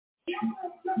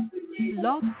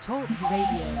Blog Talk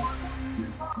Radio.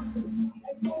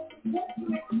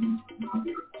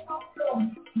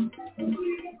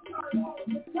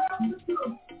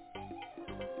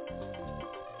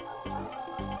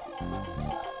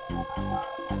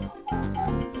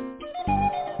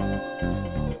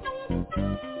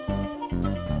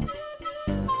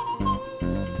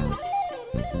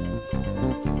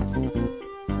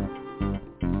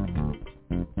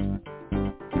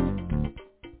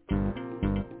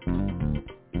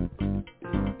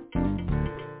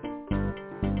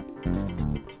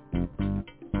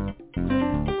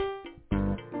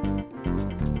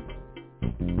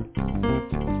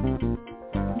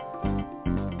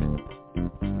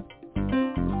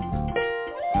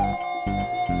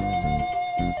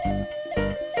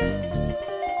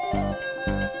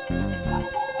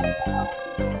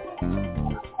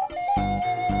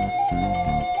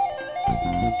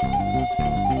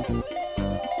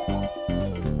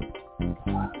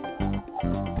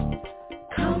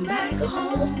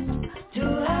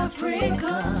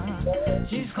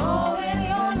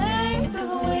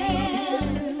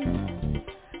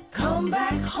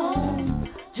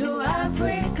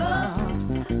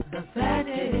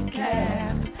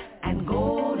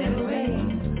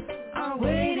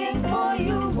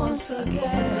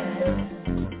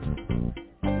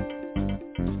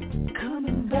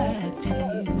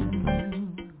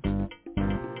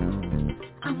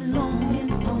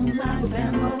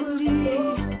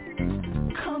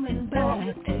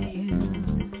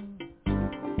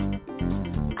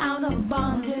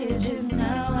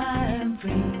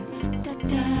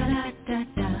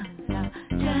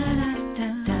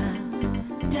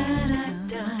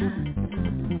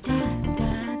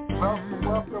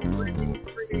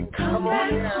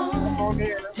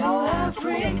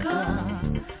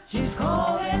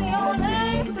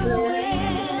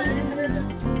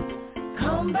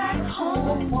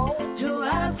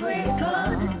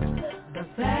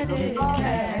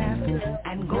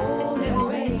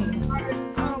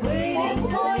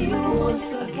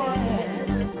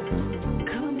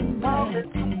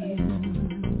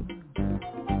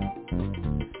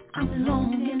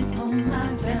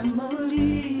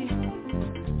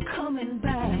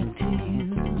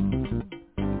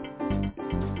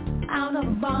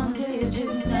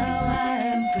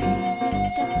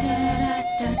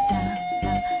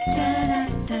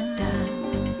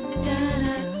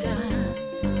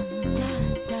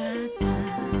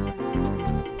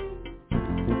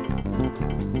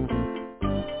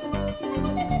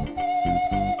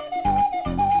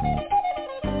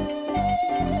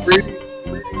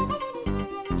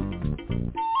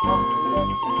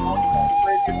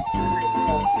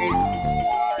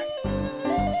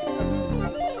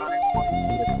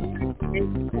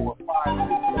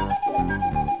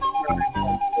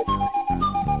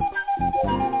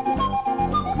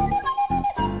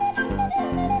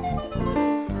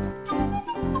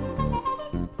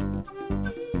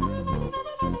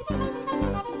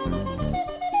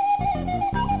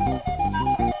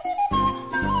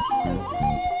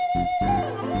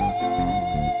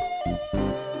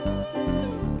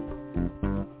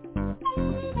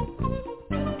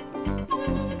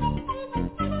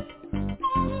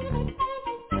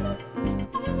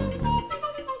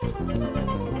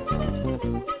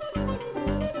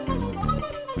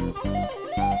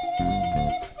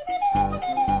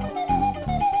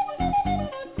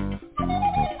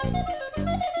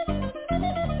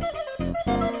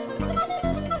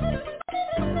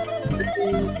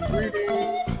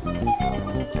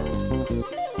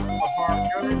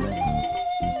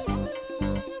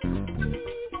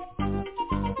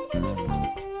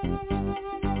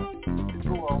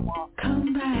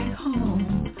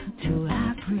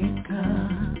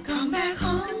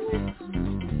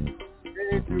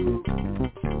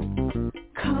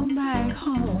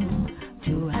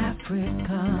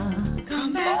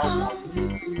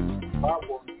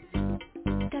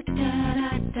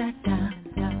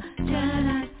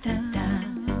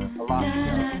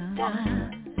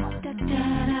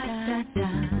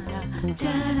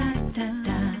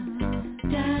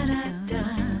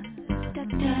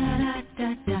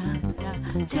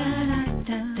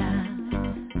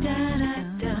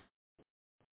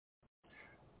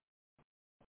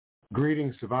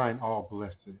 Greetings, divine, all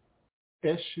blessed.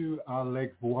 Eshu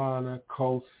Alegbuana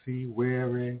Kosi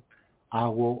Were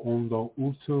Awo Ondo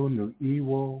Uto Nu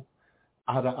Iwo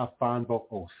Ada Afanbo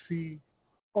Osi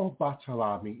O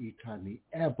Batalami Itani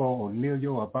Ebo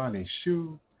Onilio Abane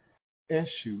Shu.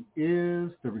 Eshu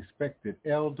is the respected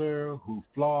elder who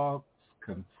flogs,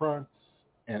 confronts,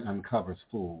 and uncovers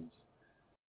fools.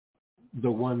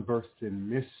 The one versed in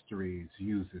mysteries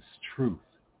uses truth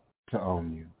to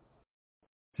own you.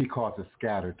 He causes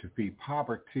scattered to feed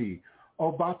poverty.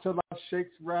 Obatala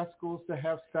shakes rascals to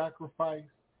have sacrifice.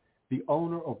 The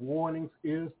owner of warnings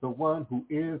is the one who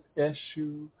is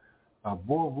Eshu.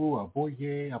 Aboru,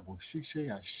 Aboye,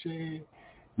 Aboshishe, Ashe.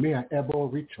 May our Ebo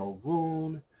reach our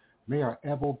rune. May our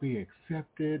Ebo be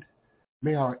accepted.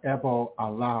 May our Ebo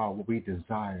allow what we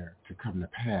desire to come to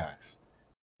pass.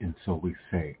 And so we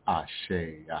say,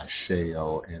 Ashe,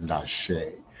 Asheo, and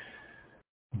Ashe.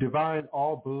 Divine,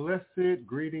 all blessed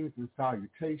greetings and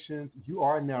salutations. You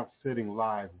are now sitting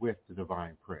live with the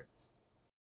Divine Prince,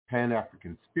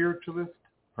 Pan-African spiritualist,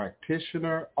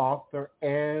 practitioner, author,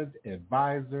 and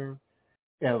advisor,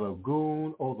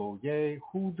 Elagoon, Oloye,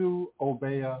 Hoodoo,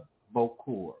 Obeya,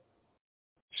 Bokur,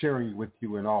 sharing with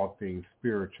you in all things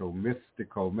spiritual,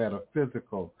 mystical,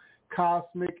 metaphysical,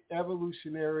 cosmic,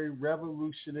 evolutionary,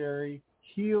 revolutionary,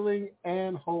 healing,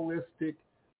 and holistic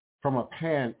from a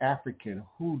Pan-African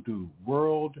Hoodoo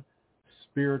world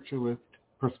spiritualist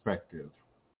perspective.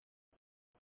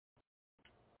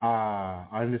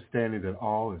 Understanding that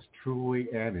all is truly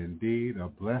and indeed a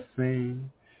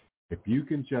blessing. If you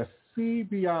can just see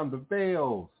beyond the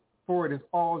veils, for it is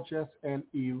all just an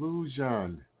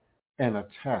illusion and a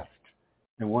test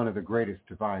in one of the greatest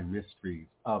divine mysteries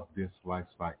of this life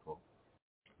cycle.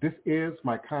 This is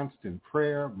my constant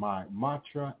prayer, my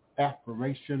mantra,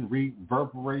 affirmation,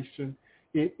 reverberation.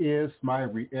 It is my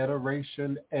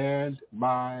reiteration and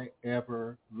my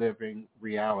ever-living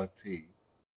reality.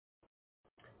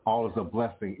 All is a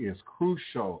blessing is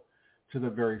crucial to the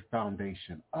very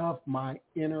foundation of my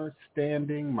inner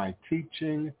standing, my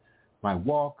teaching, my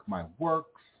walk, my works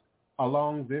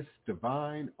along this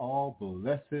divine, all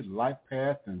blessed life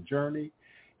path and journey.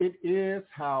 It is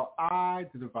how I,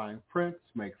 the Divine Prince,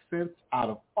 make sense out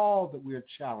of all that we are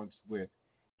challenged with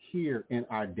here in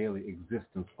our daily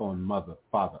existence on Mother,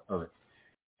 Father, Earth.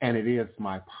 And it is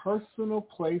my personal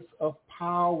place of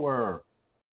power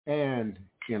and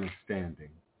inner standing,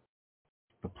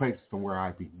 the place from where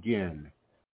I begin,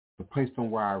 the place from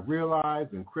where I realize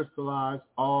and crystallize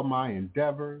all my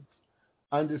endeavors,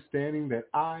 understanding that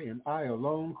I and I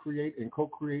alone create and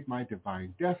co-create my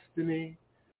divine destiny,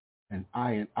 and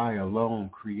I alone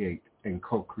create and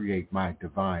co-create my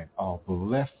divine, all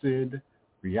blessed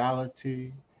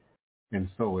reality. And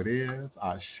so it is.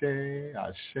 Ashe,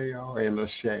 Asheo, and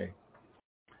Ashe.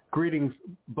 Greetings,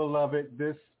 beloved.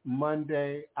 This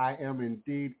Monday, I am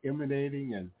indeed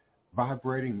emanating and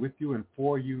vibrating with you and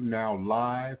for you now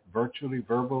live, virtually,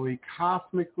 verbally,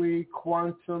 cosmically,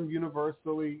 quantum,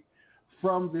 universally,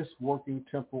 from this working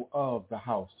temple of the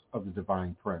House of the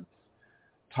Divine Prince.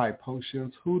 Thai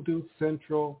Potions, Hoodoo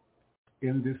Central,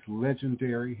 in this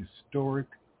legendary, historic,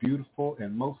 beautiful,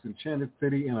 and most enchanted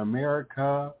city in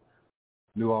America,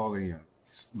 New Orleans,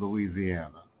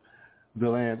 Louisiana, the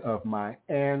land of my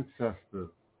ancestors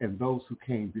and those who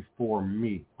came before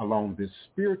me along this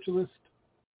spiritualist,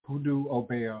 Hoodoo,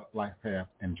 Obeya, life path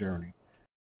and journey,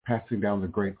 passing down the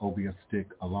great Obeya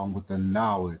stick along with the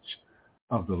knowledge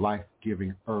of the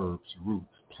life-giving herbs,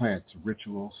 roots, plants,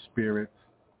 rituals, spirits,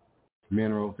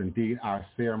 minerals, indeed our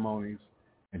ceremonies,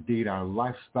 indeed our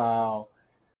lifestyle,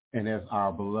 and as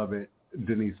our beloved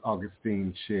Denise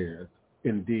Augustine shares,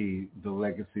 indeed the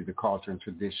legacy, the culture, and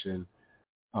tradition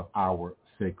of our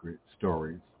sacred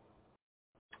stories.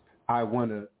 I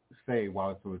want to say,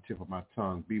 while it's on the tip of my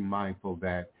tongue, be mindful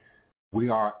that we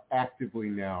are actively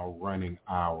now running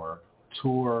our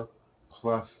Tour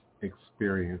Plus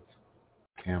Experience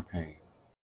campaign.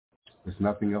 There's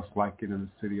nothing else like it in the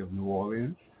city of New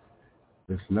Orleans.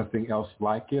 There's nothing else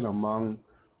like it among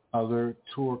other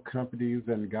tour companies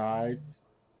and guides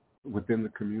within the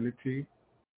community.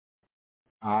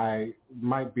 I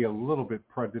might be a little bit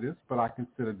prejudiced, but I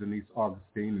consider Denise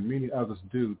Augustine, and many others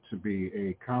do, to be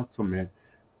a consummate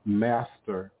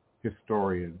master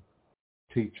historian,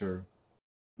 teacher,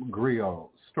 griot,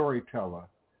 storyteller,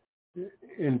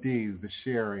 indeed the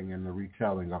sharing and the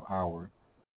retelling of our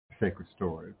sacred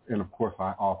stories. And of course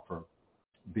I offer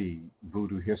the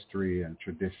Voodoo history and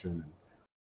tradition and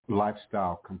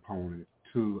lifestyle component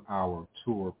to our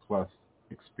Tour Plus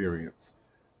experience.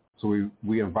 So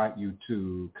we invite you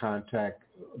to contact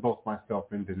both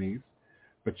myself and Denise,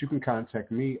 but you can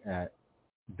contact me at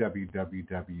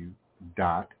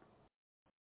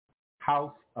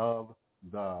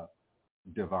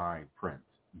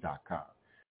www.houseofthedivineprince.com.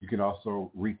 You can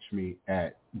also reach me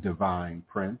at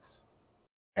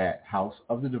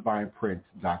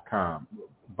divineprince@houseofthedivineprince.com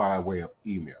by way of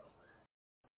email,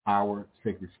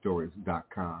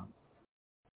 oursacredstories.com.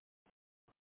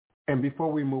 And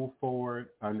before we move forward,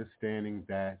 understanding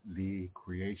that the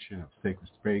creation of sacred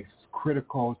space is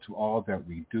critical to all that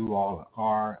we do, all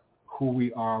our who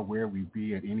we are, where we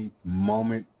be at any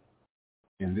moment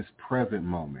in this present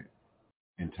moment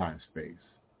in time space.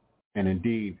 And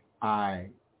indeed, I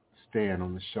stand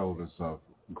on the shoulders of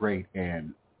great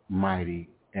and mighty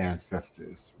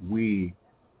ancestors. We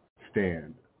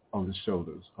stand on the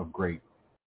shoulders of great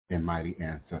and mighty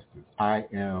ancestors. I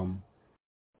am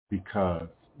because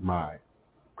my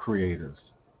creators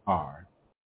are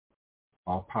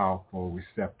all powerful,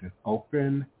 receptive,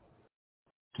 open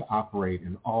to operate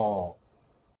in all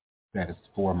that is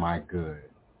for my good,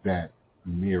 that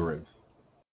mirrors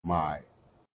my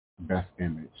best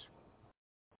image.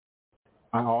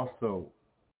 I also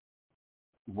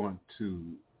want to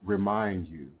remind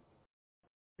you,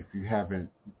 if you haven't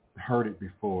heard it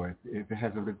before, if it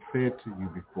hasn't been said to you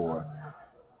before,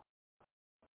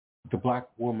 the black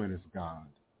woman is God.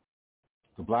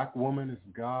 The black woman is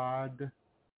God.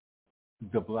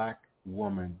 The black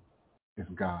woman is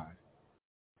God.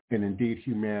 And indeed,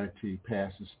 humanity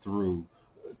passes through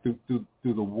the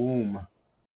womb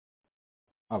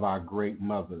of our great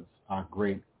mothers, our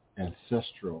great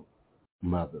ancestral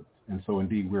mothers. And so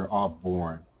indeed, we're all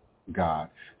born God.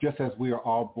 Just as we are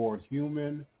all born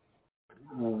human,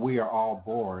 we are all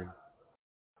born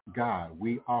God.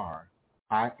 We are.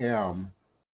 I am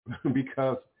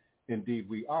because indeed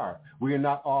we are. We are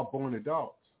not all born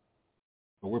adults,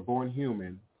 but we're born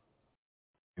human,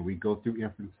 and we go through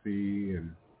infancy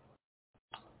and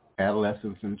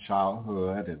adolescence and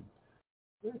childhood and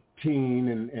teen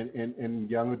and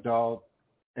young adult.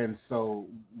 And so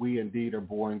we indeed are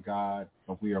born God,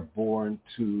 but we are born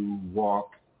to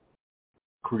walk,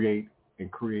 create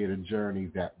a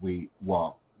journey that we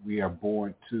walk. We are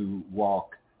born to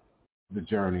walk the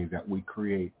journey that we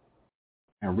create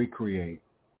and recreate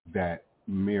that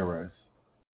mirrors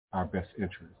our best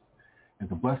interests. And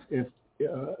the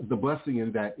blessing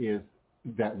in that is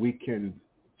that we can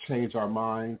change our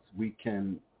minds, we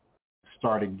can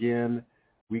start again,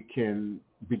 we can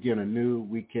begin anew,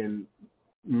 we can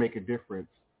make a difference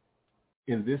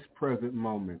in this present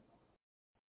moment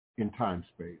in time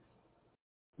space.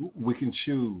 We can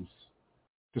choose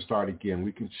to start again.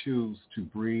 We can choose to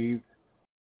breathe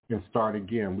and start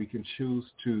again. We can choose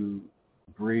to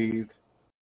breathe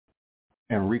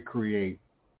and recreate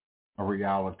a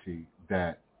reality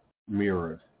that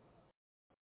mirrors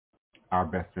our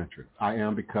best interests. I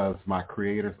am because my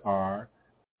creators are.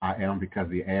 I am because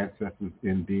the ancestors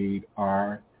indeed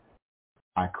are.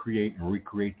 I create and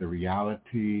recreate the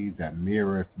reality that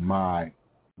mirrors my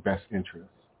best interests.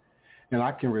 And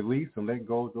I can release and let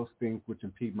go of those things which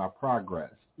impede my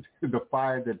progress. The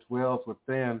fire that dwells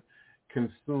within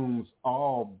consumes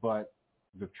all but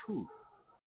the truth.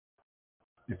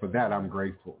 And for that, I'm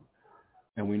grateful.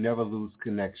 And we never lose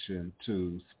connection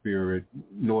to spirit,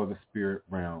 nor the spirit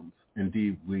realms.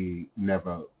 Indeed, we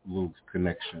never lose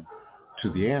connection to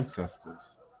the ancestors.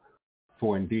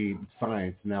 For indeed,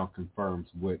 science now confirms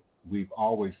what we've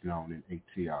always known in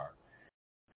ATR,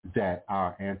 that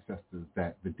our ancestors,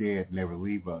 that the dead never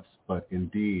leave us, but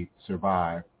indeed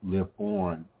survive, live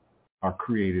on, are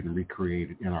created and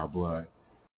recreated in our blood,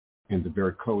 in the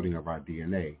very coding of our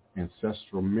DNA.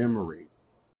 Ancestral memory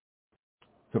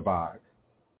survives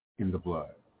in the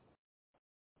blood.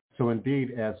 So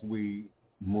indeed, as we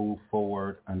move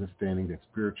forward, understanding that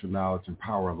spiritual knowledge and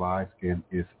power lies in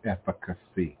its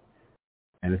efficacy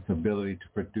and its ability to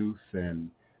produce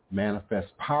and manifest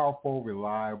powerful,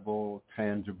 reliable,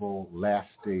 tangible,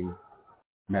 lasting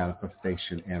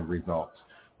manifestation and results.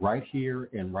 Right here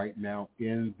and right now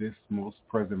in this most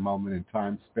present moment in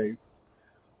time space,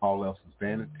 all else is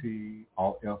vanity,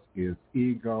 all else is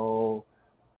ego,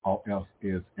 all else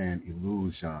is an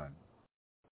illusion.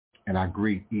 And I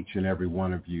greet each and every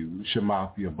one of you.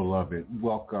 Shemafia, beloved,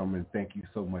 welcome and thank you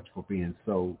so much for being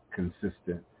so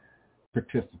consistent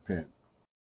participant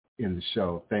in the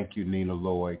show. Thank you, Nina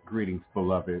Lloyd. Greetings,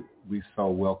 beloved. We so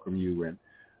welcome you and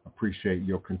appreciate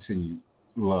your continued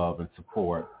love and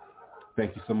support.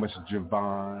 Thank you so much,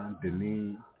 Javon,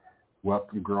 Denise.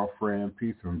 Welcome, girlfriend.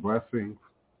 Peace and blessings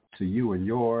to you and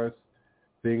yours.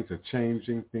 Things are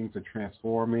changing. Things are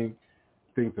transforming.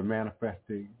 Things are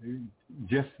manifesting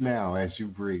just now as you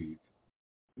breathe.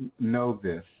 Know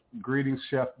this. Greetings,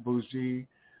 Chef Bougie.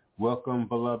 Welcome,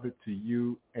 beloved, to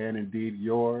you and indeed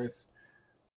yours.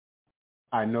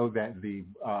 I know that the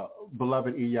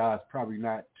beloved Iya is probably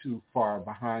not too far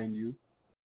behind you.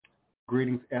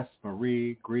 Greetings, S.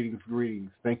 Marie. Greetings,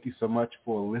 greetings. Thank you so much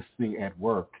for listening at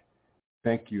work.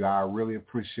 Thank you. I really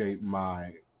appreciate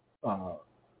my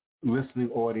listening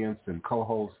audience and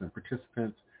co-hosts and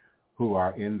participants who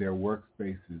are in their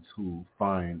workspaces who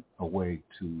find a way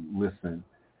to listen.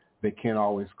 They can't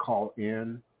always call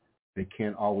in, They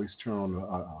can't always turn on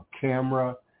a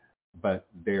camera, but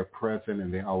they're present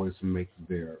and they always make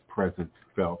their presence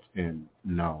felt and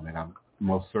known. And I'm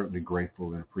most certainly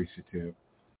grateful and appreciative.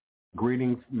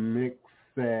 Greetings, Mick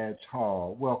Sage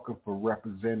Hall. Welcome for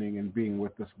representing and being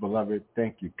with us, beloved.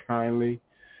 Thank you kindly.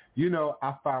 You know,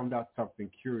 I found out something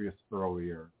curious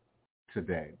earlier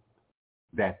today,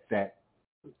 that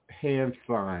hand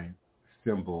sign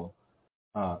symbol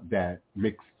that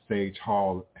Mick Sage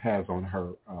Hall has on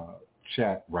her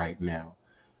chat right now.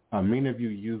 Many of you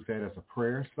use that as a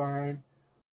prayer sign,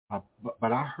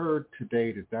 but I heard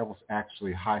today that was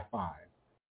actually high five.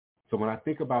 So when I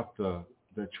think about the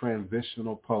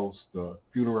transitional post, the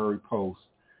funerary post,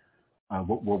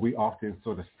 where we often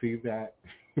sort of see that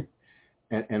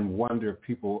and wonder if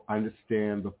people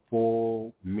understand the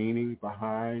full meaning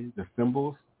behind the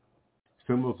symbols.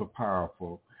 Symbols are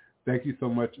powerful. Thank you so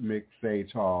much, Mick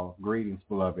Sage Hall. Greetings,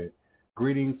 beloved.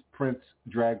 Greetings, Prince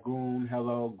Dragoon.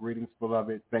 Hello. Greetings,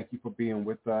 beloved. Thank you for being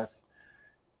with us.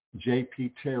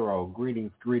 J.P. Tarot.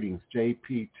 Greetings.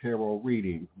 J.P. Tarot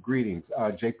reading. Greetings.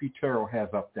 J.P. Tarot has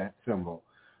up that symbol.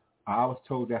 I was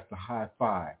told that's a high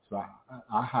five, so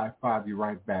I high five you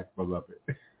right back, beloved.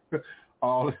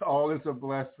 all is a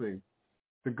blessing.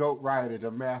 The Goat Rider,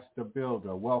 the Master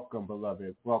Builder. Welcome,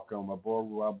 beloved. Welcome.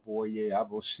 Aboru Aboye,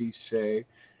 Aboshishe.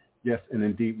 Yes, and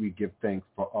indeed we give thanks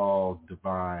for all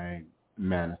divine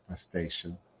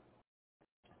manifestation.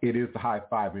 It is the high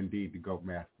five indeed, the Goat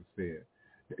Master said.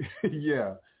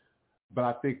 Yeah. But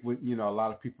I think, a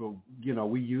lot of people,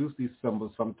 we use these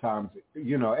symbols sometimes,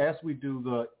 as we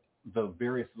do the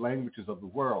various languages of the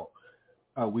world,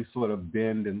 we sort of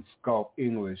bend and sculpt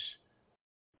English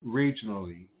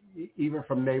regionally, even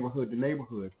from neighborhood to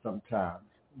neighborhood sometimes,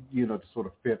 to sort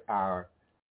of fit our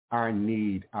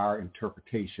need, our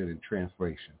interpretation and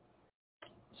translation.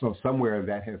 So somewhere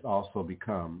that has also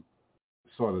become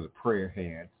sort of the prayer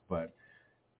hands. But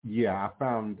yeah, I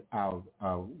found out,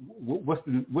 what's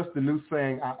the new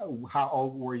saying? How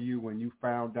old were you when you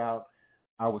found out?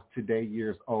 I was today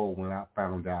years old when I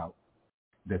found out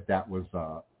that was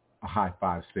a high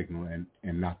five signal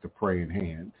and not the praying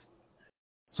hands.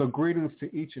 So greetings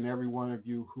to each and every one of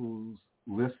you who's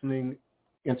listening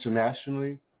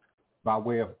internationally by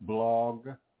way of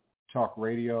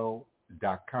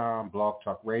blogtalkradio.com,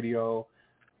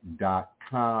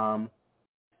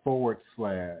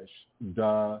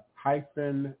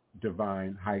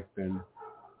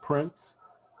 blogtalkradio.com/the-divine-prince.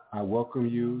 I welcome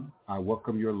you. I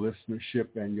welcome your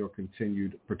listenership and your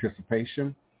continued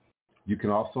participation. You can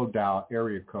also dial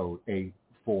area code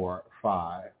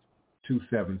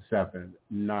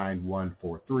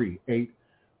 845-277-9143,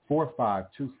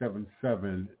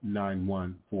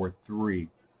 845-277-9143.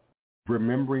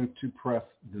 Remembering to press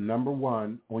the number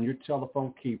 1 on your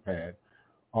telephone keypad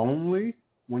only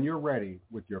when you're ready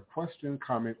with your question,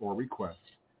 comment, or request.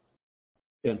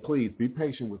 And please be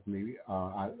patient with me.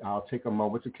 I'll take a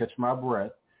moment to catch my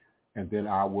breath, and then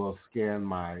I will scan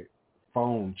my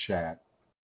phone chat,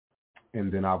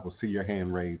 and then I will see your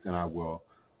hand raised, and I will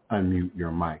unmute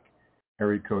your mic.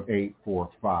 Area code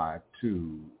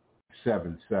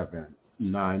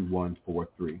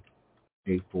 845-277-9143.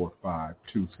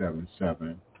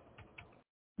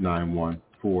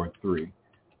 845-277-9143.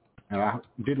 And I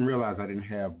didn't realize I didn't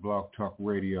have Blog Talk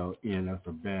Radio in as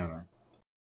a banner.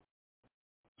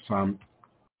 So I'm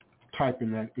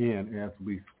typing that in as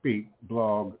we speak,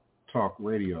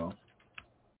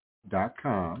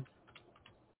 blogtalkradio.com/The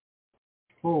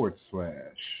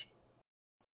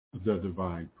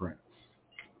Divine Prince.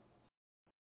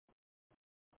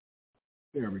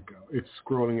 There we go. It's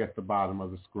scrolling at the bottom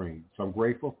of the screen. So I'm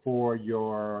grateful for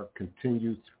your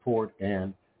continued support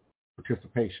and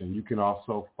participation. You can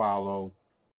also follow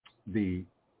the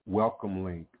welcome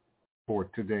link for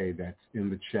today that's in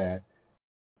the chat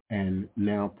and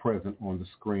now present on the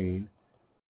screen.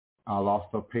 I'll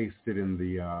also paste it in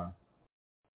the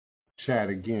chat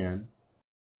again,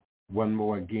 one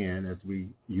more again, as we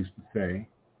used to say,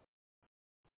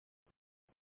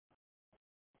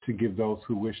 to give those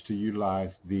who wish to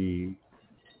utilize the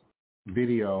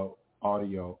video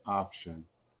audio option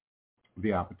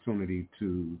the opportunity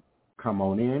to come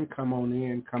on in.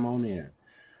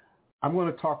 I'm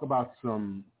going to talk about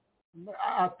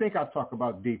I think I talk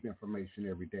about deep information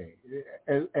every day.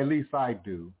 At least I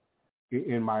do,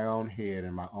 in my own head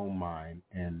and my own mind.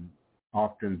 And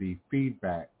often the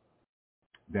feedback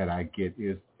that I get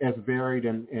is as varied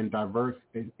and diverse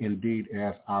indeed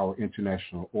as our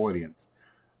international audience.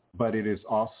 But it is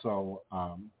also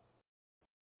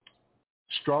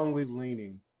strongly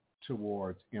leaning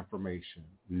towards information,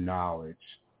 knowledge,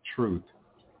 truth,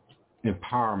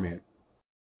 empowerment,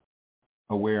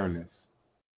 awareness,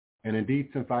 And indeed,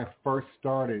 since I first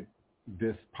started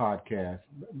this podcast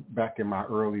back in my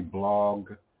early blog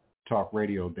talk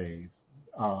radio days,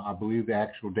 I believe the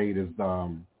actual date is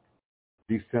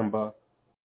December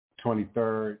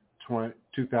 23rd,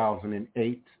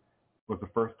 2008 was the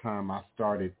first time I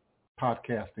started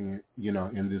podcasting,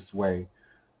 in this way.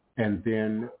 And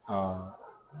then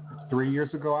 3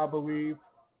 years ago, I believe,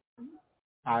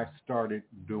 I started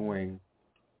doing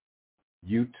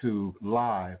YouTube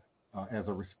live as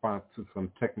a response to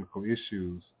some technical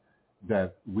issues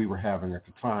that we were having at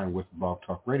the time with Blog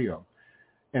Talk Radio.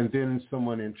 And then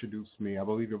someone introduced me, I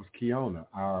believe it was Kiona,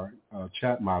 our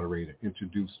chat moderator,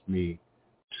 introduced me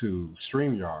to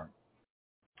StreamYard.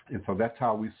 And so that's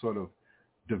how we sort of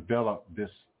developed this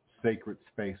sacred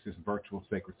space, this virtual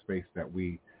sacred space that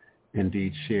we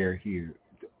indeed share here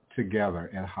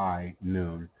together at high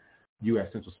noon, U.S.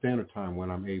 Central Standard Time, when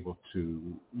I'm able to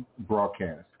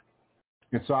broadcast.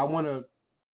 And so I want to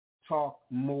talk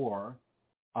more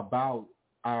about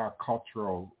our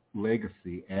cultural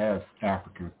legacy as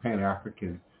Africans,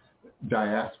 Pan-African,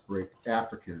 diasporic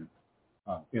Africans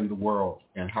in the world,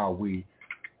 and how we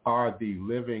are the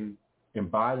living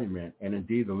embodiment and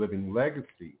indeed the living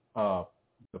legacy of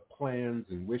the plans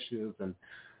and wishes and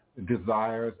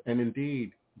desires and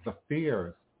indeed the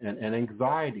fears and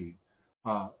anxiety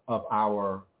of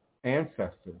our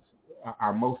ancestors,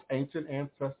 our most ancient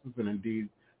ancestors and indeed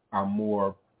our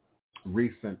more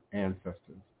recent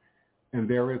ancestors. And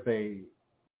there is a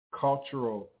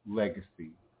cultural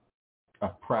legacy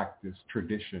of practice,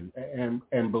 tradition,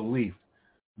 and belief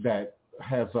that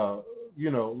has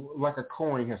like a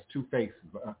coin has two faces,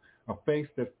 a face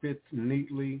that fits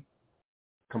neatly,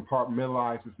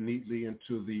 compartmentalizes neatly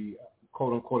into the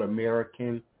quote-unquote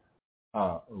American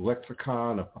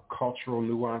lexicon of cultural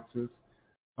nuances.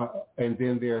 And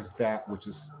then there's that which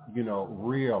is,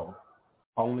 real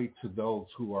only to those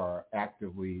who are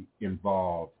actively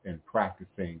involved and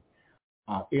practicing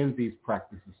in these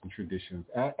practices and traditions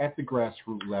at the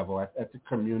grassroots level, at the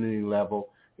community level,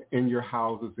 in your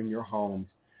houses, in your homes,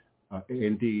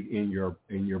 indeed in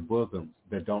your bosoms,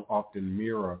 that don't often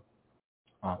mirror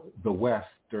the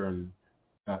Western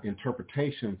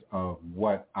interpretations of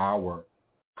what our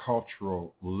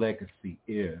cultural legacy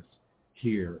is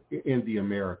here in the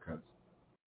Americas.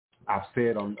 I've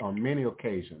said on many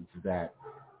occasions that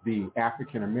the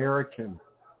African American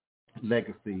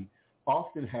legacy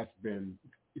often has been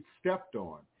stepped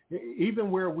on,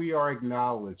 even where we are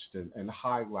acknowledged and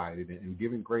highlighted and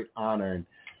given great honor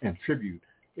and tribute.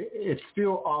 It's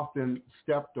still often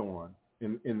stepped on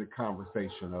in the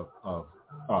conversation of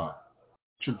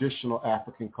traditional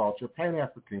African culture,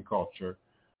 Pan-African culture,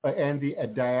 and the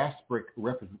diasporic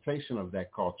representation of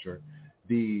that culture,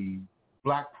 the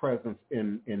Black presence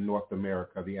in North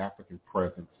America, the African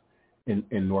presence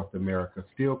in North America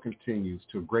still continues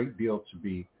to a great deal to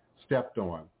be stepped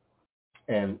on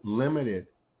and limited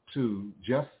to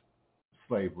just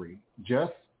slavery,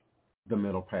 just the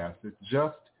Middle Passage,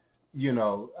 just,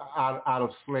 out of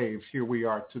slaves, here we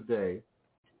are today,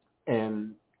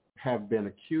 and have been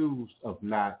accused of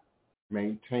not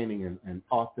maintaining an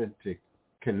authentic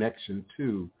connection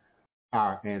to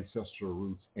our ancestral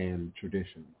roots and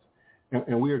traditions.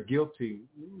 And we are guilty,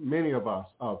 many of us,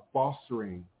 of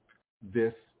fostering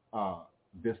this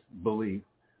belief,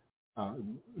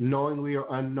 knowingly or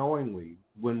unknowingly,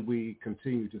 when we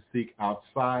continue to seek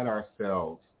outside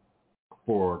ourselves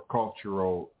for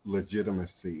cultural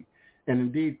legitimacy and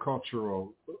indeed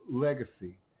cultural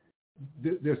legacy.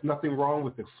 There's nothing wrong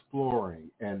with exploring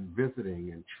and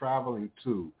visiting and traveling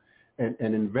to and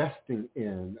investing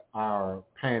in our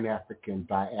Pan-African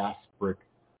diasporic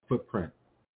footprint.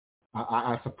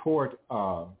 I support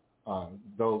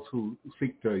those who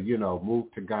seek to, move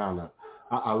to Ghana.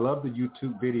 I love the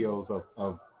YouTube videos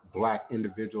of Black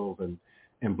individuals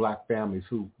and Black families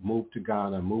who moved to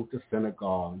Ghana, moved to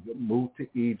Senegal, moved to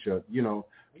Egypt,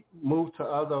 moved to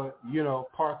other,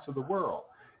 parts of the world.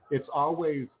 It's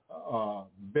always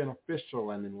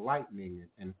beneficial and enlightening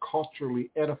and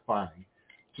culturally edifying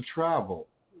to travel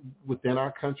within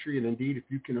our country. And indeed, if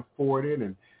you can afford it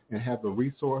and have the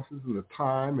resources and the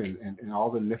time and all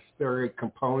the necessary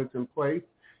components in place,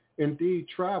 indeed,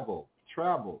 travel.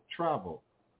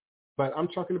 But I'm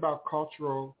talking about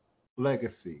cultural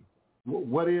legacy.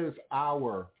 What is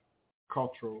our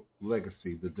cultural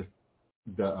legacy?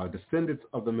 The descendants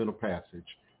of the Middle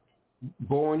Passage,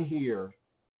 born here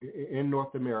in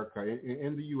North America,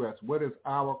 in the U.S., what is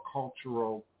our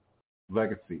cultural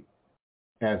legacy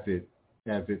as it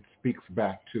speaks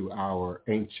back to our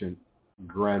ancient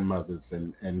grandmothers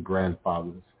and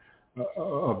grandfathers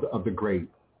of the great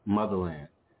motherland?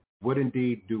 What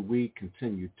indeed do we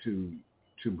continue to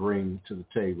to bring to the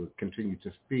table, continue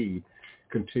to feed,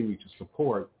 continue to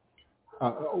support,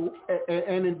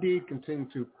 and indeed continue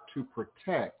to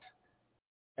protect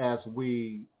as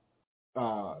we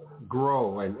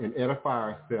grow and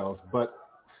edify ourselves, but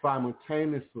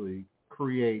simultaneously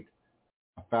create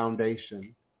a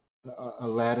foundation, a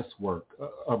lattice work,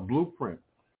 a blueprint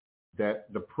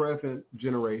that the present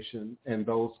generation and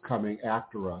those coming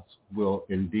after us will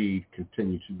indeed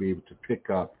continue to be able to pick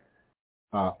up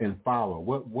and follow.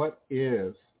 What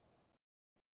is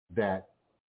that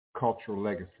cultural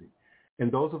legacy?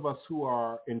 And those of us who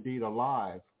are indeed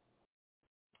alive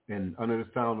and under the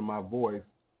sound of my voice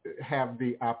have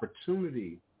the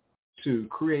opportunity to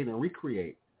create and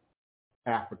recreate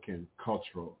African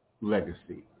cultural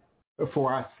legacy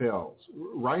for ourselves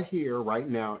right here, right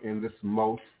now, in this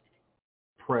most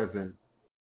present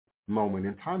moment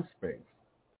in time space.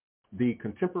 The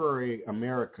contemporary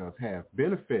Americas have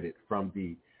benefited from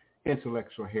the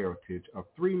intellectual heritage of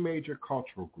three major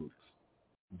cultural groups: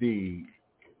 the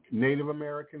Native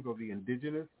Americans or the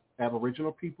indigenous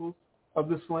aboriginal peoples of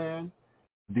this land,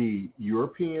 the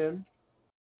European,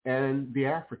 and the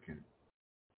African.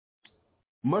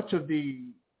 Much of the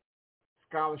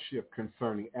scholarship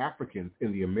concerning Africans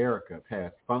in the Americas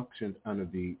has functioned under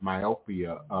the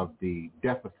myopia of the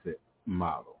deficit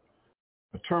model,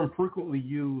 a term frequently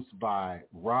used by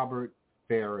Robert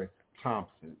Ferris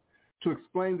Thompson to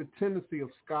explain the tendency of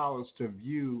scholars to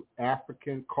view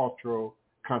African cultural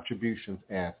contributions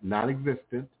as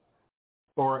non-existent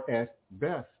or at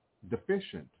best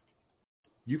deficient.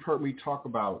 You've heard me talk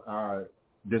about our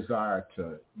desire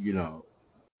to,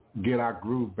 get our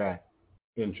groove back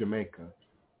in Jamaica,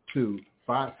 to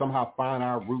somehow find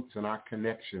our roots and our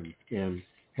connections in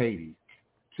Haiti,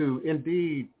 to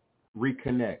indeed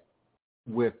reconnect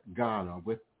with Ghana,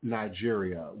 with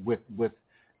Nigeria, with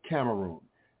Cameroon.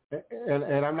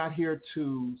 And I'm not here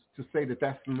to say that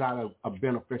that's not a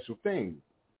beneficial thing.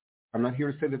 I'm not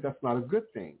here to say that that's not a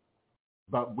good thing.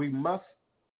 But we must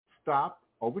stop,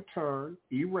 overturn,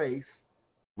 erase,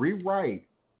 rewrite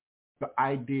the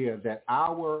idea that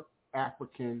our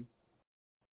African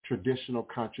traditional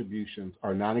contributions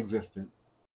are non-existent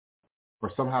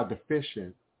or somehow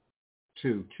deficient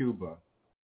to Cuba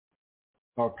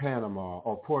or Panama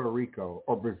or Puerto Rico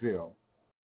or Brazil.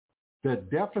 The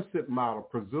deficit model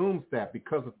presumes that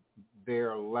because of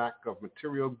their lack of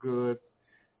material goods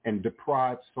and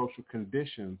deprived social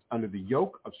conditions under the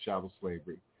yoke of chattel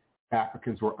slavery,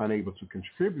 Africans were unable to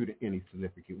contribute in any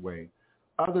significant way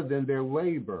other than their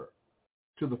labor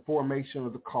to the formation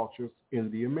of the cultures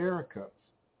in the Americas.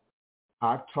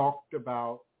 I've talked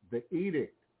about the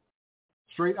edict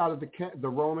straight out of the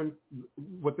Roman,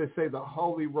 what they say, the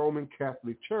Holy Roman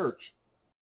Catholic Church,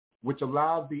 which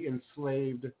allowed the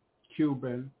enslaved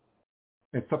Cuban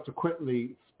and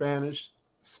subsequently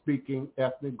Spanish-speaking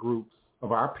ethnic groups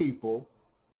of our people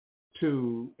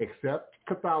to accept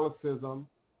Catholicism,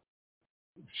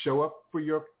 show up for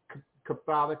your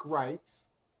Catholic rights,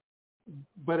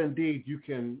 but indeed you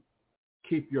can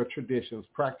keep your traditions,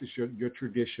 practice your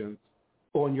traditions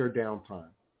on your downtime.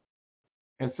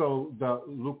 And so the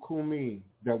Lukumi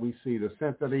that we see, the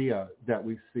Santeria that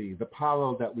we see, the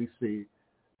Palo that we see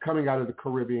coming out of the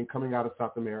Caribbean, coming out of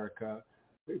South America,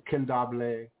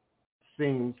 Kendable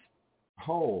seems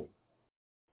whole,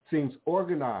 seems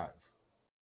organized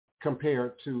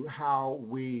compared to how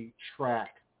we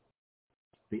track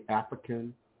the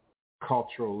African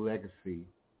cultural legacy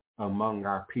among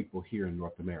our people here in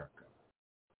North America,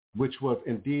 which was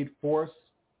indeed forced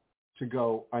to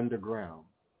go underground.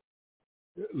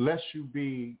 Lest you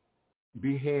be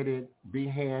beheaded,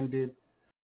 behanded,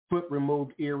 foot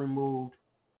removed, ear removed.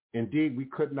 Indeed, we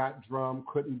could not drum,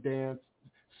 couldn't dance,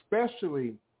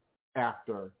 especially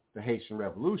after the Haitian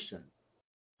Revolution.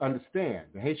 Understand,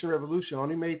 the Haitian Revolution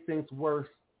only made things worse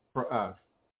for us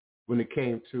when it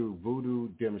came to voodoo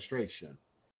demonstration.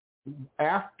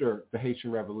 After the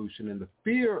Haitian Revolution and the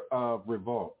fear of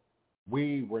revolt,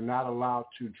 we were not allowed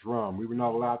to drum. We were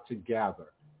not allowed to gather.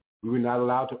 We were not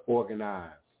allowed to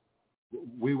organize.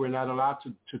 We were not allowed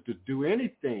to do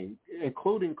anything,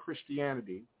 including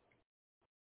Christianity,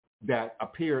 that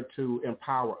appeared to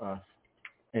empower us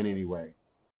in any way.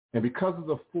 And because of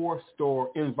the forced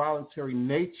or involuntary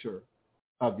nature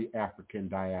of the African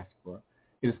diaspora,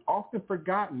 it is often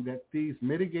forgotten that these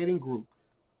mitigating groups,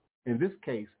 in this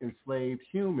case enslaved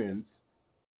humans,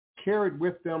 carried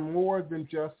with them more than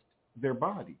just their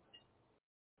bodies.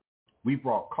 We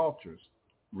brought cultures,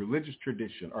 religious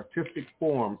tradition, artistic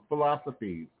forms,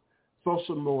 philosophies,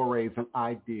 social mores, and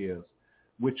ideas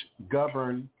which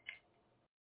govern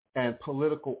and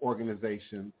political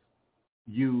organizations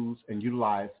use and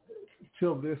utilize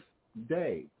till this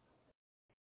days.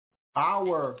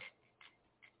 Our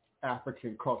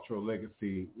African cultural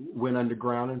legacy went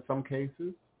underground in some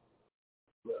cases,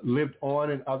 lived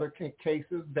on in other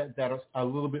cases that are a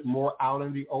little bit more out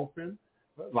in the open,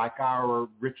 like our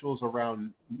rituals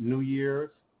around New Year's,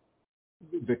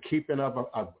 the keeping of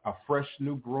a fresh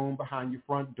new broom behind your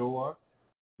front door,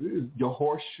 your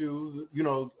horseshoes,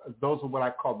 those are what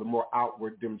I call the more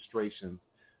outward demonstrations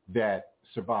that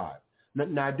survived.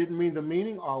 Now, I didn't mean the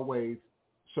meaning always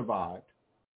survived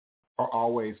or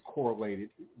always correlated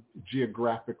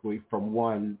geographically from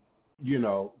one,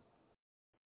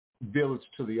 village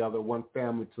to the other, one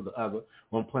family to the other,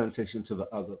 one plantation to the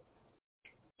other.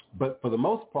 But for the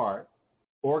most part,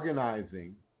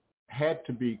 organizing had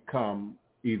to become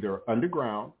either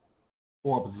underground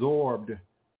or absorbed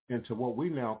into what we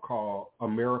now call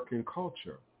American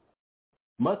culture.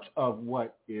 Much of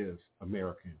what is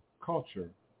American culture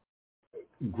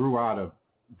grew out of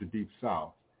the Deep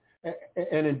South.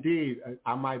 And indeed,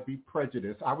 I might be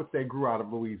prejudiced. I would say grew out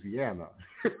of Louisiana,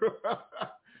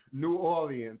 New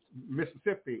Orleans,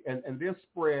 Mississippi, and then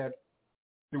spread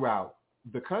throughout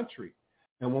the country.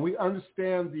 And when we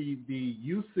understand the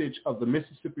usage of the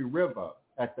Mississippi River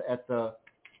at the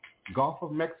Gulf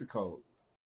of Mexico,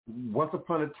 once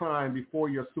upon a time before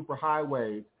your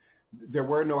superhighways, there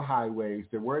were no highways,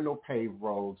 there were no paved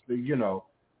roads.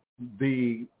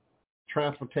 The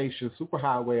transportation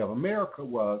superhighway of America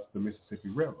was the Mississippi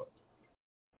River.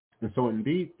 And so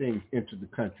indeed things entered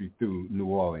the country through New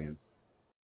Orleans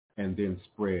and then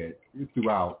spread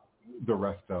throughout the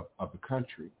rest of the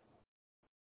country.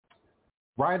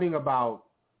 Writing about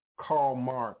Karl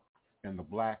Marx and the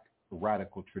Black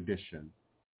radical tradition,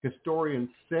 historian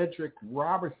Cedric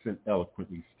Robertson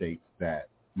eloquently states that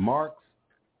Marx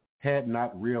had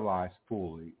not realized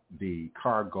fully the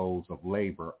cargoes of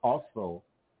labor also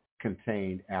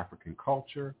contained African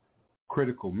culture,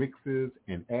 critical mixes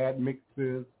and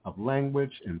admixes of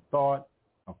language and thought,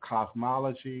 of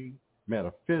cosmology,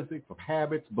 metaphysics, of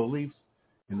habits, beliefs,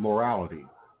 and morality.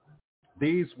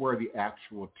 These were the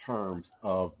actual terms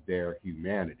of their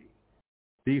humanity.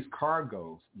 These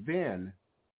cargoes then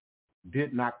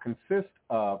did not consist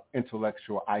of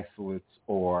intellectual isolates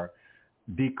or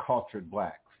decultured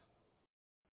blacks.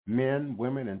 Men,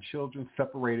 women, and children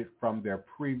separated from their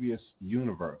previous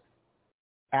universe.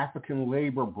 African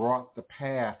labor brought the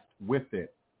past with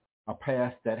it, a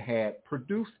past that had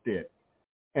produced it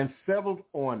and settled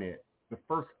on it the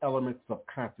first elements of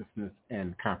consciousness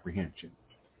and comprehension.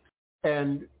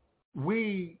 And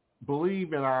we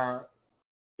believe in our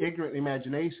ignorant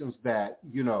imaginations that,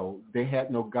 they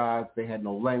had no gods, they had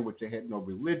no language, they had no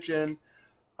religion,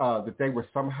 that they were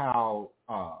somehow,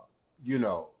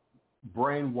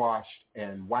 brainwashed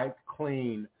and wiped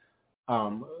clean,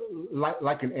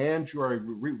 like an android,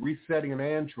 resetting an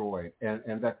android,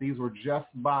 and that these were just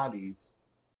bodies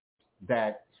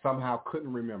that somehow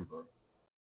couldn't remember,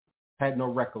 had no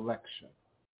recollection.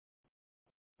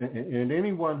 And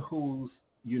anyone who's,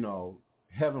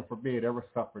 heaven forbid, ever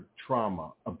suffered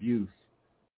trauma, abuse,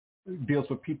 deals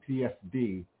with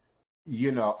PTSD,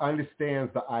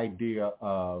 understands the idea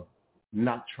of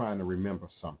not trying to remember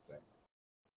something,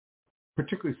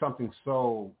 particularly something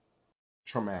so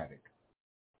traumatic.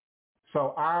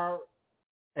 So our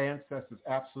ancestors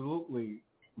absolutely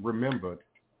remembered,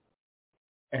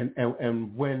 and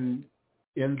when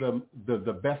in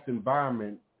the best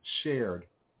environment, shared,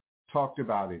 talked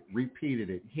about it, repeated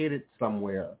it, hid it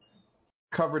somewhere,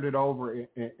 covered it over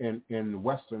in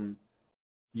Western,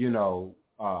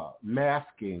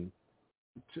 masking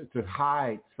to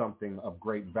hide something of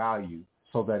great value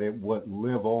so that it would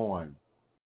live on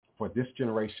for this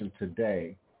generation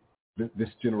today, this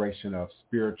generation of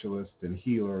spiritualists and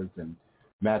healers and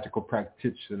magical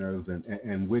practitioners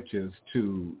and witches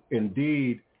to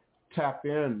indeed tap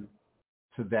in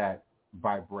to that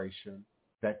vibration,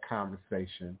 that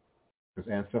conversation,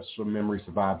 because ancestral memory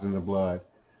survives in the blood.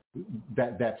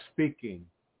 That speaking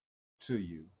to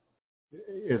you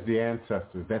is the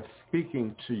ancestors. That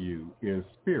speaking to you is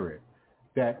spirit.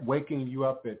 That waking you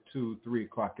up at 2, 3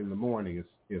 o'clock in the morning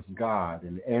is God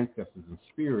and the ancestors and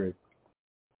spirit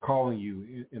calling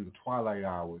you in the twilight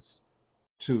hours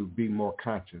to be more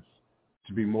conscious,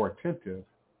 to be more attentive,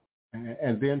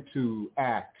 and then to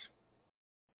act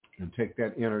and take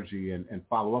that energy and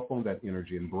follow up on that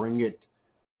energy and bring it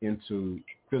into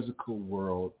physical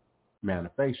world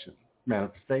manifestation.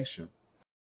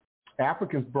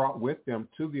 Africans brought with them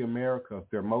to the Americas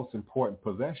their most important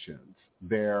possessions,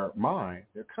 their mind,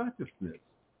 their consciousness.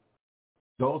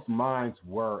 Those minds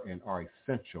were and are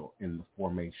essential in the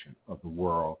formation of the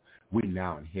world we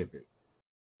now inhabit.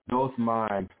 Those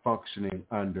minds functioning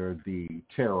under the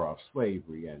terror of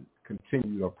slavery and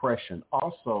continued oppression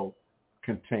also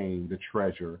contain the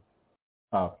treasure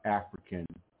of African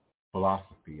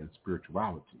philosophy and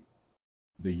spirituality.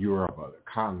 The Yoruba,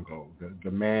 the Congo,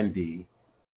 the Mandi,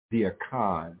 the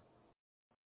Akan,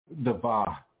 the Va,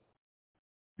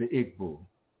 the Igbo,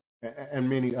 and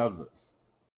many others.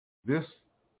 This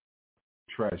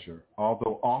treasure,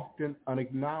 although often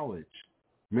unacknowledged,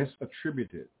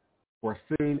 misattributed, or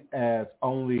seen as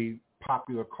only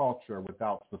popular culture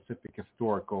without specific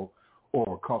historical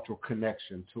or cultural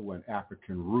connection to an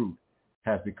African root,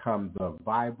 has become the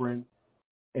vibrant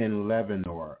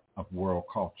enlevener of world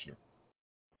culture.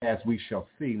 As we shall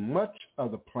see, much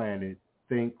of the planet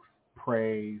thinks,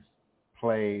 prays,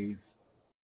 plays,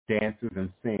 dances,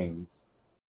 and sings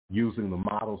using the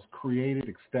models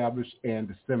created, established, and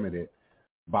disseminated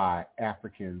by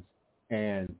Africans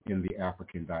and in the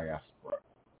African diaspora.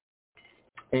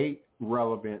 8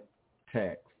 relevant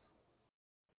texts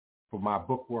for my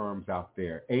bookworms out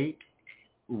there. 8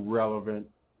 relevant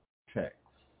texts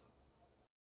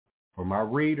for my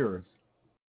readers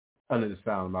under the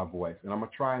sound of my voice. And I'm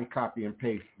going to try and copy and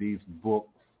paste these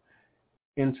books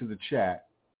into the chat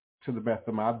to the best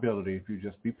of my ability if you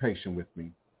just be patient with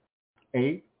me.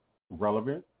 8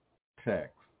 relevant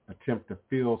texts attempt to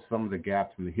fill some of the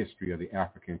gaps in the history of the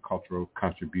African cultural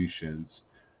contributions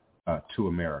to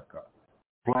America.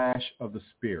 Flash of the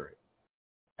Spirit,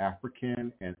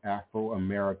 African and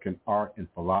Afro-American Art and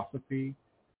Philosophy,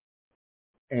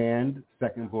 and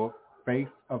second book, Faith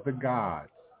of the Gods,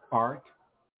 Art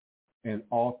and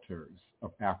Altars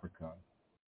of Africa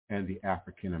and the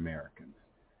African Americans.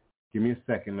 Give me a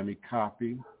second. Let me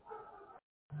copy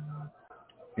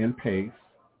and paste.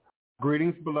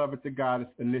 Greetings, beloved the Goddess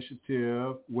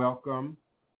Initiative. Welcome.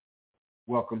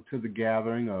 Welcome to the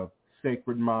gathering of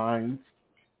sacred minds,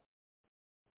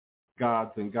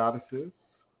 gods and goddesses.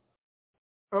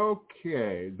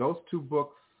 Okay, those 2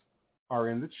 books are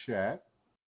in the chat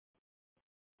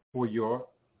for your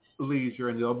leisure,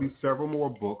 and there'll be several more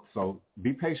books, so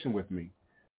be patient with me.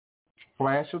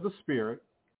 Flash of the Spirit,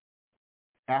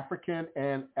 African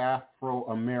and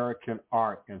Afro-American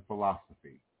Art and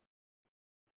Philosophy.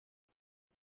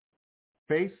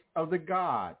 Face of the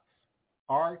Gods,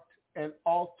 Art and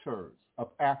Altars of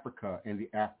Africa and the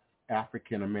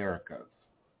African Americas,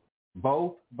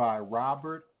 both by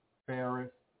Robert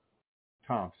Ferris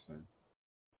Thompson.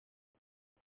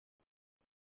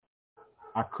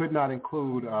 I could not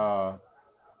include all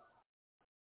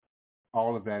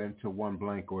of that into one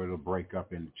blank or it'll break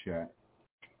up in the chat.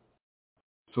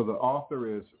 So the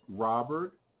author is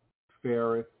Robert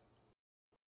Ferris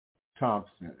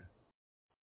Thompson.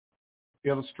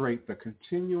 Illustrate the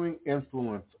continuing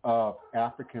influence of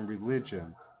African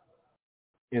religion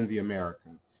in the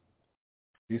Americas.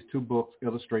 These 2 books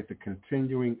illustrate the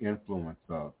continuing influence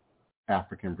of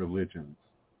African religions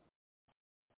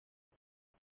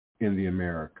in the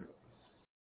Americas.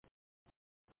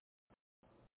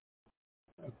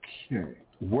 Okay.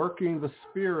 Working the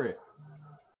Spirit.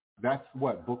 That's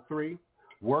what, book 3?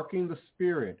 Working the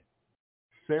Spirit,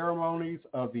 Ceremonies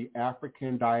of the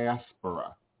African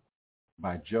Diaspora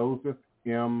by Joseph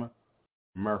M.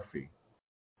 Murphy.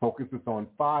 Focuses on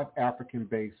 5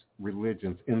 African-based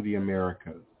religions in the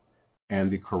Americas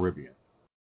and the Caribbean.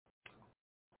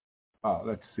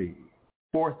 Let's see.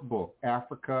 4th book,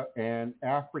 Africa and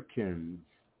Africans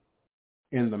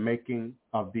in the Making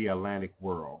of the Atlantic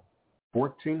World,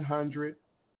 1400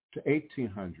 to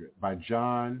 1800 by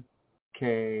John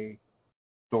K.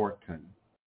 Thornton.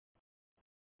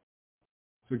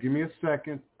 So give me a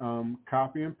second,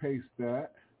 copy and paste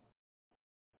that.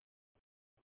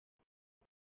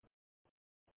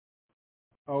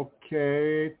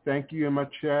 Okay, thank you in my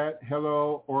chat.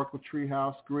 Hello, Oracle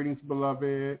Treehouse. Greetings,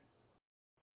 beloved.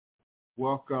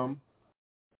 Welcome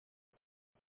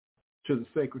to the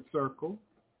Sacred Circle.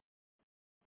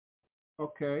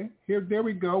 Okay, there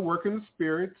we go. Working the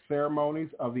Spirit, Ceremonies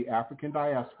of the African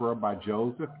Diaspora by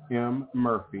Joseph M.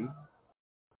 Murphy.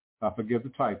 Forgive the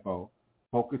typo.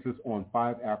 Focuses on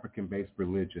 5 African-based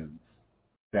religions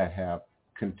that have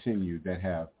continued, that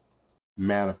have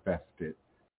manifested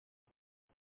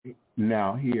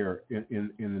now here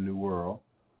in the New World.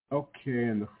 Okay,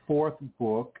 and the 4th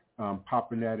book,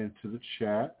 popping that into the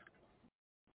chat.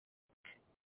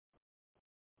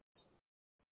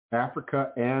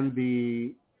 Africa and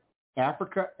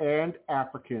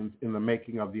Africans in the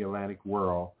Making of the Atlantic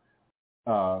World,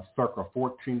 circa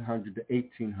 1400 to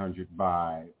 1800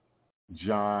 by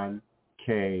John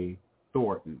K.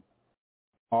 Thornton,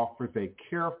 offers a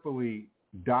carefully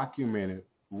documented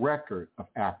record of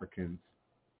Africans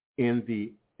in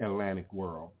the Atlantic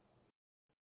world.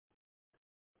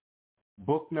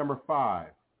 Book number 5,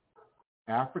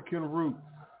 African Roots,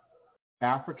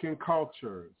 African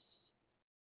Cultures.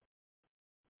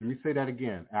 Let me say that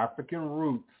again. African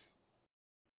Roots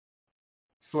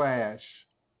 /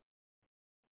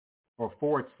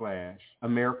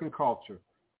 American Culture,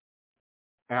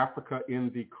 Africa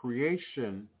in the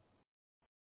Creation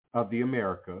of the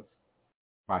Americas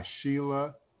by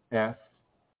Sheila S.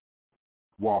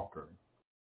 Walker.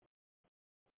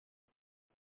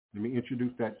 Let me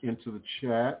introduce that into the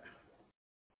chat.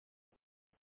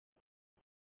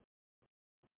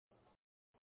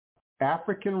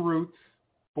 African Roots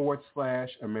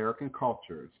 / American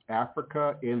Cultures,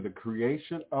 Africa in the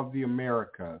Creation of the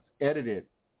Americas, edited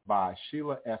by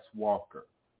Sheila S. Walker,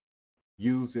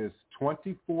 uses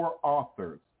 24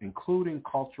 authors, including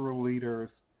cultural leaders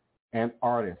and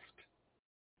artists,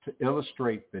 to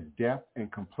illustrate the depth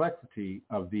and complexity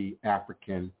of the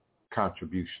African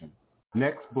contribution.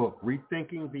 Next book,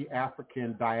 Rethinking the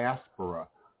African Diaspora,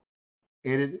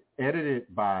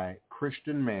 edited by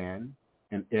Christian Mann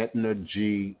and Edna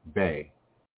G. Bay,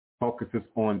 focuses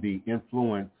on the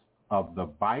influence of the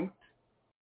Bight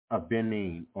of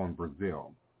Benin on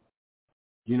Brazil.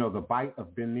 You know, the Bight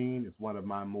of Benin is one of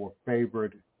my more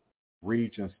favorite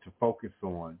regions to focus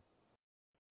on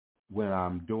when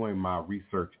I'm doing my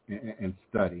research and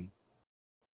study,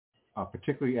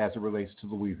 particularly as it relates to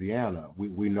Louisiana.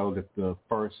 We know that the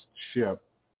first ship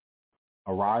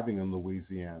arriving in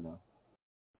Louisiana,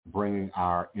 bringing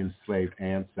our enslaved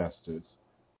ancestors,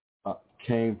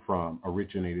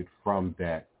 originated from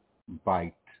that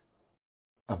Bight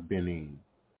of Benin.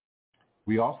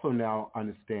 We also now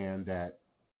understand that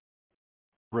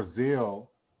Brazil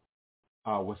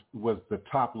was the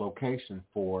top location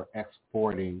for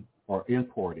exporting or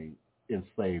importing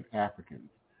enslaved Africans.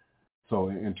 So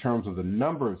in terms of the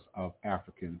numbers of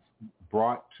Africans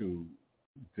brought to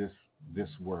this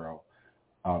world,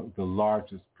 the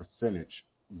largest percentage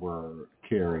were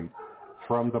carried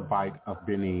from the Bight of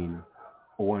Benin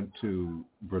on to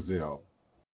Brazil.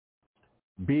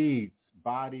 Beads,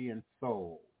 Body and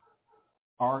Soul,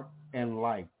 Art and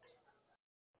Light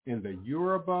in the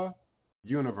Yoruba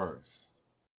Universe.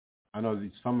 I know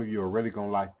that some of you are really going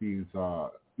to like these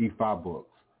Ifa books.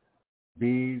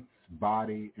 Beads,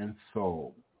 Body and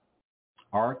Soul,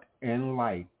 Art and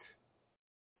Light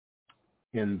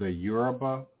in the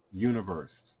Yoruba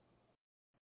Universe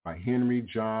by Henry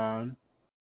John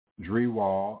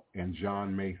Drewall and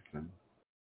John Mason.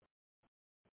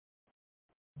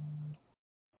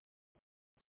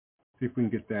 See if we can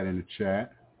get that in the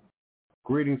chat.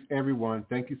 Greetings, everyone.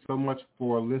 Thank you so much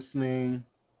for listening,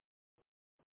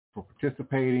 for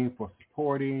participating, for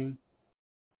supporting.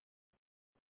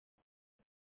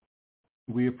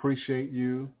 We appreciate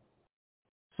you.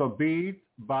 So Beads,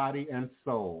 Body and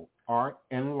Soul, Art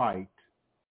and Light.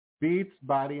 Beads,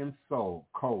 Body and Soul,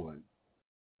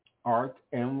 Art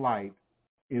and Light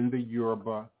in the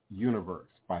Yoruba Universe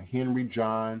by Henry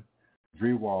John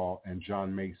Drewall and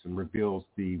John Mason reveals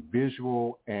the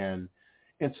visual and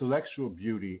intellectual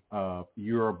beauty of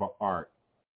Yoruba art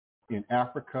in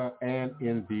Africa and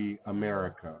in the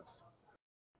Americas.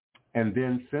 And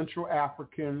then Central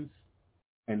Africans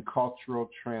and Cultural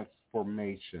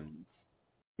Transformations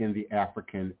in the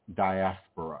African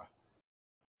Diaspora,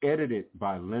 edited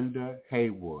by Linda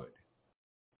Haywood.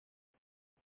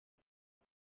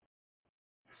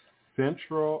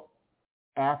 Central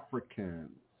Africans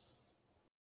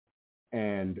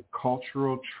and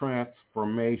Cultural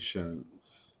Transformations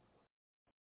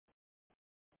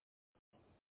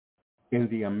in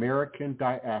the American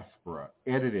Diaspora,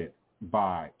 edited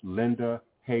by Linda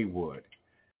Haywood,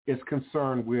 is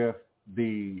concerned with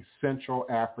the Central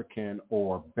African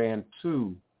or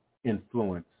Bantu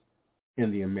influence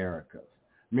in the Americas.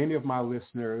 Many of my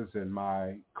listeners and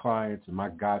my clients and my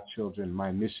godchildren, my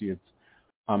initiates,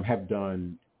 have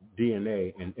done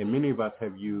DNA, and many of us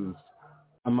have used,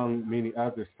 among many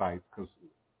other sites, because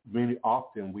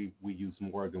often we use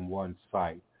more than one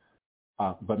site,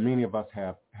 but many of us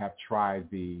have tried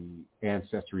the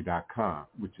Ancestry.com,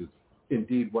 which is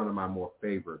indeed one of my more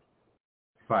favorite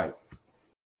sites.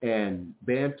 And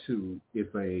Bantu is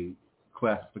a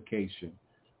classification,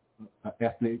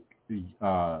 ethnic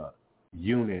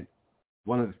unit,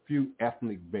 one of the few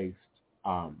ethnic-based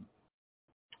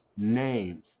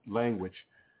names, language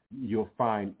you'll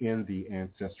find in the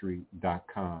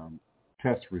Ancestry.com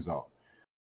test result.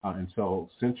 And so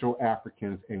Central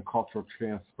Africans and Cultural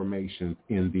Transformations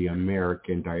in the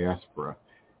American Diaspora,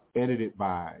 edited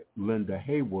by Linda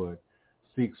Haywood,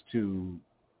 seeks to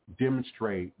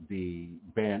demonstrate the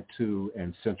Bantu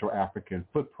and Central African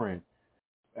footprint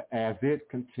as it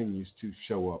continues to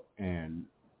show up and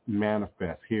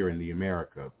manifest here in the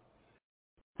Americas.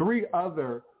 3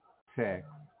 other texts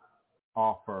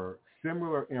offer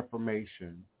similar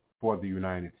information for the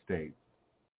United States.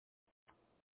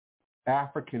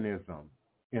 Africanism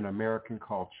in American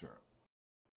Culture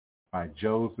by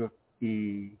Joseph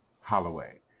E.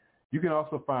 Holloway. You can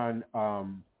also find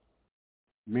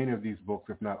many of these books,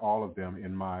 if not all of them,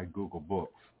 in my Google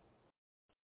Books.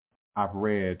 I've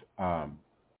read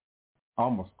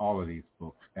almost all of these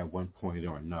books at one point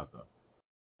or another.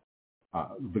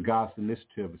 The God's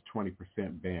Initiative is 20%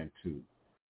 Bantu.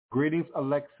 Greetings,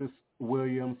 Alexis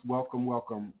Williams. Welcome,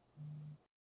 welcome,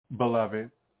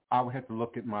 beloved. I would have to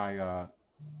look at my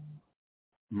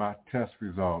my test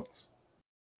results.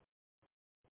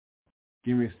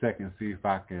 Give me a second, see if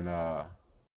I can.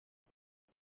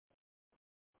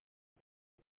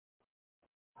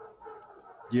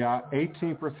 Yeah,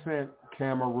 18%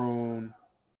 Cameroon,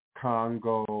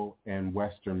 Congo, and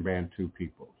Western Bantu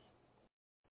peoples.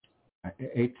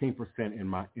 18%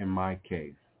 in my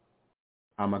case.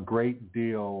 I'm a great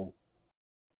deal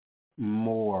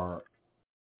more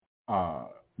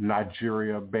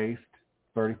Nigeria-based,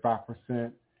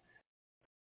 35%,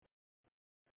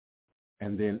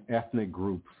 and then ethnic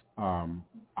groups. I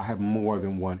have more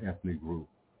than one ethnic group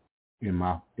in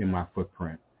my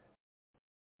footprint.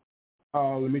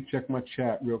 Let me check my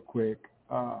chat real quick.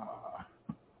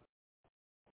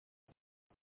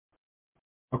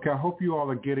 Okay, I hope you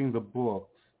all are getting the books.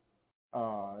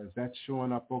 Is that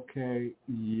showing up okay?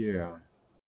 Yeah.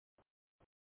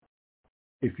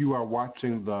 If you are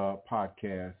watching the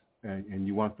podcast and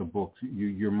you want the books,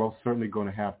 you're most certainly going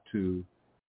to have to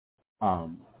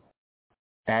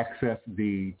access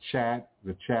the chat.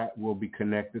 The chat will be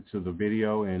connected to the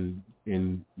video in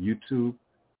YouTube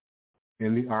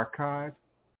in the archive,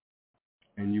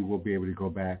 and you will be able to go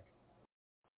back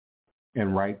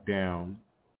and write down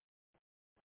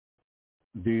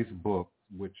these books,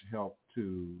 which help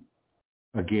to,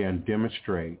 again,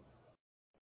 demonstrate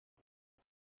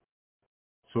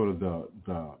sort of the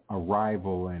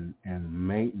arrival and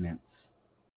maintenance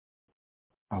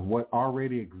of what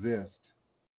already exists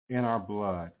in our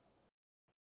blood,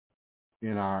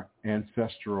 in our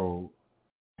ancestral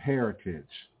heritage.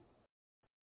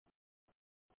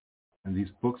 And these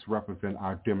books represent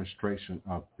our demonstration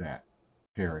of that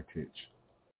heritage.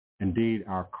 Indeed,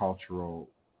 our cultural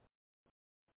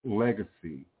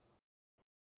legacy.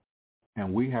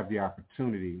 And we have the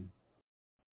opportunity,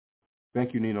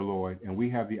 thank you, Nina Lloyd, and we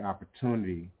have the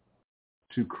opportunity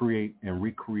to create and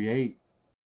recreate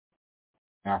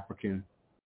African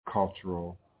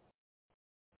cultural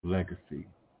legacy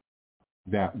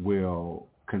that will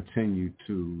continue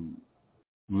to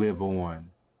live on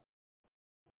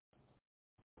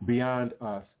beyond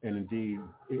us and indeed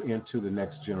into the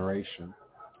next generation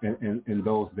and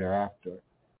those thereafter.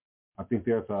 I think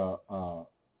there's a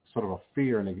sort of a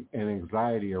fear and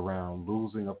anxiety around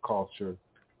losing of culture,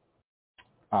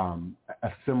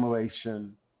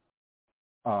 assimilation,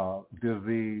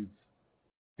 disease,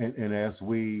 and as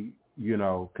we,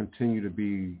 continue to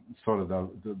be sort of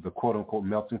the quote unquote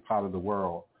melting pot of the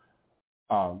world,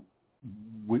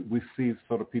 we see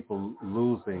sort of people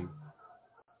losing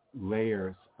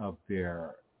layers of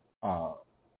their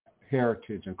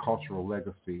heritage and cultural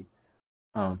legacy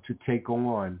to take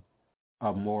on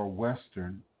a more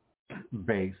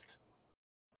Western-based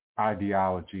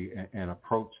ideology and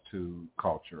approach to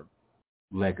culture,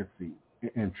 legacy,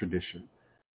 and tradition.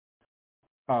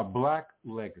 Black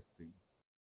Legacy,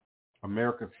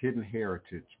 America's Hidden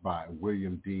Heritage by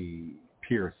William D.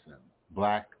 Pearson.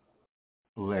 Black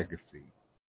Legacy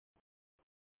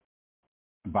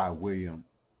by William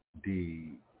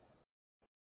D.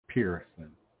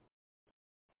 Pearson.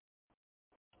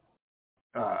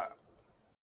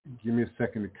 Give me a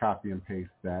second to copy and paste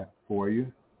that for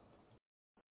you.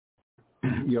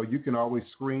 You can always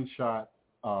screenshot.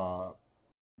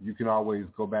 You can always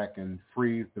go back and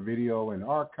freeze the video and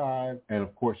archive. And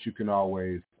of course, you can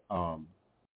always,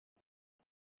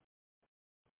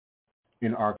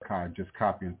 in archive, just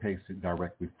copy and paste it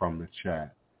directly from the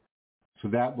chat. So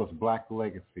that was Black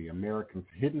Legacy, America's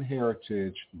Hidden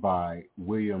Heritage by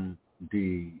William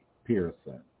D.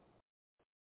 Pearson.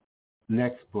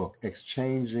 Next book,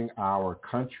 Exchanging Our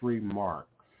Country Marks,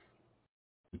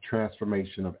 The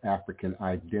Transformation of African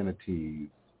Identities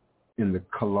in the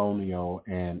Colonial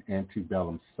and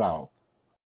Antebellum South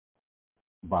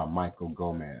by Michael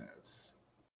Gomez.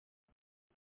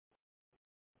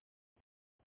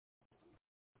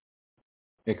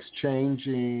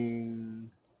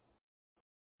 Exchanging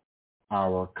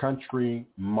Our Country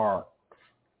Marks,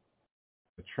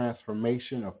 The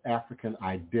Transformation of African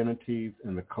Identities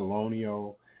in the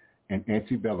Colonial and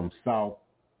Antebellum South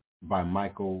by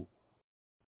Michael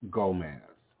Gomez.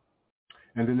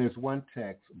 And then there's one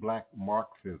text, Black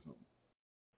Marxism,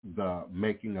 The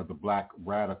Making of the Black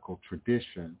Radical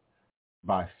Tradition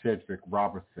by Cedric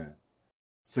Robertson,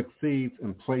 succeeds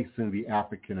in placing the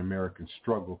African-American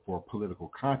struggle for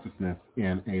political consciousness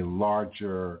in a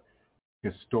larger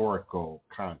historical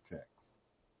context.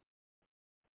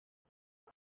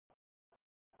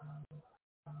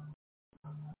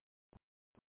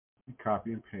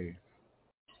 Copy and paste.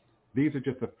 These are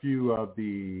just a few of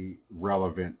the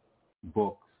relevant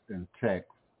books and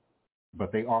texts,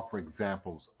 but they offer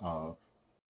examples of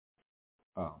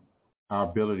our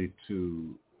ability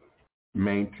to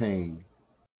maintain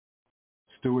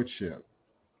stewardship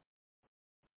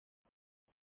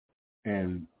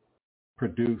and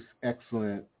produce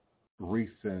excellent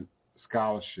recent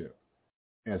scholarship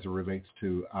as it relates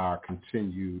to our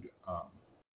continued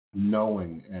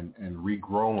knowing and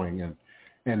regrowing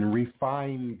and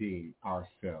refining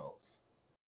ourselves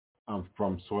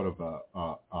from sort of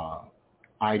a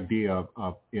idea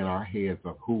of in our heads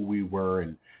of who we were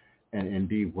and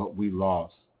indeed what we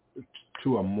lost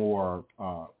to a more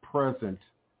present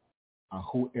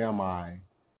who am I,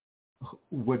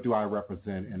 what do I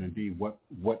represent, and indeed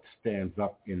what stands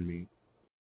up in me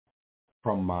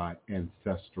from my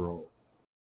ancestral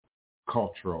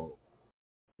cultural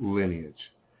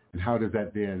lineage, and how does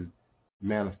that then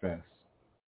manifest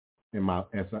in my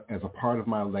as a part of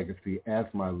my legacy, as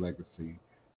my legacy,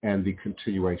 and the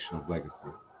continuation of legacy.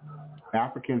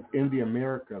 Africans in the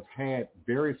Americas had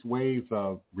various ways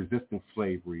of resisting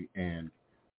slavery and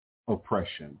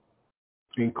oppression,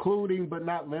 including but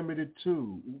not limited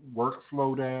to work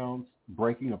slowdowns,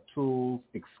 breaking of tools,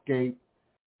 escape,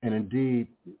 and indeed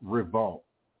revolt.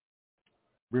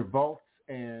 Revolts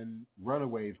and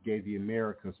runaways gave the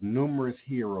Americas numerous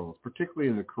heroes, particularly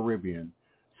in the Caribbean,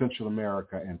 Central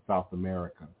America, and South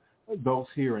America. Those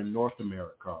here in North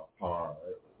America are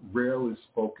rarely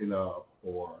spoken of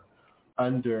or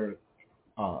under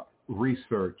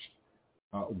researched.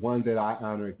 One that I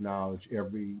honor acknowledge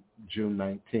every June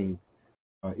 19th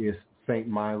is Saint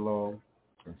Milo,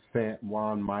 Saint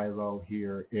Juan Milo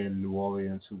here in New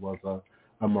Orleans, who was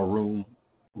a Maroon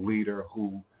leader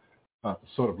who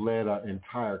sort of led an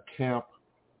entire camp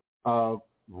of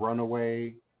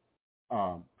runaway,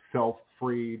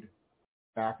 self-freed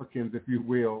Africans, if you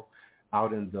will,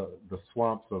 out in the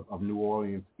swamps of New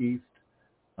Orleans East.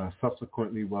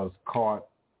 Subsequently was caught,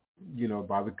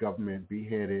 by the government,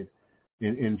 beheaded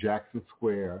in Jackson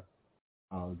Square,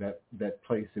 that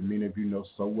place that many of you know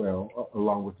so well,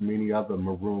 along with many other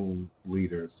Maroon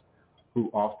leaders who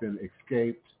often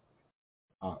escaped,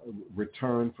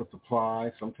 returned for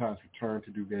supplies, sometimes returned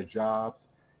to do their jobs,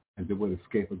 and then would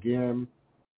escape again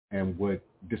and would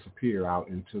disappear out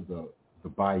into the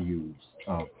bayous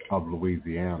of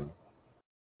Louisiana.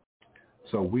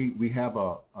 So we have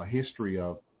a history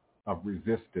of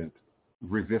resistance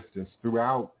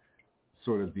throughout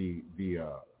sort of the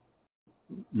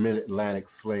mid-Atlantic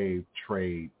slave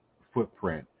trade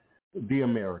footprint, the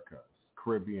Americas,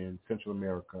 Caribbean, Central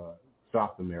America,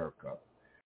 South America.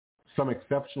 Some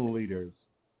exceptional leaders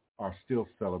are still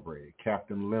celebrated.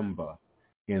 Captain Limba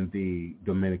in the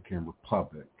Dominican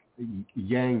Republic,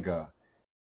 Yanga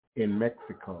in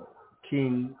Mexico,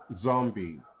 King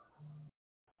Zombi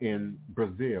in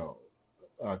Brazil,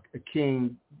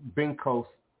 King Bencos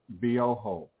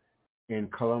Biojo in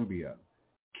Colombia,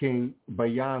 King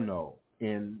Bayano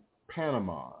in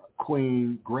Panama,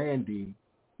 Queen Grandy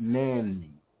Nanny,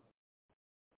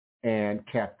 and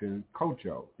Captain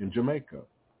Kojo in Jamaica,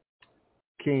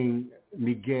 King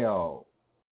Miguel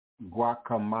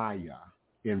Guacamaya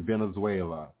in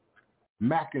Venezuela,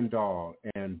 Mackendall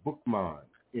and Boukman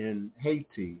in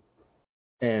Haiti,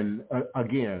 and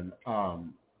again,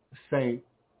 Saint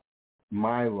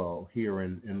Milo here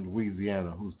in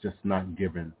Louisiana, who's just not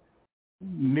given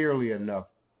nearly enough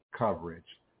coverage,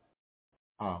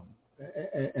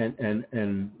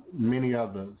 and many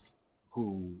others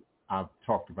who I've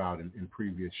talked about in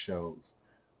previous shows,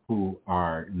 who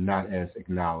are not as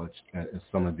acknowledged as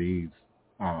some of these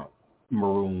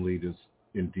Maroon leaders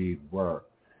indeed were,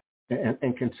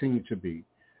 and continue to be.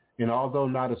 And although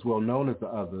not as well known as the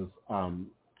others,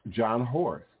 John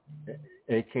Horse,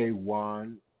 A.K.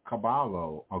 Juan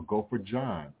Caballo, or Gopher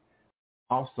John,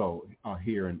 also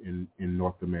here in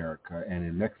North America and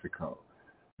in Mexico.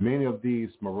 Many of these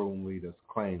Maroon leaders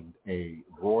claimed a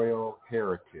royal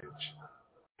heritage,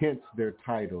 hence their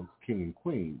titles king and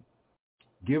queen.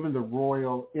 Given the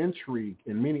royal intrigue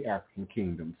in many African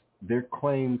kingdoms, their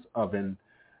claims of an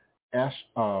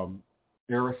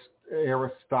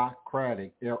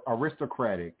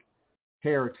aristocratic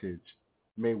heritage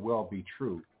may well be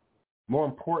true. More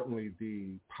importantly,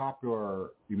 the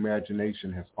popular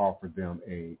imagination has offered them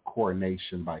a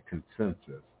coronation by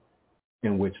consensus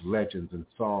in which legends and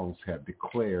songs have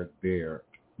declared their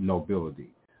nobility.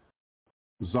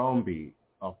 Zombie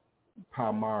of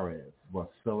Palmares was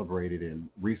celebrated in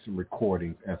recent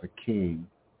recordings as a king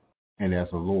and as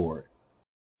a lord.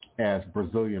 As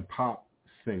Brazilian pop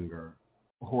singer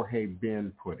Jorge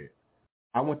Ben put it,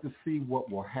 I want to see what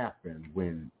will happen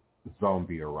when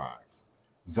Zombie arrives.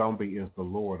 Zombie is the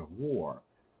Lord of War.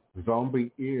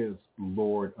 Zombie is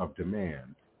Lord of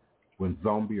Demand. When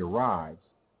Zombie arrives,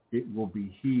 it will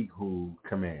be he who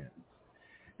commands.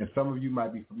 And some of you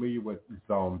might be familiar with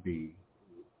Zombie.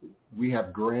 We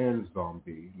have Grand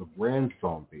Zombie, the Grand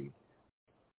Zombie,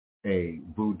 a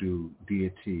voodoo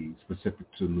deity specific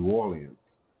to New Orleans.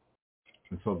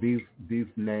 And so these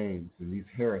names and these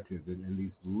heritages and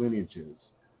these lineages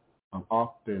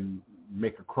often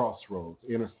make a crossroads,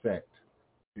 intersect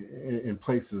in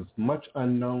places much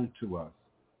unknown to us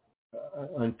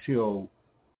until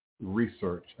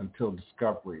research, until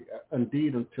discovery,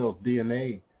 indeed until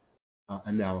DNA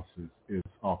analysis is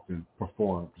often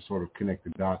performed to sort of connect the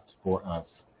dots for us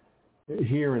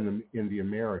here in the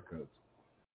Americas.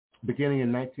 Beginning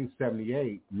in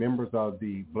 1978, members of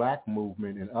the Black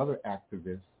movement and other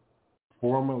activists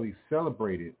formally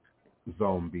celebrated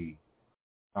Zombie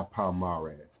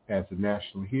Palmares as the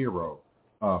national hero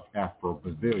of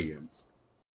Afro-Brazilians.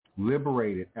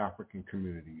 Liberated African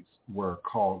communities were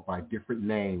called by different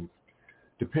names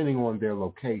depending on their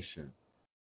location.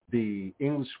 The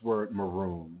English word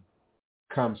maroon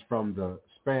comes from the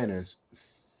Spanish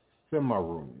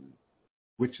cimarron,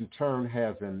 which in turn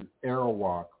has an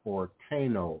Arawak or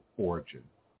Taino origin.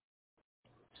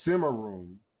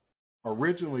 Cimarron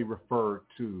originally referred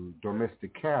to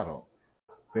domestic cattle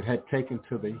that had taken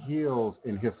to the hills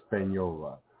in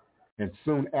Hispaniola, and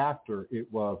soon after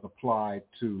it was applied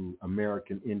to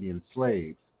American Indian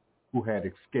slaves who had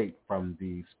escaped from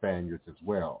the Spaniards as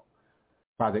well.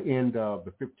 By the end of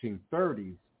the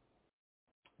 1530s,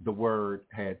 the word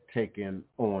had taken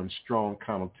on strong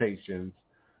connotations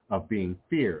of being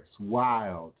fierce,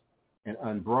 wild, and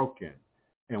unbroken,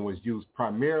 and was used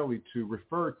primarily to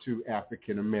refer to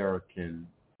African American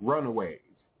runaways,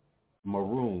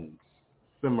 maroons,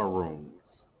 cimarroons.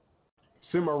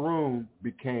 Cimarron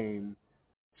became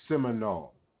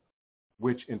Seminole,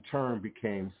 which in turn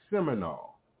became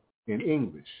Seminole in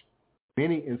English.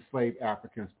 Many enslaved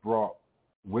Africans brought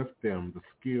with them the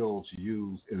skills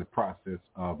used in the process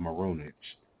of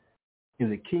maroonage. In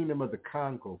the Kingdom of the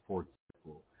Congo, for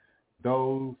example,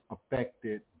 those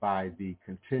affected by the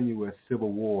continuous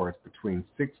civil wars between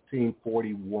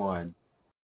 1641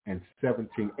 and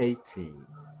 1718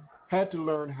 had to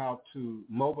learn how to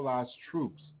mobilize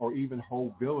troops or even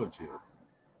whole villages,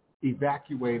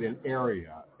 evacuate an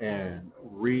area, and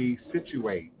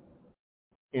resituate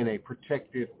in a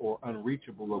protected or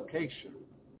unreachable location.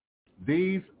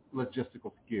 These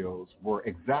logistical skills were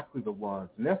exactly the ones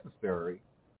necessary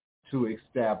to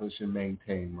establish and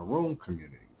maintain maroon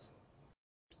communities.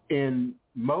 In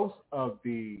most of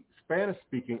the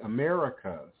Spanish-speaking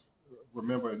Americas,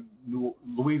 remember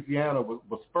Louisiana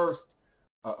was first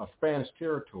a Spanish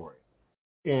territory.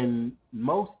 In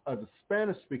most of the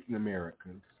Spanish-speaking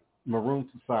Americas, maroon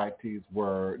societies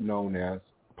were known as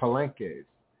palenques,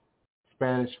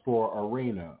 Spanish for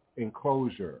arena,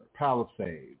 enclosure,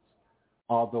 palisades,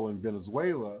 although in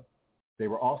Venezuela, they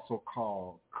were also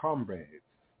called combres.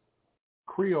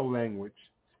 Creole language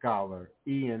scholar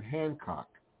Ian Hancock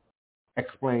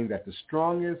explained that the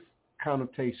strongest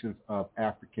connotations of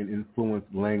African-influenced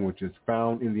languages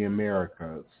found in the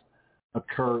Americas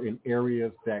occur in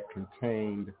areas that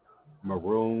contained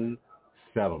maroon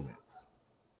settlements.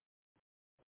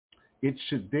 It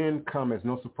should then come as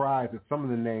no surprise that some of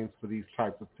the names for these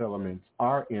types of settlements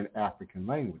are in African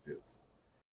languages.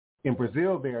 In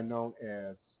Brazil, they are known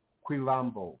as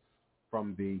quilombos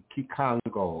from the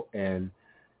Kikongo and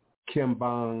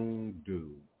Kimbandu,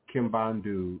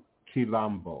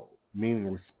 Quilombo, meaning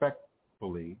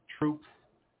respectfully troops,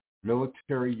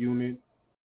 military unit,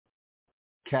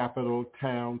 capital,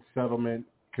 town, settlement,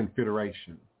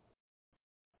 confederation.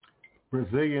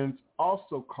 Brazilians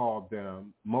also called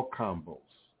them Mocambos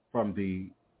from the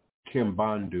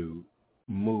Kimbandu,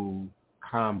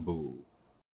 Mukambu,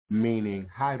 meaning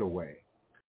hideaway.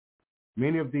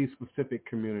 Many of these specific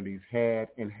communities had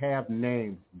and have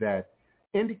names that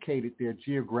indicated their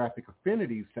geographic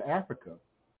affinities to Africa.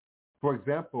 For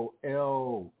example,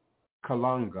 El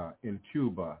Calanga in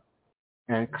Cuba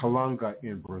and Calanga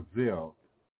in Brazil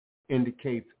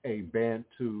indicates a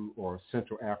Bantu or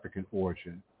Central African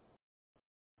origin,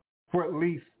 for at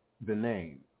least the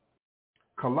name.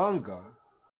 Kalunga,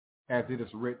 as it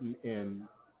is written in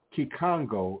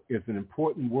Kikongo, is an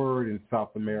important word in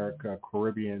South America,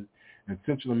 Caribbean, and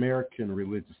Central American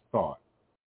religious thought.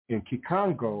 In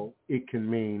Kikongo, it can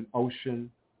mean ocean,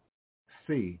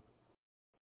 sea,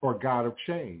 or God of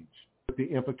change, with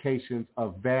the implications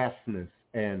of vastness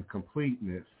and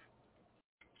completeness.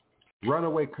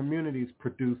 Runaway communities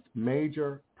produced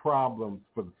major problems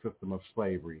for the system of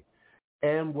slavery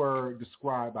and were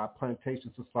described by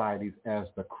plantation societies as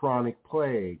the chronic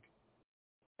plague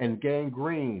and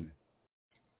gangrene.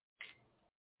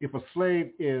 If a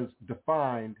slave is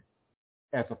defined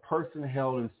as a person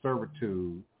held in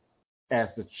servitude as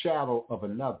the chattel of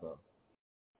another,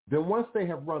 then once they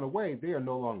have run away, they are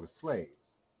no longer slaves.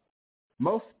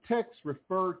 Most texts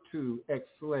refer to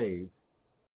ex-slaves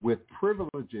with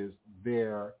privileges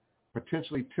their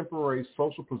potentially temporary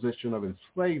social position of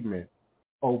enslavement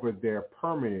over their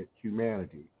permanent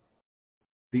humanity.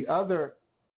 The other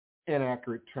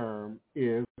inaccurate term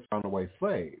is runaway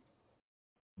slave,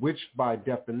 which by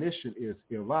definition is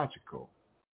illogical.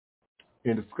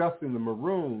 In discussing the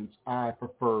Maroons, I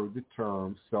prefer the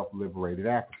term self-liberated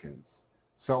Africans,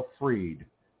 self-freed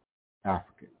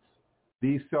Africans.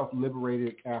 These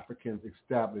self-liberated Africans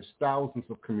established thousands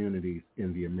of communities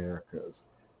in the Americas,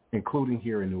 including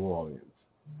here in Louisiana.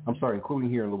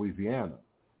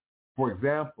 For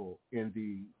example, in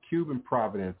the Cuban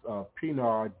province of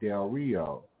Pinar del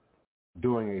Rio,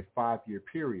 during a 5-year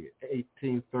period,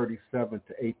 1837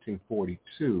 to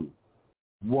 1842,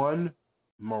 one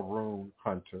Maroon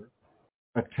hunter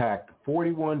attacked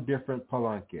 41 different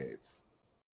palenques.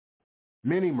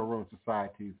 Many Maroon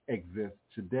societies exist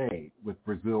today, with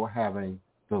Brazil having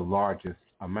the largest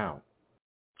amount.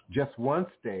 Just one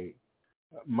state,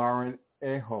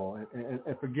 Maranhão,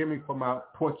 and forgive me for my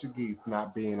Portuguese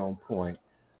not being on point,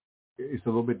 it's a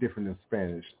little bit different than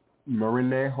Spanish.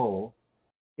 Maranhão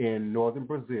in northern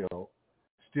Brazil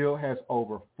still has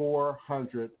over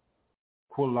 400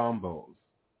 quilombos,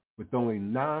 with only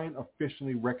 9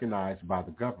 officially recognized by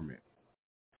the government.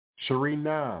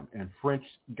 Suriname and French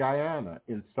Guiana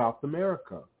in South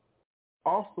America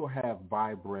also have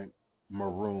vibrant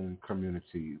Maroon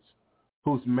communities,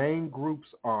 whose main groups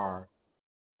are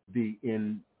the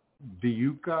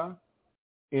Ndyuka,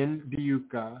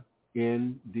 Ndyuka,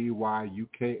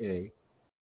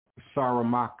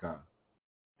 Saramaka,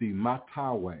 the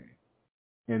Matawe,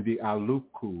 and the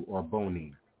Aluku or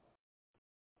Boni,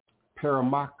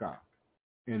 Paramaka,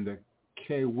 and the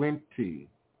Kewinti.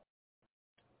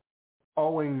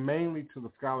 Owing mainly to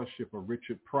the scholarship of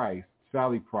Richard Price,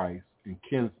 Sally Price, and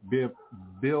Kenneth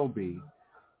Bilby,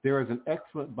 there is an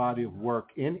excellent body of work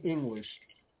in English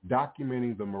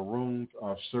documenting the Maroons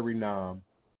of Suriname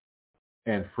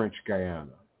and French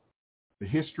Guiana. The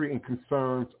history and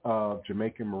concerns of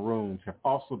Jamaican Maroons have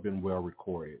also been well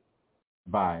recorded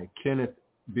by Kenneth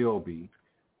Bilby,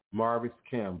 Marvis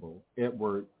Campbell,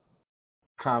 Edward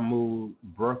Camus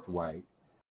Birthwhite,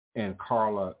 and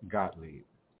Carla Gottlieb.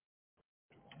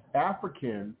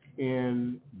 Africans,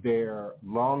 in their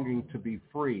longing to be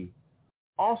free,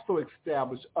 also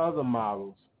established other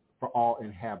models for all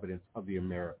inhabitants of the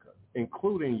Americas,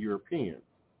 including Europeans.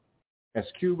 As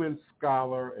Cuban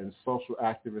scholar and social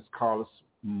activist Carlos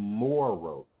Moore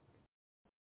wrote,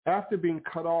 after being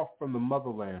cut off from the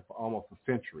motherland for almost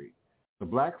a century, the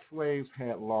black slaves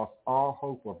had lost all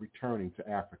hope of returning to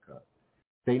Africa.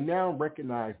 They now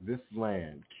recognize this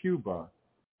land, Cuba,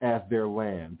 as their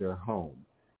land, their home.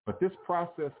 But this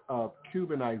process of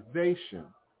Cubanization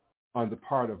on the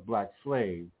part of black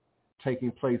slaves,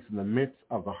 taking place in the midst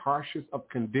of the harshest of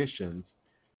conditions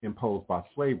imposed by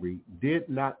slavery, did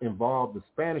not involve the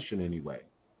Spanish in any way.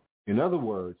 In other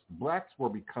words, blacks were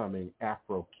becoming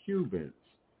Afro-Cubans,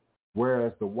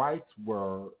 whereas the whites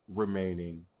were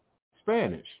remaining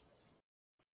Spanish.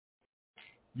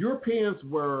 Europeans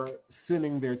were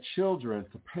sending their children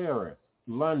to Paris,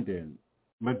 London,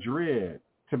 Madrid,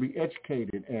 to be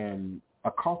educated and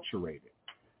acculturated.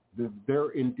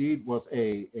 There indeed was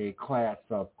a class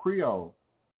of Creole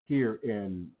here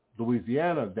in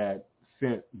Louisiana that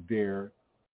sent their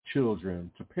children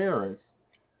to Paris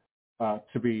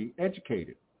to be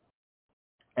educated.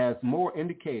 As Moore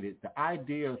indicated, the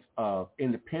ideas of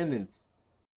independence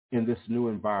in this new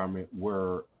environment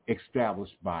were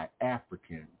established by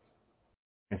Africans.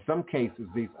 In some cases,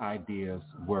 these ideas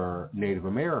were Native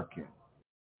American,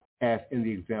 as in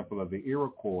the example of the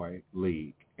Iroquois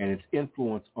League and its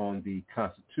influence on the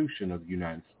Constitution of the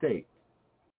United States.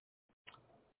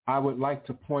 I would like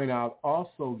to point out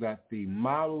also that the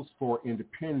models for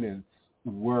independence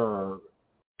were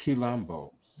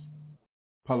quilombos,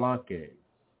 palenques,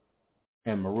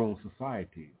 and maroon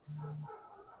societies.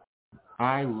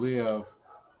 I live,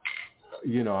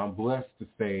 I'm blessed to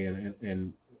say,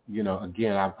 and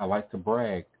again, I like to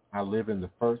brag. I live in the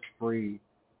first free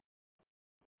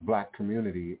black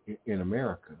community in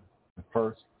America, the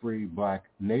first free black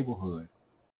neighborhood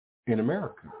in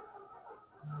America,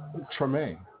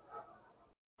 Treme.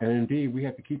 And indeed, we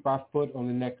have to keep our foot on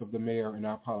the neck of the mayor and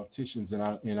our politicians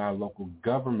and in our local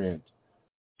government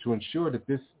to ensure that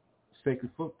this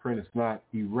sacred footprint is not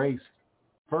erased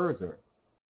further,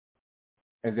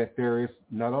 and that there is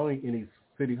not only any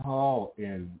city hall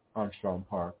in Armstrong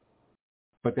Park,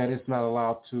 but that it's not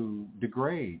allowed to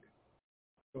degrade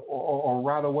or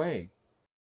rot away,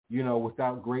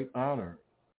 without great honor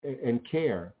and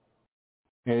care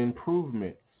and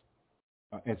improvements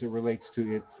as it relates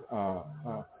to its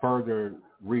further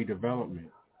redevelopment.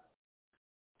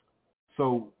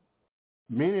 So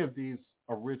many of these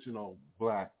original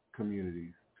black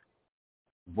communities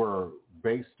were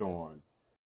based on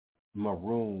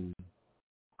maroon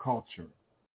culture,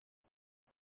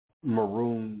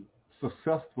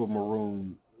 successful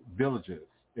maroon villages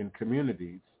and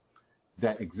communities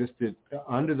that existed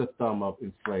under the thumb of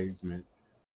enslavement,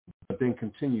 but then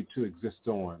continued to exist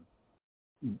on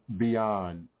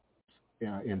beyond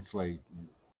enslavement,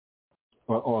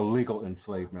 or legal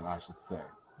enslavement, I should say.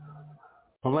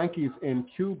 Palenques in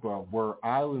Cuba were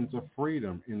islands of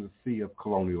freedom in the sea of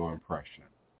colonial oppression.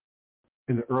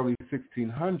 In the early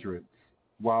 1600s,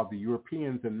 while the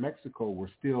Europeans and Mexico were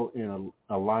still in an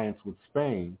alliance with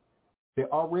Spain,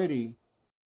 there already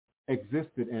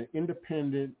existed an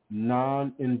independent,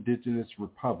 non-indigenous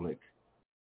republic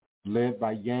led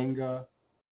by Yanga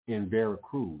in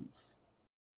Veracruz.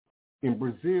 In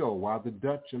Brazil, while the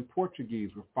Dutch and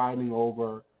Portuguese were fighting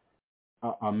over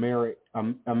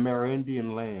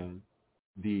Amerindian land,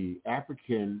 the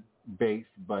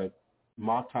African-based but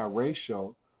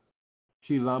multiracial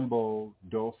Quilombo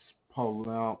dos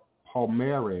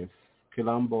Palmares,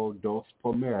 Quilombo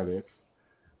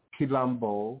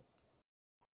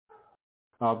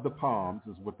of the Palms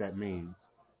is what that means,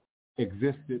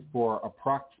 existed for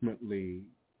approximately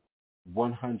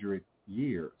 100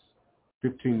 years,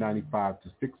 1595 to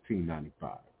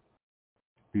 1695.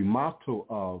 The motto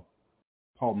of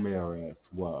Palmares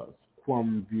was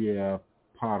 "Quam via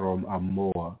parum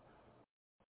amor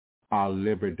a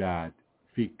liberdade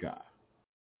fica."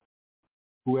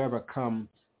 Whoever comes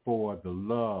for the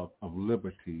love of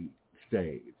liberty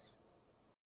stays.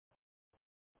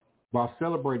 While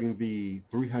celebrating the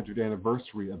 300th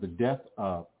anniversary of the death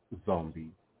of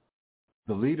Zombi,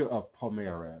 the leader of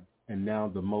Palmares, and now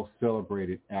the most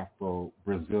celebrated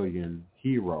Afro-Brazilian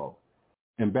hero,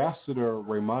 Ambassador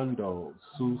Raimundo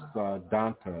Sousa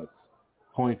Dantas,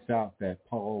 points out that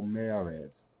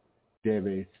Palmares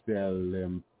debe ser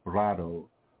lembrado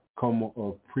como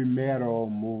el primero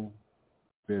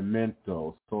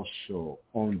movimiento social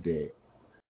onde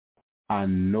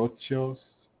anochos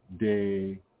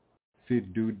de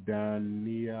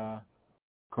ciudadanía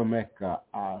começa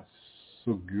a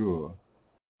surgir.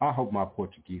 I hope my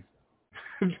Portuguese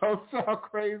don't sound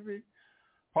crazy.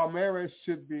 Palmares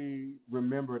should be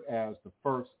remembered as the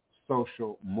first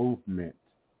social movement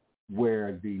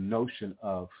where the notion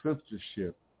of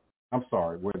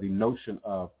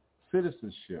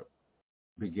citizenship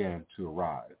began to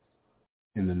arise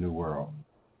in the New World.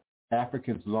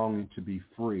 Africans longing to be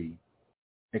free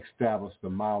established the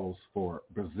models for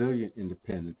Brazilian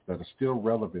independence that are still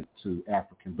relevant to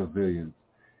African Brazilians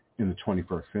in the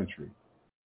 21st century.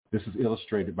 This is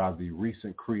illustrated by the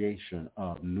recent creation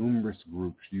of numerous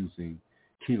groups using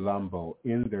Quilombo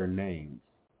in their names.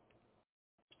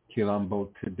 Quilombo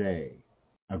Today,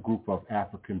 a group of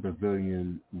African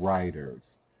Brazilian writers.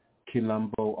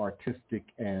 Quilombo Artistic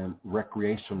and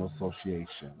Recreational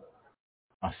Association,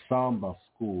 a samba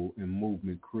school and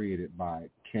movement created by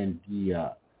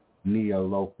Candia Nia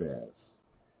Lopez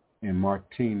and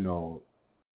Martino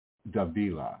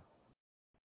Davila.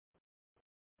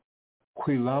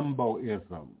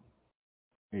 Quilomboism,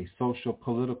 a social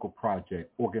political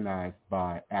project organized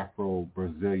by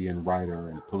Afro-Brazilian writer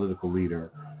and political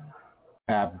leader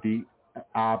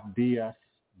Abdias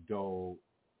do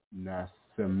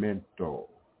Nascimento.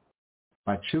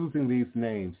 By choosing these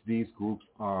names, these groups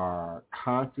are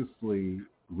consciously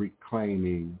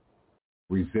reclaiming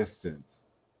resistance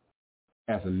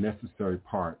as a necessary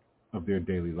part of their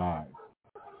daily lives.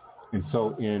 And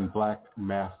so in Black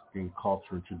masking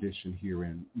culture and tradition here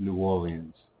in New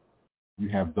Orleans, you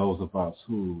have those of us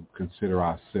who consider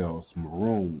ourselves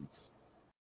Maroons,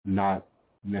 not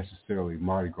necessarily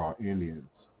Mardi Gras Indians,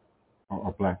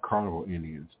 or Black Carnival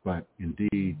Indians, but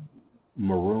indeed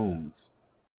Maroons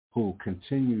who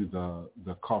continue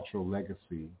the cultural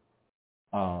legacy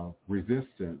of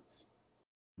resistance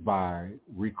by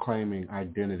reclaiming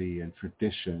identity and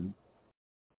tradition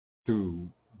through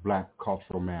Black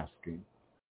cultural masking.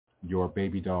 Your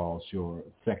baby dolls, your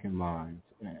second lines,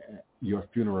 your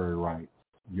funerary rites,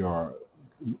 your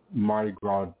Mardi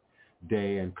Gras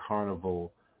Day and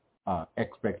Carnival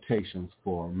expectations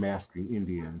for masking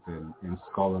Indians and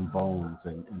Skull and Bones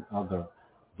and other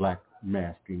Black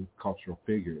masking cultural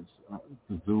figures,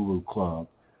 the Zulu Club,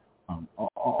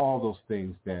 all those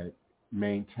things that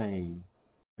maintain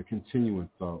the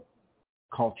continuance of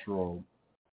cultural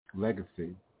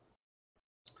legacy.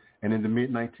 And in the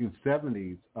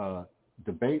mid-1970s,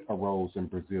 debate arose in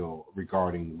Brazil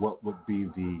regarding what would be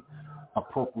the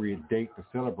appropriate date to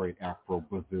celebrate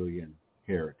Afro-Brazilian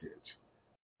heritage.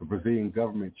 The Brazilian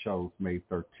government chose May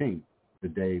 13th, the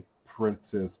day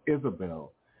Princess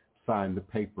Isabel signed the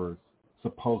papers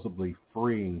supposedly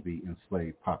freeing the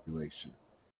enslaved population.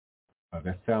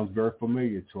 That sounds very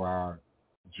familiar to our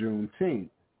Juneteenth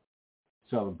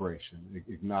celebration,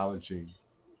 acknowledging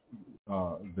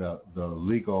the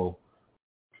legal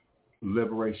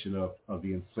liberation of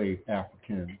the enslaved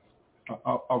Africans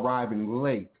arriving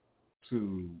late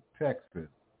to Texas.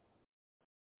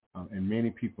 And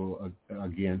many people,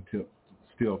 again,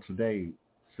 still today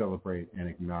celebrate and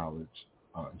acknowledge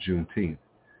Juneteenth.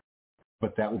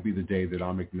 But that will be the day that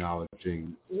I'm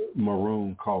acknowledging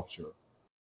Maroon culture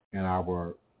and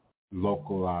our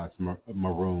localized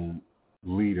Maroon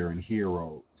leader and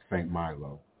hero, St.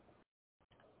 Milo.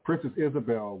 Princess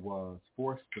Isabel was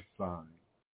forced to sign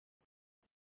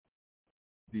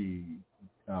the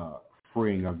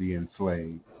freeing of the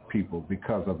enslaved people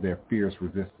because of their fierce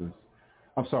resistance.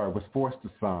 Was forced to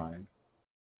sign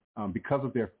because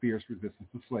of their fierce resistance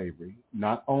to slavery,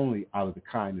 not only out of the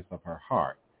kindness of her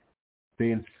heart.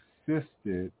 They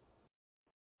instead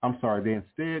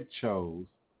chose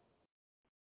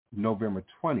November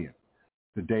 20th,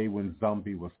 the day when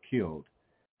Zumbi was killed,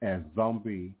 as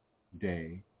Zumbi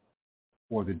Day,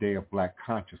 or the Day of Black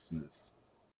Consciousness.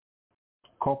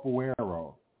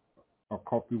 Capoeira,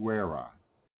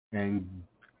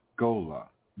 Angola,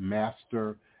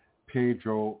 Master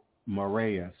Pedro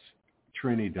Moraes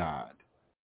Trinidad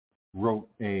wrote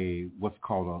what's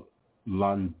called a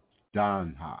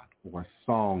landanha, or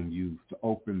song used to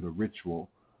open the ritual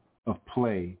of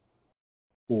play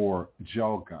or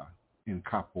joga in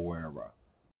capoeira,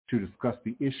 to discuss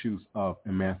the issues of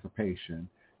emancipation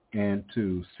and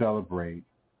to celebrate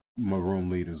Maroon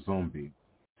leader Zumbi.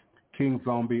 King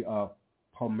Zumbi of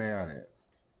Palmeiras.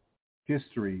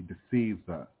 History deceives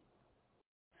us,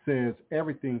 says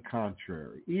everything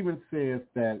contrary, even says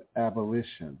that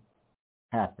abolition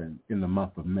happened in the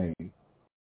month of May.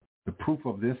 The proof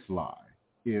of this lie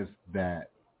is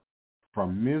that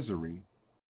from misery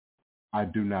I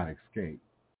do not escape.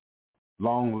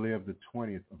 Long live the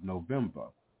 20th of November,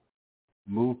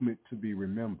 movement to be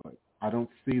remembered. I don't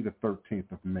see the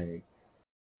 13th of May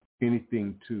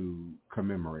anything to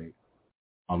commemorate.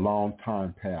 A long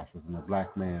time passes and a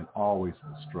black man always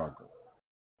will struggle.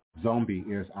 Zumbi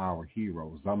is our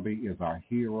hero. Zumbi is our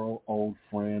hero, old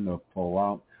friend of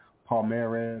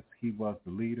Palmeiras. He was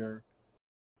the leader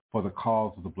for the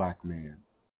cause of the black man.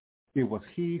 It was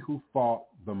he who fought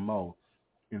the most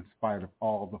in spite of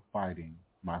all the fighting,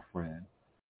 my friend.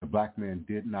 The black man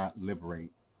did not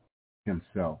liberate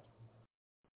himself.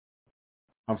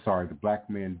 The black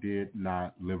man did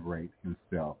not liberate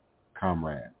himself,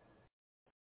 comrade.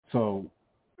 So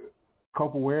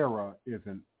capoeira is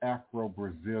an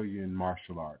Afro-Brazilian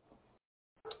martial art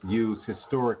used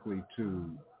historically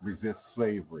to resist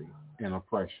slavery and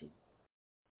oppression.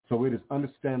 So it is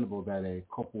understandable that a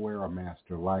capoeira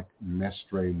master like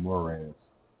Mestre Moraes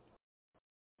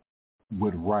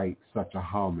would write such a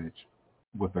homage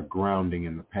with a grounding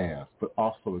in the past, but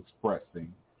also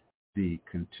expressing the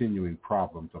continuing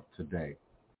problems of today.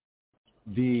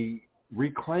 The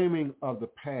reclaiming of the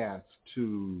past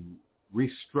to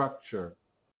restructure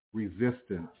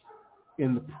resistance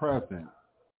in the present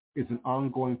is an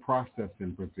ongoing process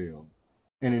in Brazil,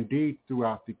 and indeed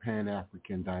throughout the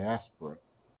Pan-African diaspora.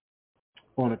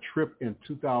 On a trip in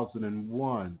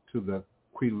 2001 to the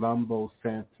Quilombo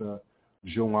Santa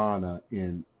Joana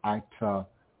in Itapicuru,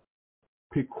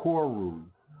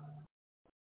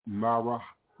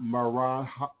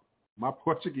 my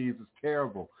Portuguese is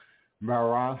terrible,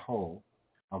 Maranhão,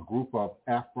 a group of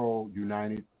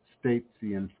Afro-United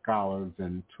Statesian scholars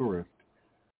and tourists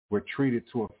were treated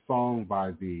to a song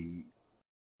by the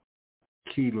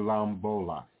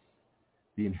Quilombolas,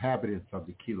 the inhabitants of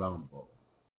the Quilombo.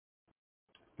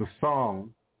 The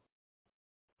song,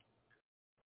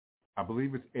 I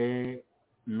believe it's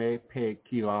Me Pe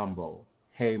Quilombo,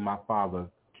 Hey My Father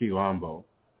Quilombo,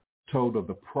 told of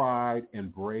the pride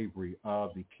and bravery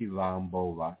of the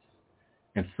Quilombolas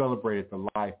and celebrated the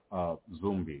life of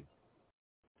Zumbi.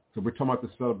 So we're talking about the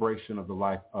celebration of the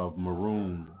life of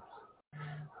Maroon,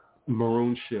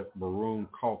 Maroonship, Maroon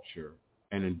culture,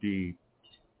 and indeed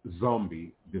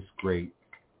Zumbi, this great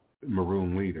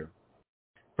Maroon leader.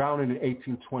 Founded in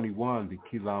 1821, the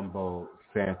Quilombo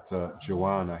Santa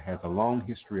Joana has a long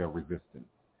history of resistance.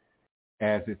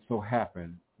 As it so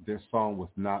happened, their song was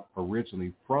not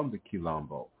originally from the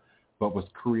Quilombo, but was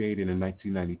created in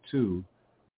 1992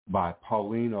 by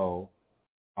Paulino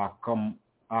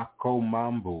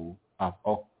Akomambu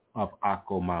of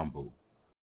Akomambu,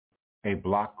 a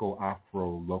Blanco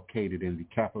Afro located in the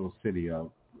capital city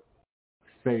of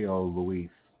Sao Luis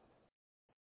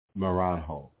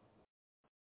Maranhão.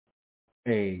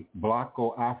 A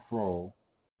Blanco Afro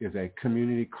is a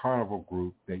community carnival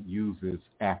group that uses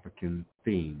African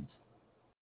themes.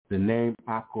 The name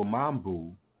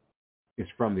Akomambu is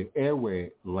from the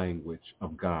Ewe language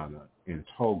of Ghana in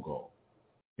Togo.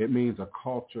 It means a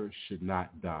culture should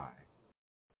not die.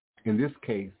 In this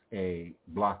case, a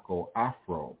Blanco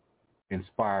Afro,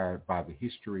 inspired by the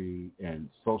history and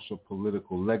social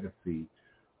political legacy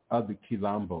of the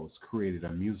Quilombos, created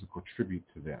a musical tribute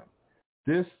to them.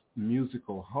 This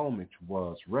musical homage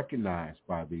was recognized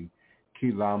by the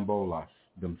Quilombolas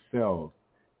themselves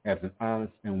as an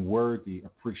honest and worthy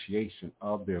appreciation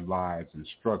of their lives and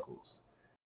struggles.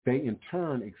 They in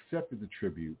turn accepted the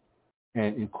tribute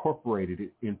and incorporated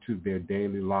it into their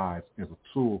daily lives as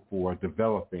a tool for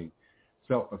developing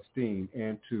self-esteem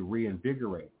and to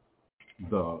reinvigorate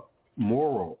the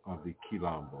moral of the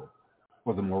Quilombo,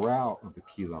 or the morale of the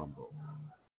Quilombo.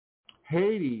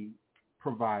 Haiti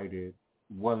provided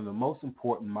one of the most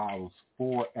important models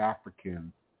for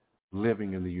Africans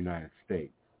living in the United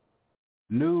States.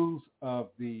 News of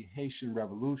the Haitian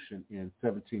Revolution in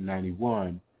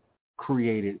 1791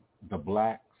 created the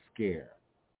Black Scare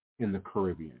in the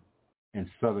Caribbean and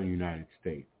southern United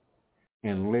States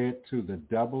and led to the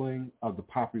doubling of the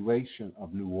population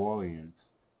of New Orleans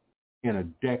in a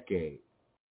decade.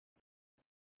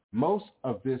 Most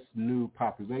of this new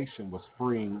population was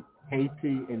fleeing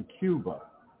Haiti and Cuba,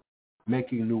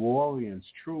 making New Orleans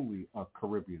truly a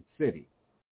Caribbean city.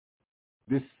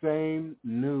 This same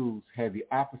news had the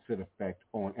opposite effect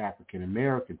on African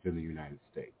Americans in the United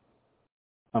States.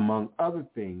 Among other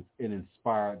things, it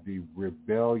inspired the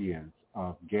rebellions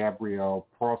of Gabriel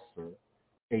Prosser,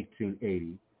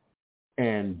 1880,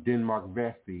 and Denmark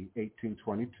Vesey,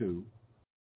 1822,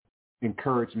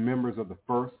 encouraged members of the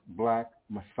first Black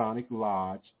Masonic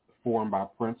Lodge formed by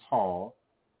Prince Hall,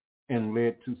 and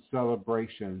led to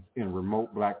celebrations in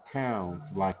remote Black towns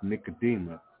like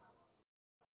Nicodemus,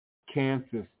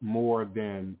 Kansas, more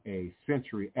than a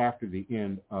century after the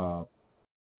end of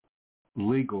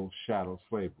legal chattel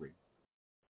slavery.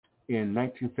 In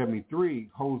 1973,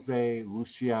 Jose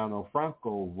Luciano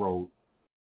Franco wrote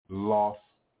Los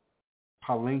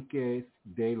Palenques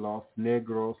de los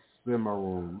Negros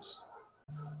Cimarrones,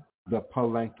 the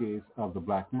Palenques of the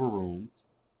Black Maroons,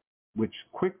 which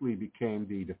quickly became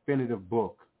the definitive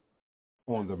book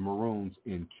on the Maroons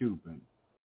in Cuba.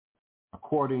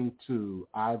 According to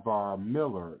Ivar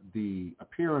Miller, the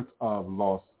appearance of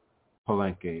Los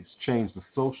Palenques changed the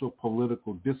social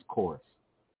political discourse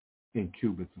in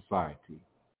Cuban society.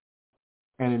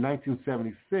 And in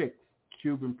 1976,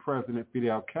 Cuban President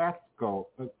Fidel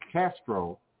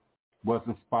Castro was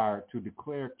inspired to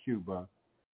declare Cuba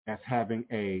as having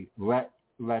a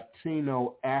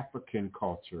Latino African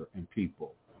culture and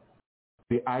people.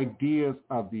 The ideas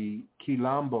of the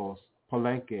Quilombos,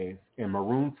 Palenques, and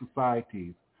Maroon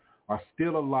societies are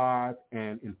still alive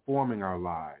and informing our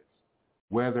lives,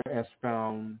 whether as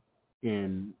found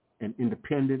in an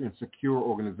independent and secure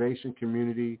organization,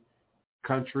 community,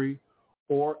 country,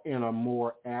 or in a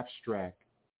more abstract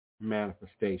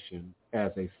manifestation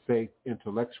as a safe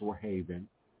intellectual haven,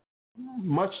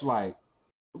 much like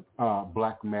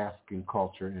Black masculine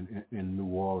culture in New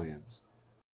Orleans,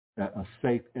 a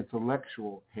safe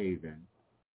intellectual haven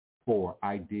for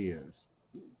ideas,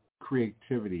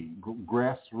 creativity,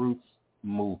 grassroots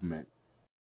movement,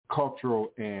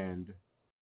 cultural and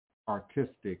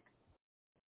artistic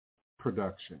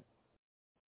production.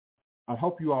 I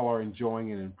hope you all are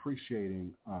enjoying and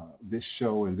appreciating this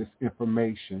show and this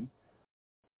information.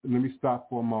 Let me stop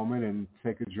for a moment and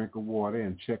take a drink of water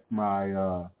and check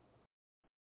my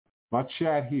my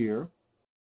chat here.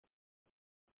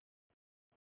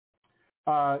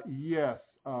 Yes,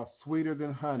 sweeter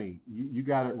than honey. You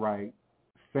got it right.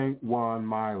 St. Juan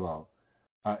Milo.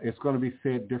 It's going to be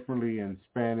said differently in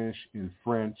Spanish, in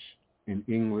French, in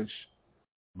English,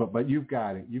 but you've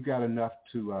got it. You've got enough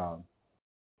to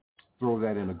throw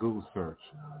that in a Google search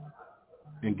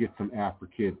and get some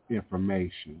African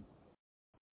information.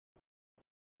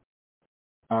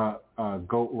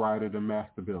 Goat Rider, the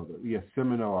Master Builder. Yes,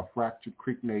 Seminole, a Fractured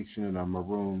Creek Nation, and a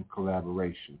Maroon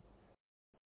collaboration.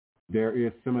 There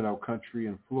is Seminole Country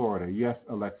in Florida. Yes,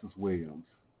 Alexis Williams.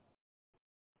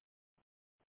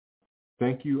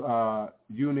 Thank you,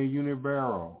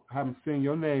 Univero. Haven't seen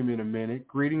your name in a minute.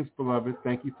 Greetings, beloved.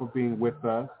 Thank you for being with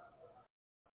us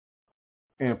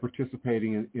and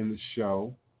participating in the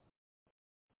show.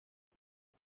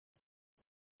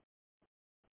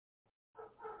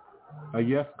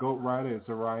 Yes, Goat Rider is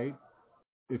right.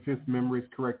 If his memory is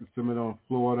correct, the Seminole in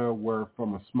Florida were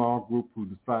from a small group who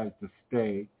decided to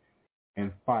stay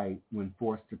and fight when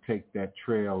forced to take that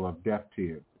trail of death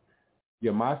tears.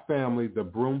 Yeah, my family, the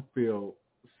Broomfield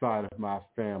side of my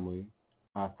family,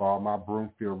 for all my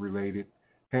Broomfield-related,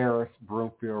 Harris,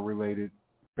 Broomfield-related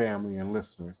family and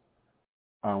listeners,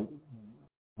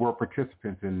 were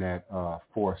participants in that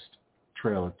forced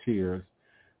trail of tears.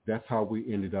 That's how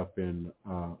we ended up in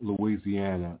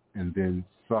Louisiana and then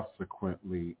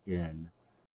subsequently in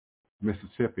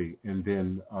Mississippi. And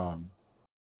then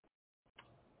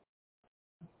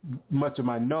much of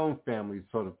my known family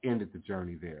sort of ended the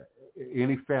journey there.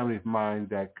 Any family of mine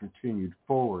that continued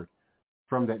forward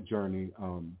from that journey,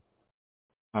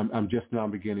 I'm just now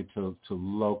beginning to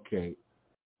locate.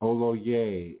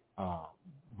 Oloye,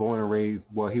 born and raised,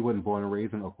 well, he wasn't born and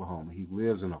raised in Oklahoma. He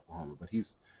lives in Oklahoma, but he's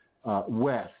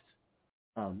west,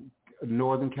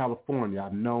 Northern California.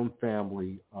 I've known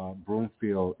family,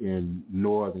 Broomfield in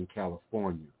Northern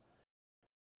California.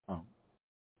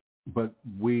 But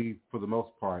we, for the most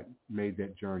part, made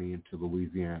that journey into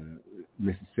Louisiana,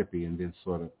 Mississippi, and then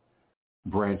sort of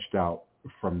branched out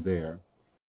from there.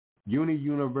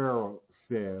 Univero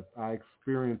says, I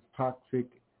experienced toxic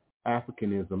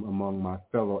Africanism among my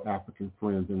fellow African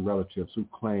friends and relatives who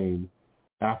claim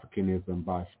Africanism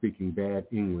by speaking bad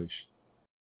English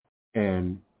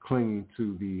and clinging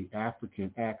to the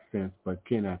African accents but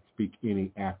cannot speak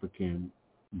any African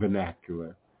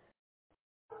vernacular.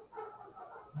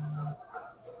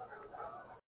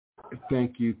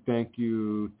 Thank you,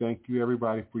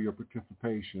 everybody, for your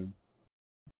participation.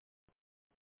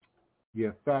 Yeah,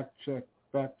 fact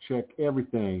check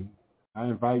everything. I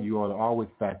invite you all to always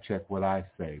fact check what I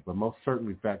say, but most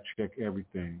certainly fact check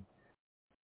everything.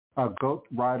 Goat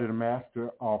Rider the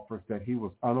Master offers that he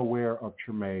was unaware of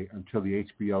Treme until the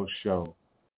HBO show,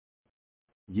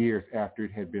 years after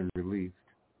it had been released.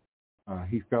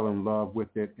 He fell in love with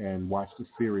it and watched the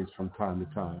series from time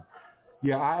to time.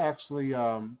 Yeah, I actually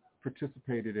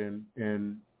participated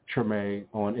in Treme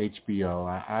on HBO.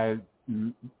 I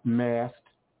masked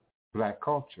Black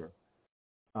culture.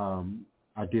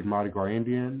 I did Mardi Gras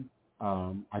Indian.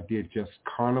 I did just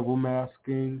carnival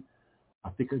masking. I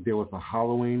think there was a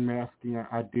Halloween masking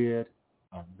I did.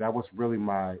 That was really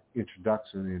my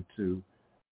introduction into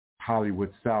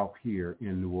Hollywood South here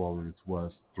in New Orleans,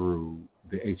 was through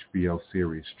the HBO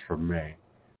series Treme.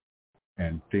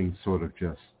 And things sort of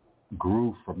just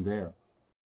grew from there.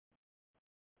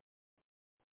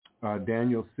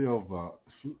 Daniel Silva,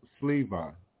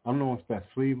 Sleva, I don't know if that's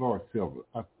Sleva or Silva.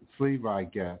 Sleva, I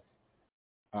guess,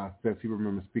 says he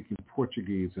remembers speaking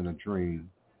Portuguese in a dream.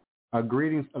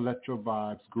 Greetings, Electro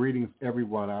Vibes. Greetings,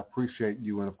 everyone. I appreciate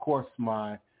you. And, of course,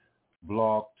 my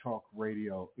Blog Talk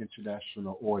Radio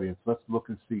international audience. Let's look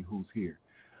and see who's here.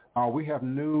 We have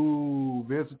new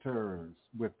visitors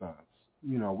with us.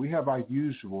 You know, we have our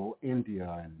usual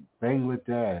India and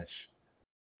Bangladesh,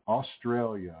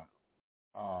 Australia,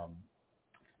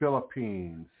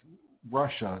 Philippines,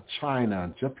 Russia,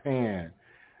 China, Japan,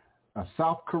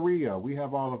 South Korea. We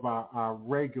have all of our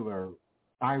regular.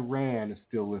 Iran is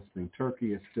still listening.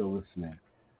 Turkey is still listening.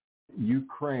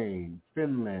 Ukraine,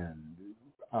 Finland,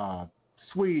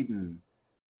 Sweden,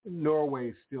 Norway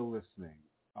is still listening.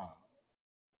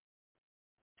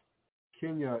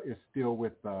 Kenya is still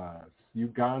with us.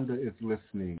 Uganda is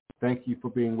listening. Thank you for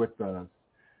being with us.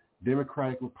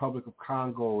 Democratic Republic of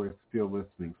Congo is still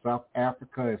listening. South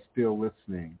Africa is still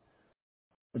listening.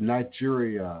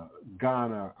 Nigeria,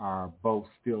 Ghana are both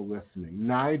still listening.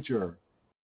 Niger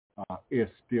is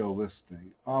still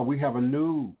listening. We have a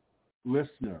new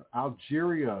listener.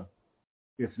 Algeria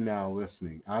is now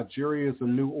listening. Algeria is a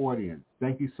new audience.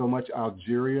 Thank you so much,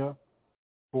 Algeria,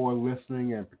 for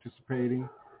listening and participating.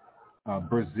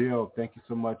 Brazil, thank you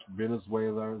so much.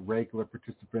 Venezuela, regular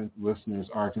participants, listeners.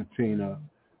 Argentina,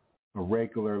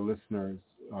 regular listeners.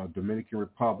 Dominican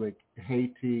Republic,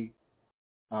 Haiti,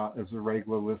 as a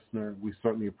regular listener. We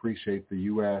certainly appreciate the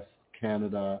U.S.,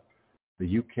 Canada, the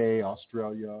U.K.,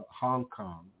 Australia, Hong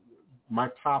Kong. My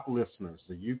top listeners,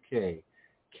 the U.K.,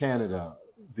 Canada,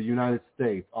 the United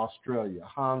States, Australia,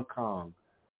 Hong Kong.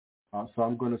 So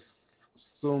I'm going to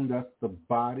assume that's the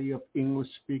body of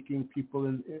English-speaking people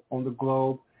on the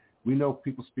globe. We know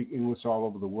people speak English all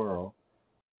over the world,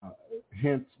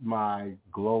 hence my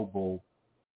global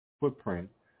footprint.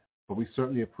 But we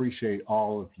certainly appreciate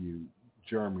all of you,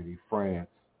 Germany, France,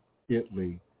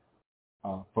 Italy,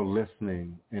 for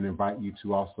listening, and invite you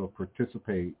to also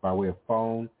participate by way of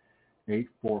phone,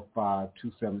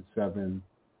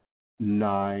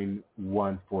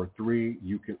 845-277-9143.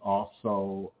 You can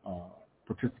also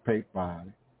participate by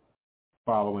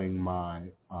following my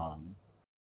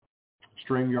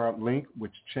StreamYard link,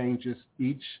 which changes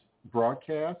each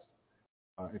broadcast.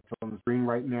 It's on the screen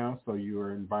right now, so you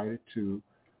are invited to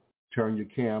turn your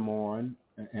cam on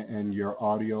and your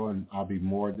audio, and I'll be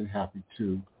more than happy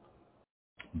to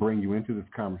bring you into this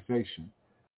conversation.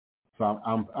 So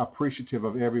I'm appreciative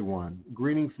of everyone.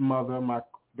 Greetings, Mother.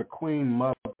 The Queen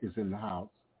Mother is in the house.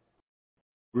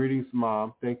 Greetings,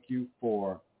 Mom. Thank you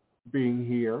for being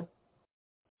here.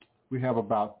 We have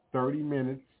about 30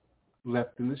 minutes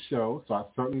left in the show, so I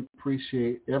certainly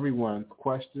appreciate everyone's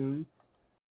questions,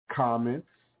 comments,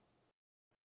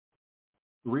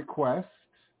 requests.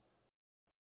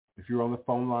 If you're on the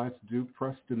phone lines, do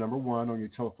press the number 1 on your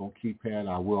telephone keypad.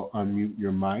 I will unmute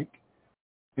your mic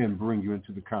and bring you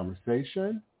into the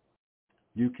conversation.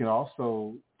 You can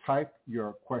also type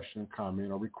your question,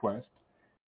 comment, or request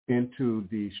into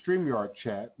the StreamYard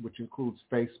chat, which includes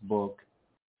Facebook,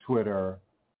 Twitter,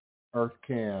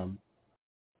 EarthCam,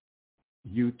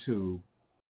 YouTube.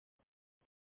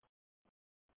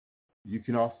 You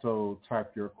can also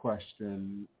type your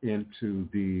question into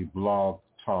the Blog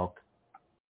Talk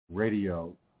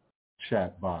Radio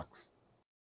chat box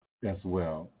as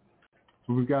well.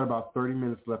 So we've got about 30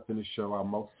 minutes left in the show. I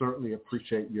most certainly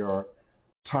appreciate your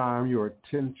time, your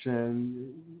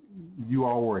attention. You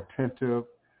all were attentive.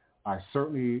 I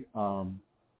certainly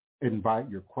invite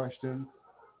your questions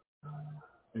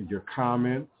and your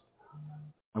comments.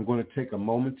 I'm going to take a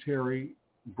momentary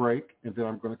break, and then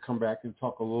I'm going to come back and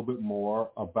talk a little bit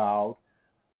more about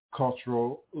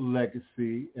cultural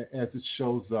legacy as it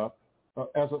shows up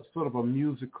as a sort of a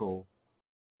musical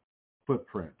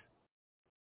footprint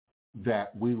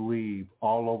that we leave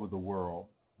all over the world,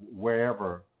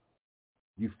 wherever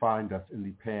you find us in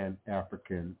the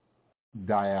Pan-African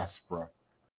diaspora.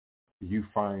 You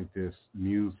find this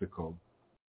musical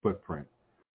footprint.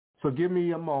 So give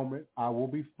me a moment. I will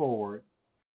be forward.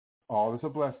 All is a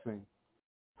blessing.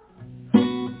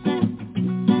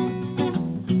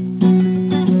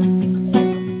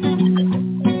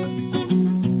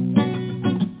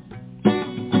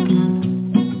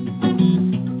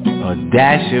 A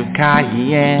dash of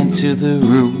cayenne to the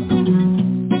root.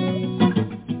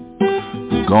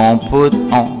 Gonna put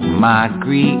on my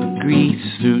grease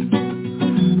suit.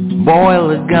 Boil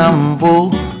a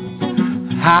gumbo,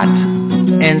 hot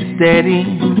and steady.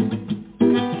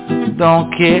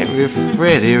 Don't care if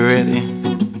Freddy ready.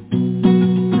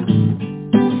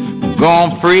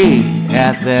 Gonna pray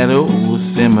at that old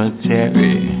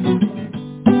cemetery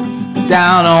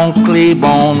down on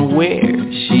Claiborne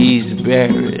where she's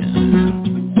buried.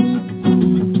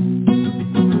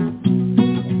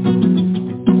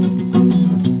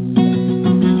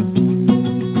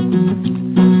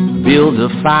 Build a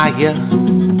fire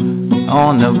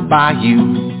on the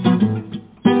bayou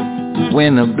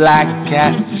when a black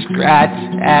cat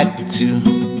scratch at 2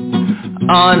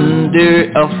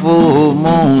 under a full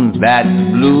moon that's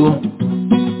blue.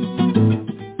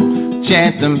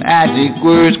 Chant the magic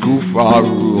words,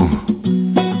 Kufaru.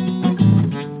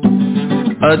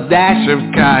 A dash of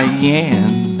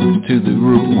cayenne to the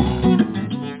roux.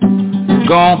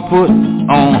 Gonna put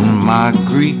on my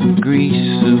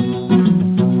grease suit.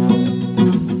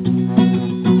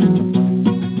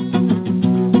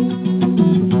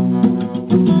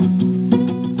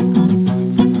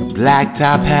 Black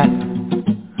top hat,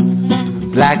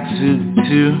 black suit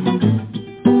too.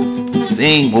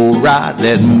 Same old ride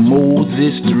that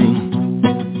Moses threw.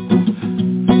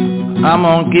 I'm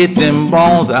gonna get them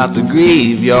bones out the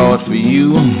graveyard for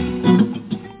you.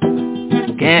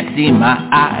 Can't see my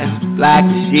eyes, black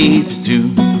shades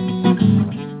too.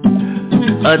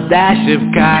 A dash of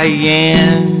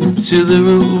cayenne to the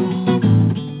roux.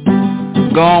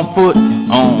 Gonna put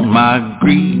on my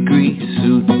grease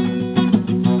suit.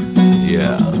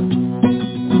 Yeah.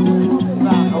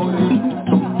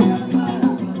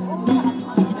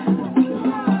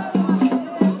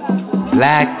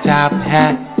 Black top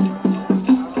hat,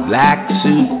 black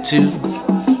suit too.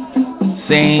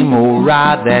 Same old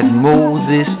ride that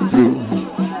Moses threw.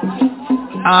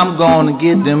 I'm gonna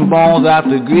get them bones out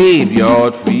the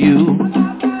graveyard for you.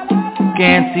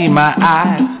 Can't see my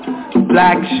eyes,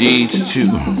 black shades too.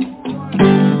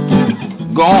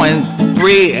 Going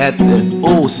pray at the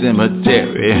old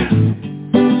cemetery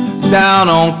down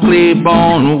on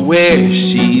Claiborne where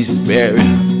she's buried.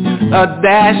 A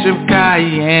dash of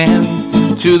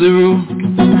cayenne to the roof.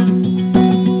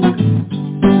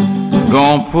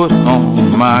 Gonna put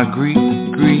on my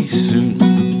grease suit.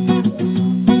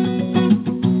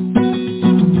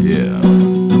 Yeah.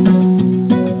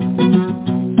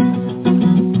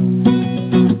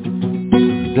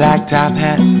 Black top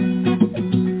hat,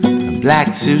 black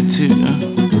suit too.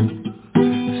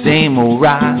 Same old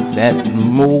ride that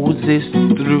Moses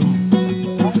threw.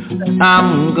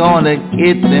 I'm gonna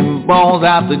get them bones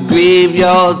out the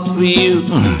graveyard for you.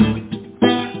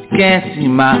 Can't see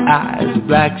my eyes,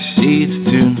 black shades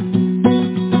too.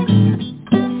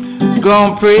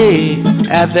 Gonna pray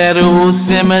at that old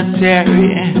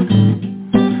cemetery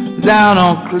down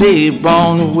on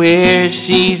Claiborne where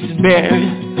she's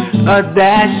buried. A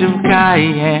dash of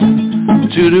cayenne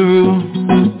to the roof.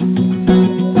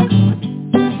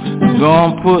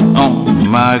 Gonna put on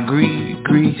my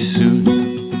grease suit.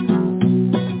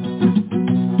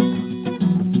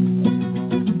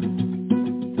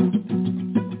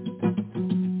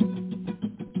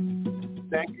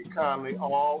 Thank you kindly.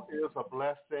 All is a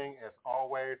blessing. As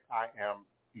always, I am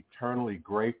eternally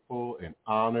grateful and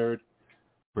honored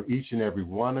for each and every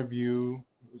one of you,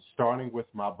 starting with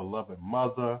my beloved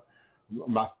mother,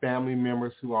 my family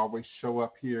members who always show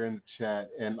up here in the chat,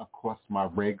 and of course my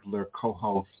regular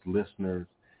co-hosts, listeners,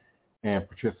 and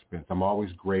participants. I'm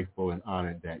always grateful and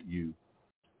honored that you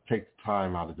take the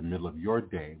time out of the middle of your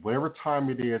day, whatever time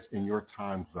it is in your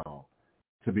time zone,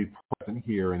 to be present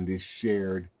here in this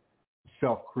shared,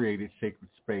 self-created sacred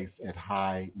space at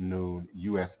high noon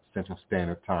U.S. Central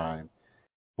Standard Time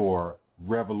for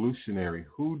revolutionary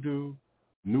Hoodoo,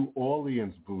 New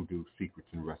Orleans Voodoo secrets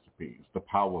and recipes, the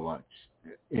power lunch,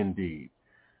 indeed.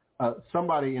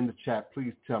 Somebody in the chat,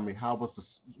 please tell me,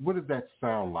 what does that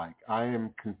sound like? I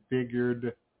am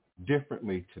configured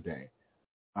differently today.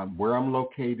 Where I'm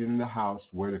located in the house,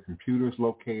 where the computer's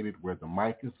located, where the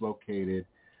mic is located,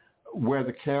 where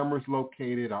the camera's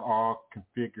located are all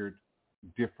configured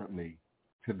differently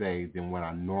today than when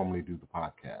I normally do the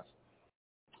podcast.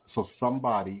 So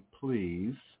somebody,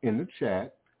 please, in the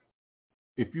chat,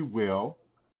 if you will,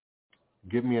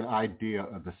 give me an idea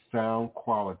of the sound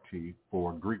quality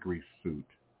for Grease Suit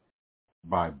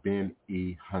by Ben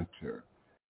E. Hunter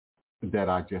that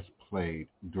I just played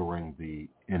during the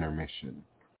intermission.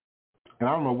 And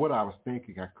I don't know what I was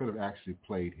thinking. I could have actually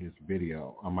played his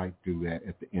video. I might do that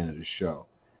at the end of the show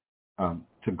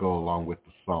to go along with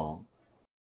the song.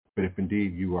 But if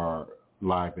indeed you are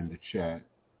live in the chat,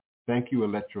 thank you,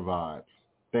 Electro Vibes.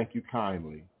 Thank you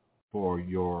kindly for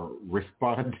your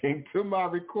responding to my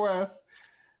request.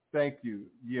 Thank you.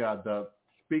 Yeah, the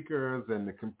speakers and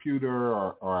the computer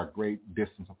are a great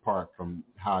distance apart from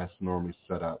how it's normally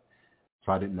set up,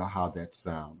 so I didn't know how that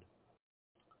sounded.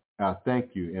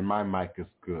 Thank you, and my mic is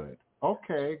good.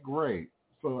 Okay, great.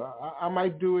 So I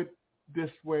might do it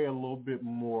this way a little bit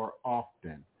more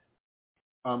often.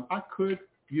 I could,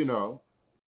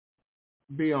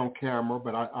 be on camera,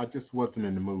 but I just wasn't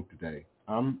in the mood today.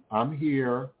 I'm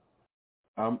here.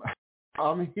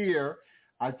 I'm here.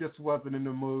 I just wasn't in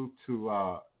the mood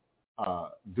to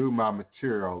do my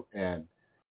material and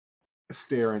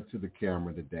stare into the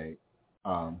camera today.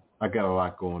 I got a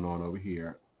lot going on over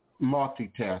here.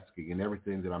 Multitasking, and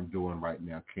everything that I'm doing right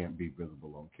now can't be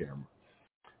visible on camera.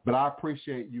 But I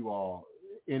appreciate you all.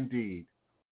 Indeed.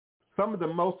 Some of the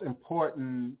most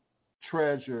important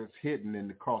treasures hidden in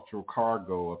the cultural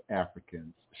cargo of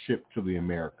Africans shipped to the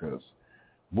Americas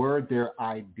were their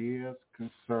ideas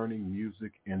concerning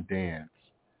music and dance.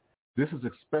 This is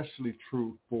especially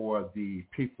true for the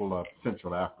people of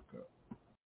Central Africa,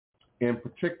 in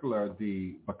particular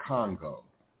the Bakongo,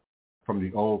 from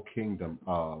the old kingdom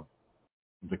of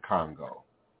the Congo.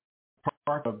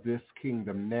 Part of this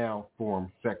kingdom now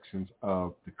forms sections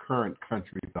of the current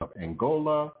countries of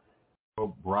Angola,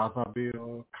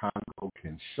 Brazzaville, Congo,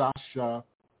 Kinshasa,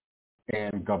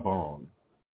 and Gabon.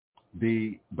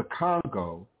 The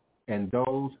Bakongo and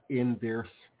those in their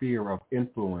sphere of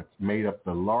influence made up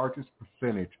the largest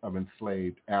percentage of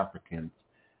enslaved Africans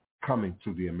coming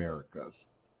to the Americas.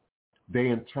 They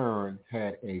in turn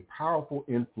had a powerful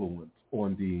influence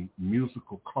on the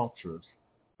musical cultures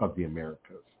of the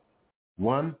Americas.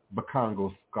 One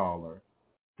Bakongo scholar,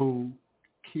 Fu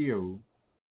Kiu,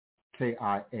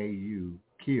 Kiau,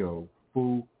 Kyo,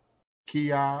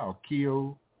 Kia or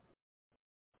Kyo,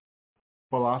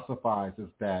 philosophizes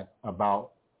that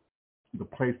about the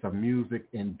place of music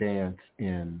and dance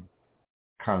in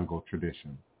Congo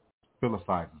tradition.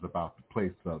 Philosophizes about the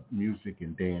place of music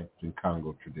and dance in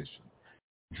Congo tradition.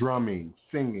 Drumming,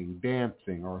 singing,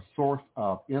 dancing are a source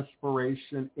of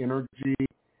inspiration, energy,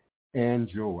 and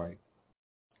joy.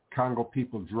 Congo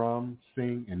people drum,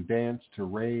 sing, and dance to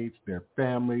raise their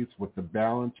families with the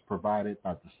balance provided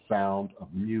by the sound of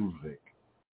music.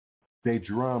 They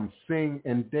drum, sing,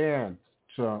 and dance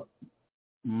to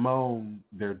mourn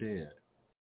their dead.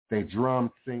 They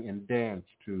drum, sing, and dance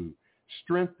to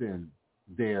strengthen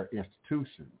their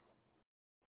institutions.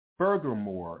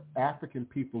 Furthermore, African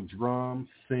people drum,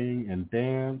 sing, and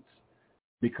dance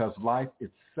because life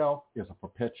itself is a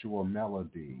perpetual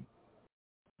melody.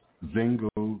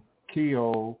 Zingu,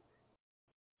 Kio,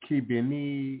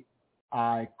 Kibini,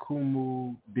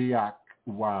 Kumu,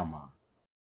 Diakwama.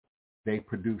 They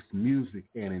produce music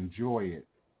and enjoy it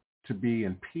to be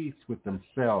in peace with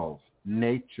themselves,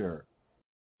 nature,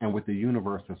 and with the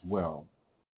universe as well.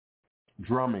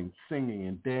 Drumming, singing,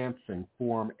 and dancing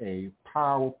form a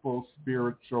powerful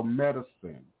spiritual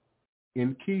medicine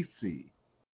in Kisi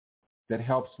that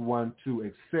helps one to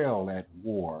excel at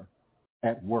work,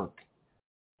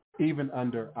 even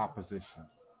under opposition.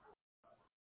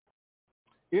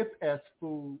 If, as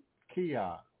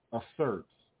Fukia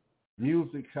asserts,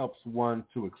 music helps one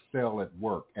to excel at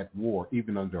work, at war,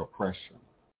 even under oppression,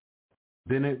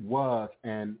 then it was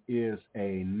and is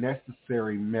a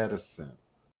necessary medicine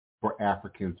for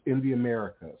Africans in the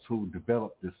Americas who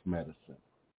developed this medicine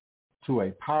to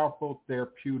a powerful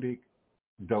therapeutic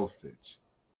dosage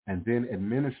and then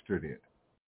administered it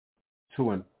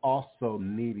to an also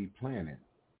needy planet.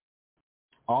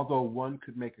 Although one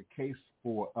could make a case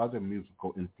for other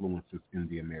musical influences in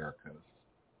the Americas.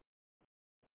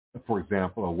 For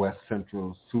example, a West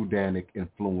Central Sudanic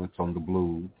influence on the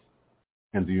blues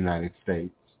in the United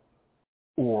States,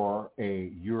 or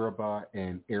a Yoruba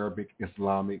and Arabic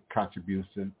Islamic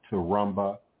contribution to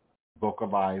rumba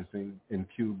vocalizing in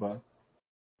Cuba.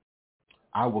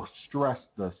 I will stress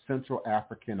the Central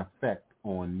African effect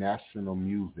on national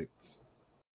musics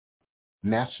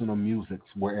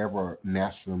wherever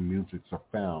national musics are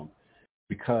found,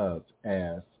 because,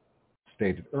 as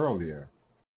stated earlier,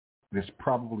 it's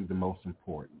probably the most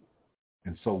important.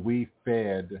 And so we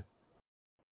fed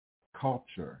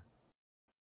culture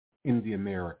in the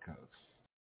Americas,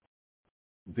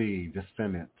 the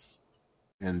descendants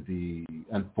and the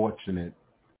unfortunate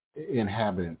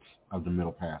inhabitants of the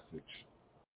Middle Passage.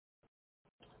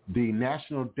 The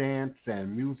national dance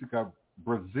and music of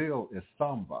Brazil is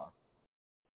samba,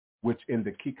 which in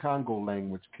the Kikongo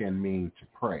language can mean to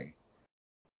pray,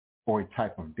 or a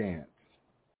type of dance.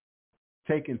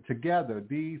 Taken together,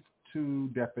 these two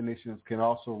definitions can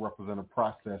also represent a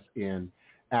process in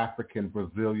African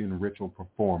Brazilian ritual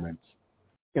performance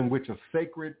in which a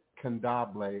sacred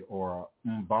candomblé or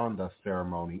umbanda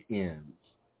ceremony ends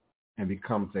and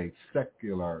becomes a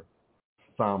secular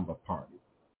samba party.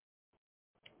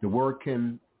 The word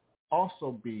can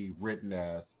also be written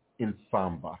as in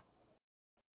samba,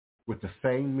 with the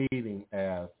same meaning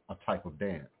as a type of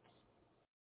dance.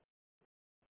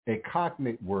 A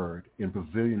cognate word in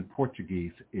Brazilian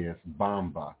Portuguese is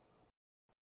bamba,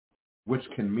 which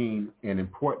can mean an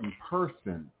important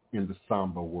person in the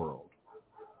samba world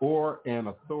or an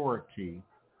authority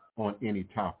on any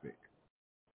topic.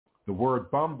 The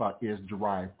word bamba is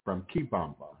derived from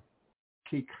kibamba,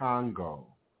 kikongo,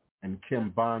 and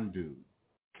kimbandu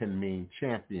can mean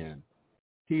champion,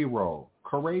 hero,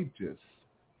 courageous.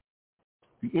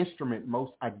 The instrument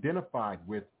most identified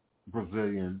with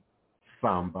Brazilian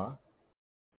samba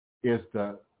is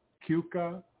the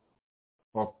cuca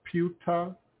or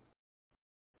puta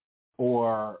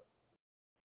or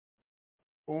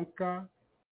unca.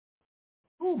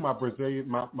 Oh,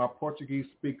 my Portuguese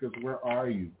speakers, where are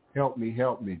you? Help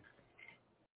me.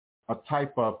 A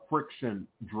type of friction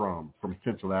drum from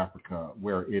Central Africa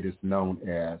where it is known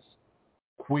as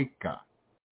cuica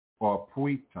or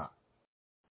puita,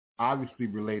 obviously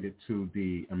related to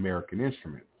the American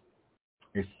instruments.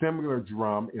 A similar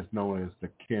drum is known as the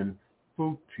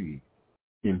quinfuti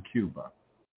in Cuba.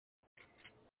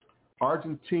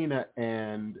 Argentina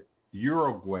and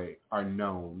Uruguay are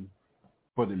known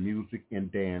for the music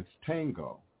and dance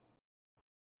tango,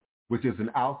 which is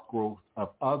an outgrowth of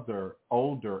other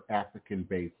older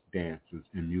African-based dances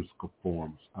and musical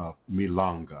forms of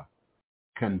milonga,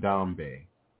 candombe,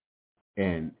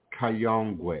 and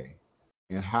cayongwe,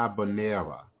 and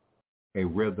habanera, a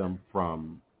rhythm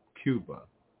from Cuba.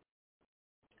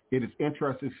 It is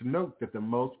interesting to note that the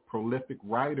most prolific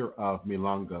writer of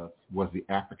milongas was the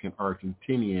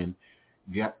African-Argentinian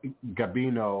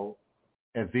Gabino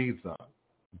Aziza,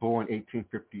 born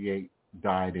 1858,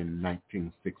 died in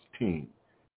 1916,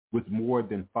 with more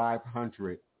than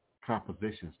 500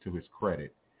 compositions to his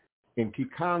credit. In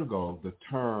Kikongo, the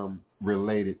term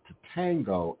related to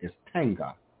tango is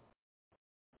tanga,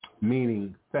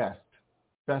 meaning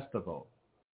festival,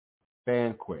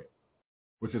 banquet,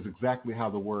 which is exactly how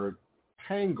the word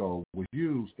tango was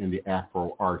used in the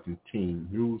Afro-Argentine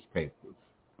newspapers.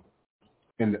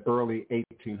 In the early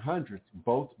 1800s,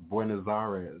 both Buenos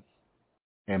Aires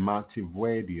and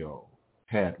Montevideo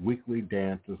had weekly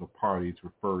dances or parties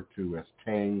referred to as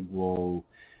Tango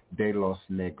de los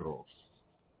Negros,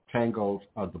 tangos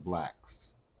of the blacks.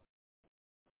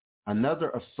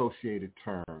 Another associated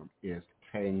term is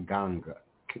tangana,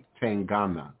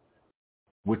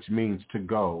 which means to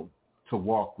go, to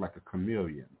walk like a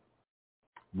chameleon,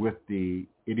 with the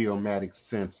idiomatic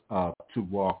sense of to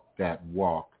walk that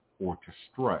walk or to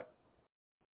strut.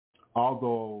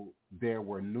 Although there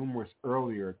were numerous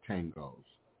earlier tangos,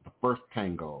 the first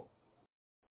tango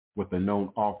with a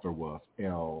known author was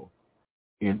El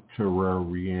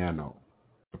Interioriano,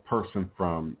 the person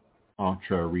from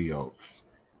Entre Rios,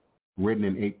 written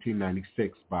in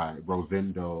 1896 by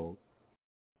Rosendo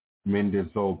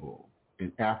Mendizábal,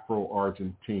 an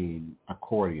Afro-Argentine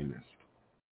accordionist.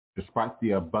 Despite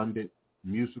the abundant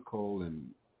musical and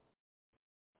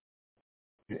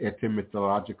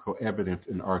etymological evidence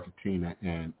in Argentina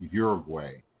and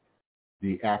Uruguay,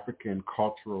 the African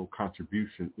cultural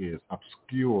contribution is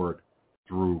obscured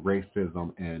through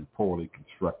racism and poorly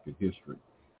constructed history.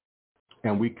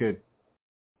 And we could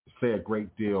say a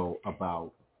great deal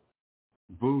about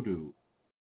Voodoo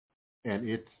and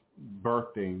its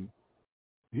birthing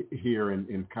here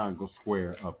in Congo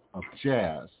Square of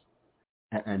jazz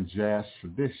and jazz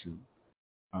tradition,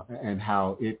 and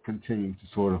how it continues to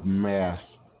sort of mask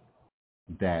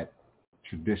that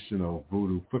traditional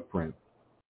voodoo footprint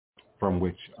from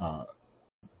which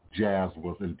jazz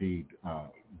was indeed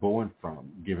born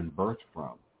from, given birth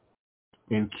from.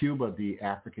 In Cuba, the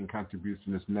African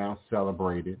contribution is now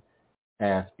celebrated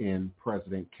as in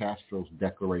President Castro's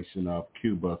declaration of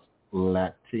Cuba's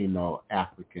Latino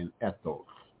African ethos.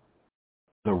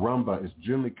 The rumba is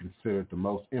generally considered the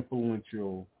most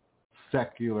influential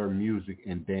secular music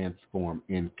and dance form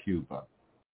in Cuba.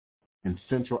 Its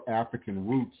Central African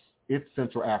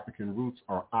roots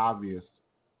are obvious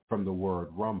from the word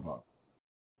rumba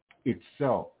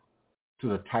itself to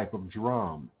the type of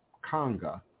drum,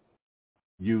 conga,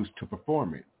 used to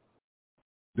perform it.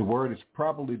 The word is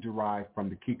probably derived from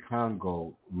the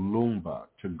Kikongo lumba,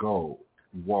 to go,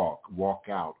 walk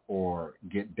out, or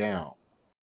get down.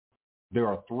 There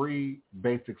are three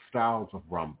basic styles of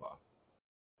rumba.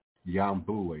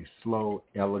 Yambu, a slow,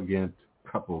 elegant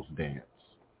couples dance.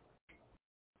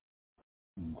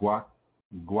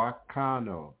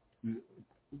 Guacano,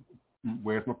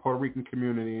 where's my Puerto Rican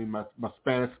community and my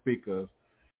Spanish speakers?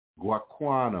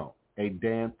 Guacuano, a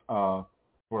dance of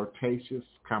flirtatious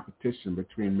competition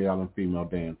between male and female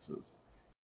dancers.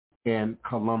 And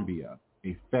Colombia,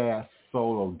 a fast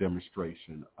solo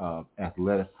demonstration of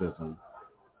athleticism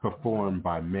performed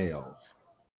by males.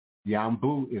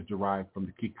 Yambu is derived from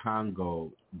the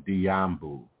Kikongo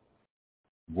diambu,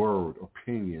 word,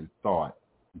 opinion, thought,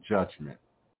 judgment.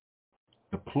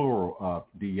 The plural of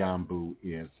diambu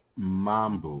is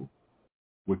mambu,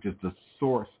 which is the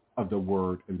source of the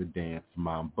word in the dance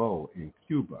mambo in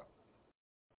Cuba.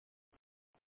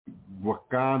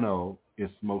 Guacano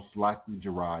is most likely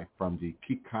derived from the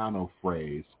Chicano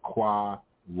phrase qua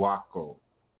waco,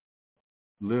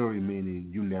 literally meaning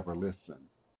you never listen.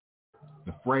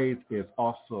 The phrase is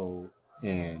also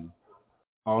an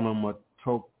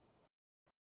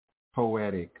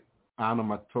onomatopoetic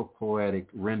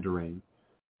rendering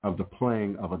of the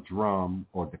playing of a drum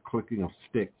or the clicking of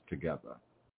sticks together.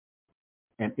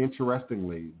 And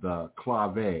interestingly, the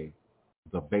clave,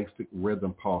 the basic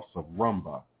rhythm pulse of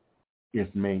rumba, is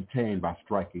maintained by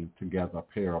striking together a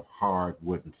pair of hard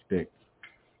wooden sticks,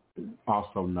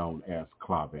 also known as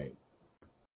clave.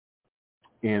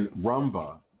 In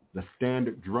rumba, the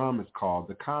standard drum is called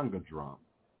the conga drum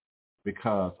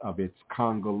because of its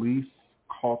Congolese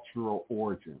cultural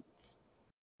origins.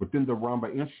 Within the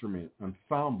rumba instrument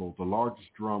ensemble, the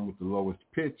largest drum with the lowest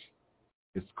pitch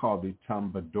is called the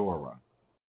tambadora,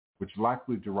 which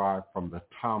likely derived from the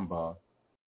tamba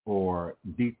or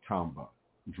ditamba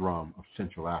drum of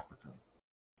Central Africa.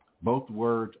 Both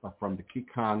words are from the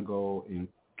Kikongo and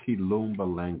Kilumba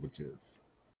languages.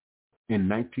 In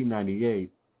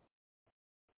 1998,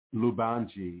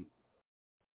 Lubanji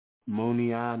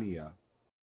Muniania,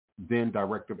 then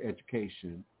Director of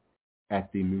Education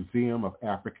at the Museum of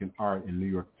African Art in New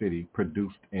York City,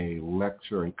 produced a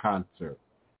lecture and concert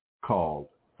called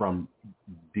From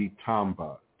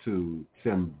Ditamba to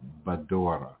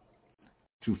Timbadora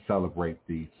to celebrate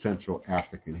the Central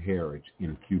African heritage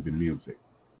in Cuban music.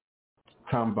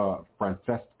 Tamba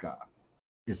Francesca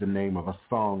is the name of a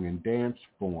song and dance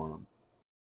form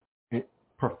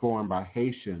performed by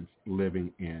Haitians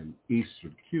living in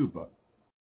eastern Cuba.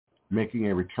 Making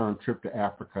a return trip to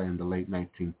Africa in the late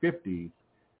 1950s,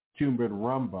 Cuban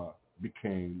rumba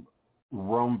became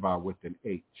rumba with an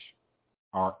H,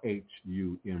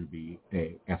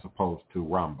 R-H-U-M-B-A, as opposed to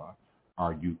rumba,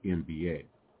 R-U-M-B-A.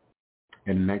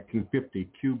 In 1950,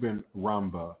 Cuban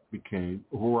rumba became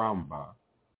rumba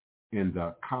in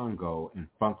the Congo and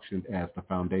functioned as the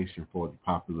foundation for the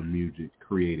popular music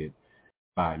created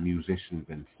by musicians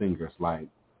and singers like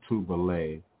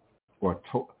Tubale or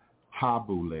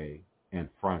Habule and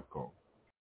Franco.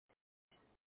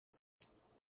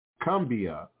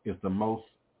 Cumbia is the most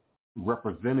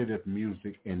representative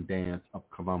music and dance of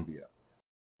Colombia,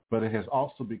 but it has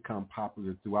also become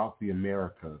popular throughout the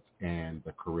Americas and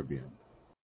the Caribbean.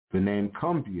 The name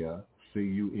cumbia,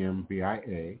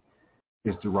 C-U-M-B-I-A,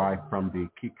 is derived from the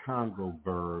Kikongo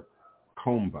verb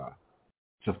comba,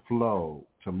 to flow,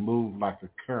 to move like a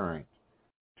current,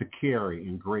 to carry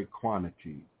in great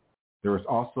quantity. There is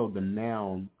also the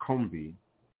noun combi,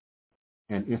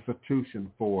 an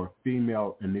institution for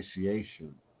female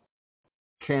initiation,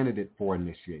 candidate for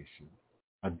initiation,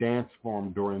 a dance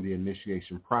form during the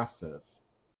initiation process,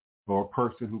 or a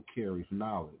person who carries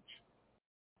knowledge,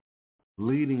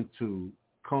 leading to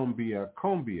cumbia,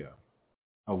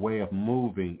 a way of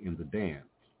moving in the dance.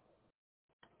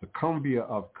 The cumbia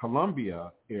of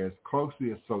Colombia is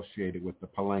closely associated with the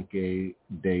Palenque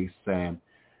de San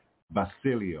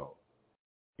Basilio,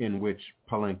 in which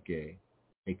Palenque,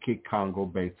 a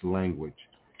Kikongo-based language,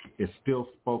 is still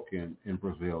spoken in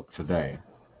Brazil today.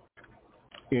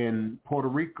 In Puerto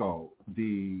Rico,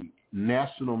 the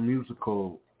national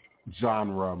musical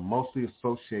genre mostly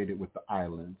associated with the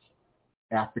island's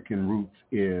African roots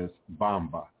is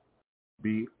bamba,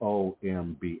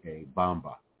 B-O-M-B-A,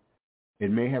 bamba. It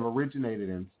may have originated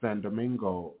in San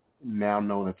Domingo, now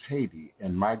known as Haiti,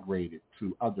 and migrated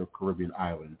to other Caribbean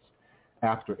islands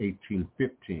after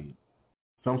 1815.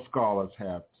 Some scholars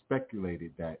have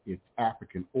speculated that its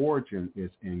African origin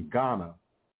is in Ghana,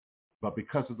 but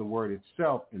because of the word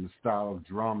itself and the style of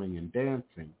drumming and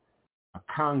dancing, a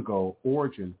Congo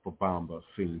origin for bamba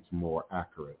seems more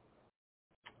accurate.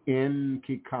 In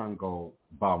Kikongo,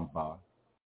 bamba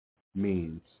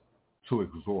means to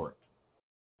exhort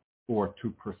or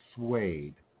to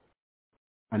persuade.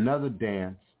 Another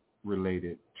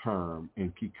dance-related term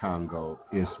in Kikongo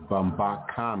is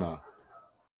bambakana.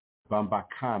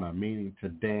 Bambakana, meaning to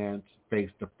dance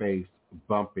face-to-face,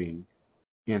 bumping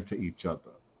into each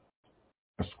other.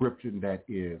 A description that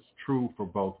is true for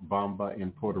both bamba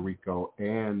in Puerto Rico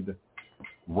and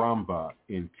rumba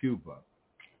in Cuba.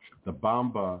 The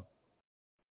bamba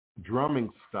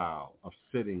drumming style of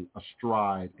sitting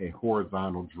astride a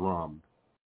horizontal drum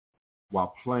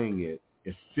while playing it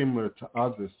is similar to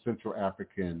other Central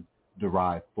African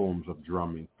derived forms of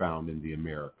drumming found in the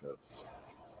Americas.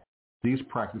 These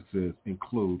practices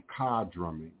include ka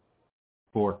drumming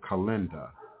for kalinda.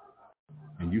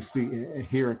 And you see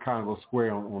here in Congo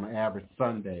Square on an average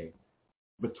Sunday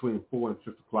between 4 and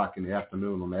 6 o'clock in the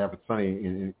afternoon, on the average Sunday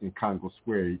in Congo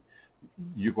Square,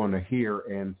 you're going to hear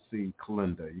and see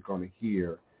kalinda. You're going to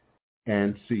hear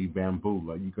and see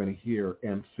bambula. You're going to hear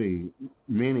and see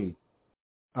many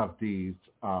of these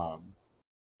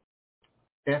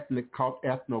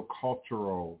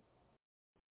ethnocultural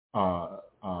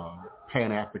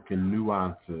Pan-African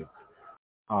nuances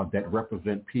that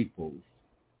represent peoples,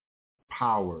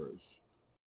 powers,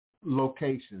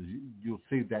 locations. You'll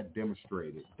see that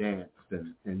demonstrated, danced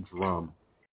and drummed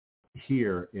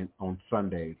here on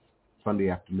Sunday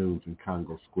afternoons in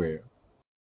Congo Square.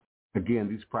 Again,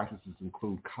 these practices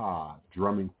include ka,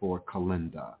 drumming for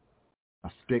kalinda, a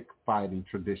stick fighting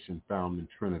tradition found in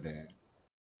Trinidad,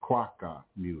 kwaka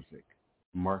music,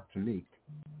 Martinique,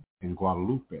 and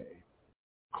Guadeloupe,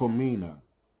 komina,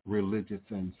 religious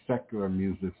and secular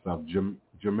music of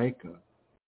Jamaica,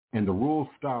 and the rural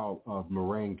style of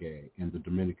merengue in the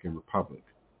Dominican Republic.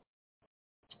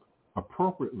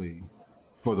 Appropriately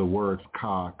for the words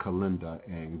ka, kalinda,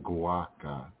 and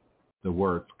guaca, the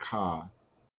words ka,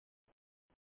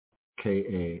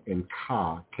 K-A, and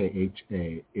ka,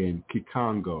 K-H-A, in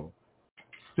Kikongo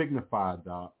signify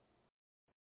the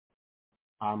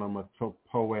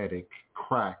onomatopoetic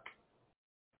crack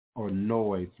or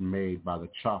noise made by the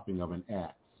chopping of an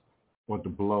axe or the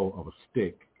blow of a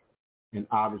stick, and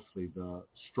obviously the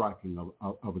striking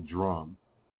of a drum,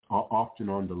 or often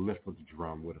on the lip of the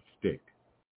drum with a stick.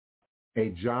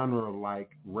 A genre like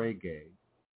reggae,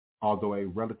 although a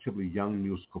relatively young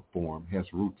musical form, has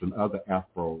roots in other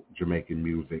Afro-Jamaican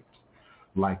music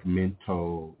like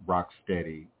Minto,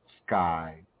 Rocksteady,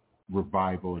 Sky,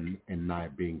 Revival, and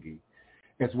Nyabingi,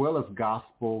 as well as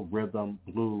gospel, rhythm,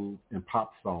 blues, and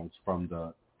pop songs from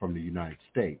the United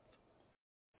States.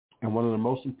 And one of the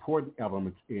most important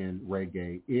elements in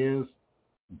reggae is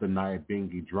the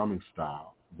Nyabingi drumming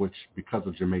style, which, because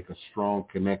of Jamaica's strong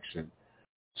connection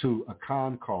to a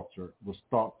Akan culture, was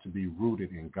thought to be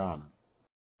rooted in Ghana.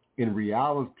 In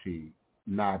reality,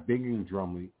 Nyabingi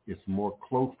drumming is more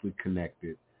closely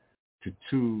connected to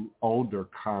two older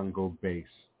Congo-based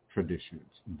traditions,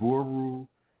 Buru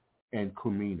and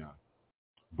Kumina.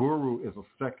 Buru is a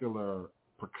secular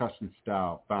percussion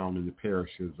style found in the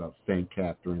parishes of St.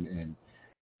 Catherine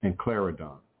and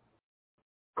Clarendon.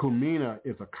 Kumina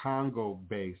is a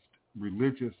Congo-based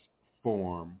religious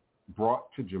form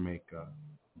brought to Jamaica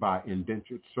by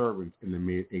indentured servants in the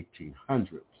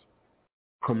mid-1800s.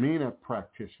 Kumina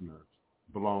practitioners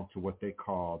belong to what they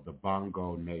call the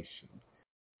Bongo Nation,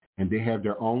 and they have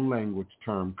their own language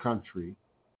termed country.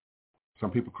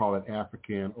 Some people call it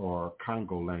African or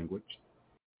Congo language,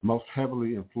 most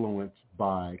heavily influenced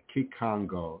by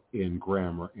Kikongo in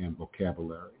grammar and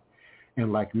vocabulary.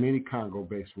 And like many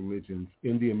Congo-based religions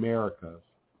in the Americas,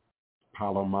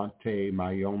 Palomonte,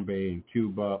 Mayombe in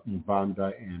Cuba,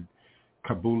 Mbanda and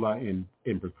Kabula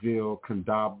in Brazil,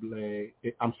 Candombe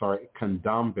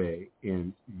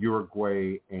in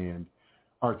Uruguay and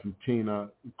Argentina,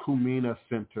 Kumina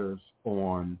centers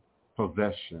on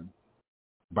possession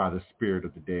by the spirit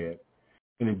of the dead.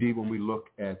 And indeed, when we look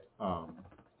at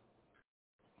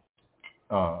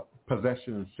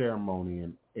possession and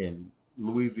ceremony in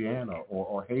Louisiana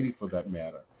or Haiti for that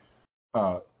matter,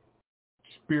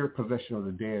 spirit possession of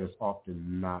the dead is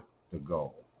often not the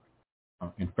goal.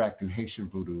 In fact, in Haitian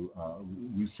Voodoo,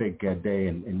 we say Gede,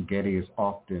 and Gede is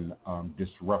often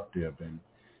disruptive and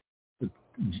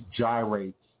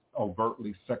gyrates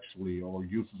overtly sexually or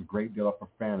uses a great deal of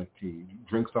profanity,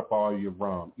 drinks up all your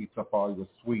rum, eats up all your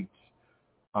sweets,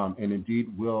 and indeed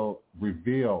will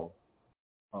reveal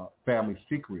family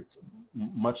secrets,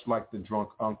 much like the drunk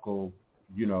uncle,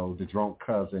 the drunk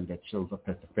cousin that shows up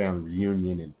at the family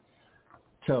reunion and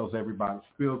tells everybody,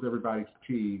 spills everybody's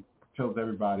tea, tells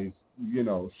everybody's,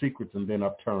 secrets, and then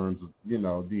upturns, the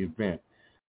event.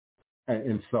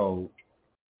 And so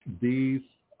these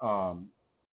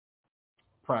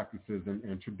practices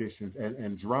and traditions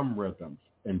and drum rhythms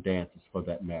and dances, for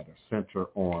that matter, center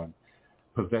on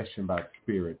possession by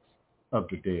spirits of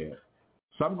the dead.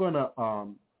 So I'm going to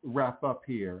wrap up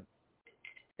here,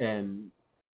 and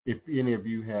if any of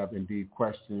you have indeed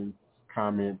questions,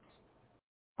 comments,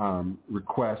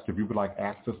 requests, if you would like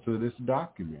access to this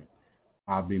document,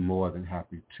 I'll be more than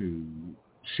happy to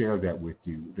share that with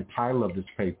you. The title of this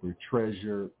paper,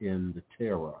 Treasure in the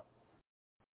Terror,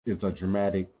 is a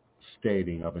dramatic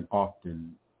stating of an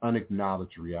often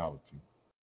unacknowledged reality.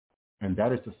 And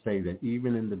that is to say that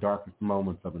even in the darkest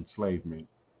moments of enslavement,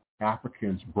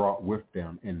 Africans brought with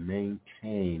them and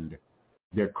maintained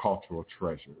their cultural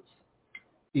treasures.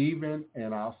 Even,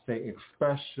 and I'll say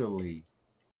especially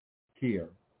here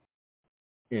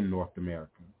in North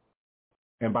America.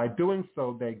 And by doing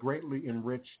so, they greatly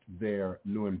enriched their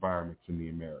new environments in the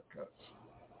Americas.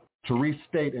 To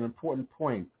restate an important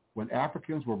point, when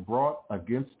Africans were brought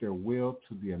against their will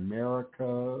to the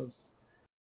Americas,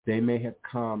 they may have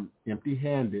come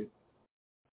empty-handed,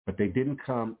 but they didn't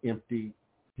come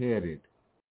empty-headed.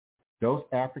 Those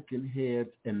African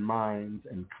heads and minds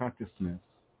and consciousness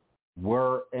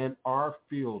were and are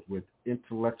filled with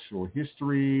intellectual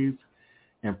histories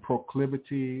and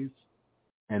proclivities,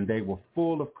 and they were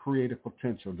full of creative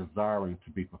potential desiring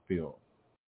to be fulfilled.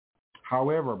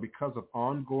 However, because of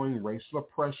ongoing racial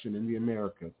oppression in the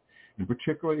Americas, in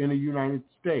particular in the United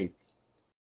States,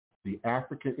 the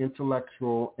African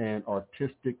intellectual and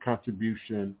artistic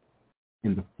contribution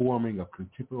in the forming of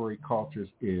contemporary cultures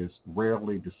is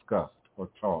rarely discussed or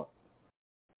taught.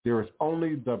 There is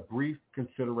only the brief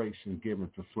consideration given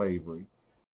to slavery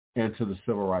and to the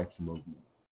civil rights movement,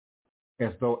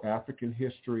 as though African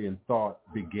history and thought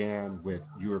began with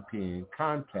European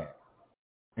contact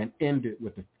and ended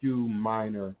with a few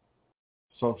minor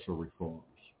social reforms.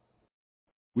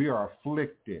 We are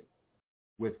afflicted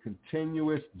with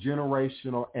continuous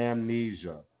generational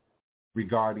amnesia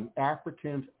regarding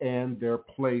Africans and their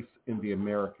place in the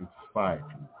American society.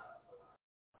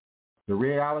 The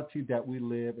reality that we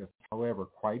live is however,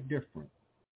 quite different.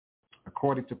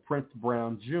 According to Prince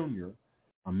Brown Jr.,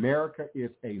 America is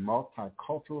a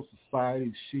multicultural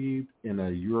society sheathed in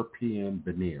a European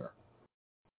veneer.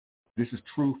 This is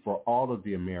true for all of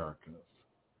the Americas.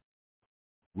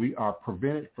 We are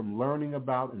prevented from learning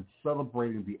about and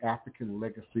celebrating the African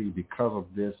legacy because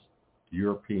of this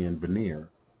European veneer,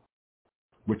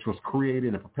 which was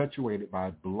created and perpetuated by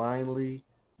a blindly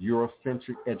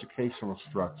Eurocentric educational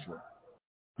structure,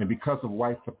 and because of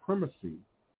white supremacy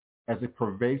as a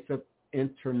pervasive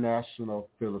international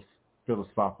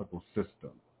philosophical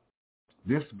system.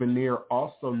 This veneer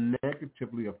also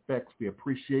negatively affects the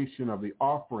appreciation of the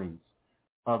offerings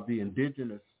of the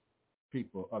indigenous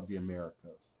people of the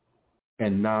Americas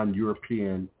and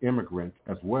non-European immigrants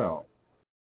as well.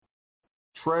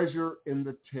 Treasure in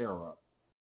the Terra,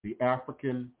 the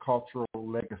African cultural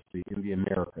legacy in the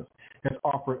Americas, has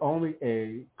offered only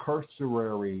a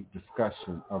cursory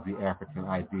discussion of the African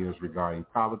ideas regarding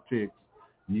politics,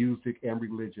 music, and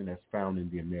religion as found in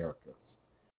the Americas.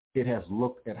 It has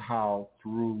looked at how,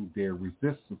 through their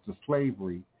resistance to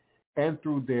slavery and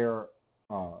through their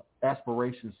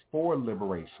aspirations for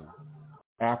liberation,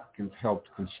 Africans helped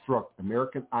construct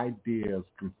American ideas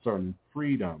concerning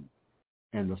freedom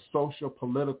and the social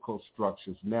political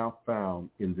structures now found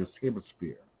in this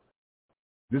hemisphere.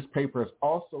 This paper has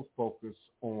also focused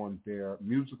on their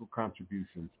musical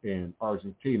contributions in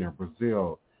Argentina,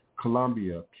 Brazil,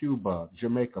 Colombia, Cuba,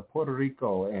 Jamaica, Puerto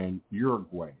Rico, and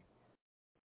Uruguay.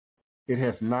 It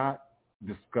has not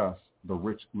discussed the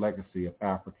rich legacy of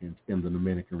Africans in the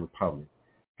Dominican Republic,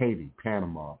 Haiti,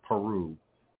 Panama, Peru,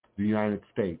 the United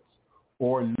States,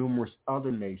 or numerous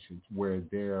other nations where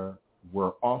there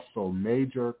were also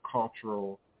major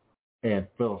cultural and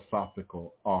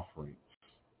philosophical offerings.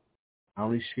 I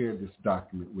only share this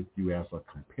document with you as a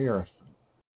comparison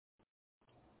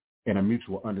and a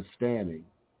mutual understanding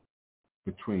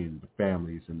between the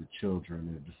families and the children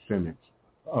and the descendants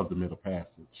of the Middle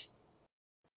Passage.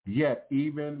 Yet,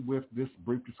 even with this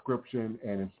brief description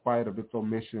and in spite of its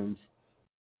omissions,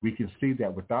 we can see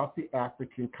that without the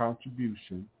African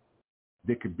contribution,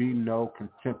 there could be no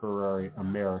contemporary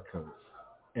Americas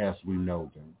as we know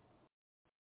them.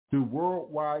 Through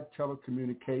worldwide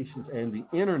telecommunications and the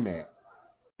internet,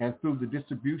 and through the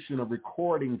distribution of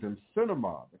recordings and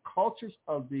cinema, the cultures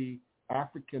of the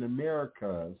African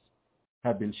Americas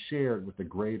have been shared with a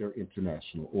greater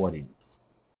international audience.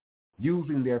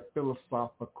 Using their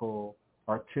philosophical,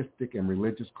 artistic, and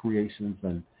religious creations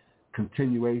and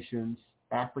continuations,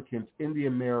 Africans in the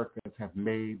Americas have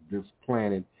made this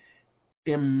planet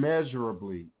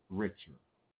immeasurably richer.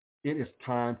 It is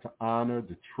time to honor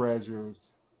the treasures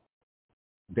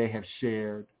they have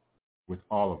shared with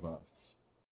all of us.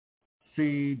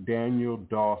 C. Daniel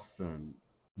Dawson,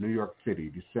 New York City,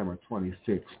 December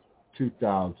 26,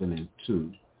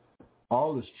 2002.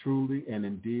 All is truly and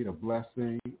indeed a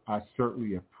blessing. I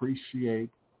certainly appreciate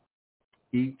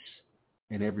each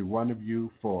and every one of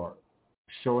you for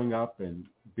showing up and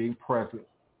being present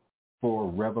for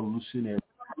Revolutionary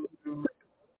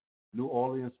New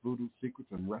Orleans Voodoo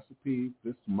Secrets and Recipes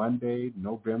this Monday,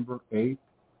 November 8th,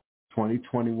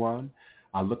 2021.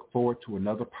 I look forward to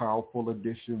another powerful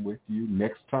edition with you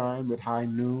next time at high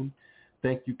noon.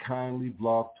 Thank you kindly,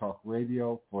 Blog Talk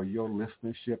Radio, for your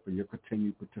listenership and your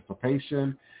continued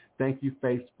participation. Thank you,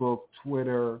 Facebook,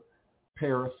 Twitter,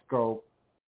 Periscope,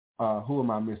 who am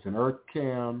I missing?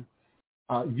 EarthCam,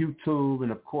 YouTube,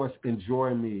 and of course,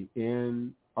 enjoy me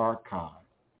in archive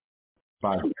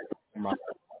by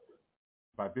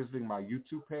visiting my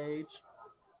YouTube page.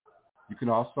 You can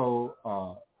also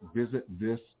visit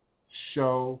this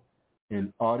show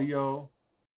in audio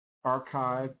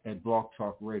archive at Blog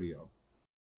Talk Radio.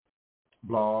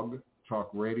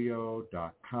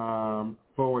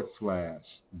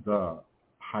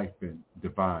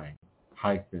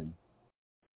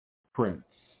 blogtalkradio.com/the-divine-prince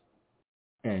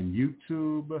and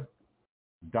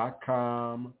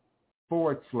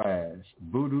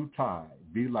youtube.com/Voodoo Tie.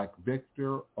 Be like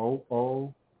Victor,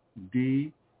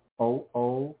 OODOOTYE.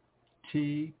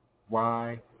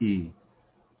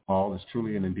 All is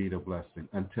truly and indeed a blessing.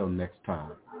 Until next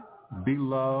time, be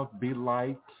loved, be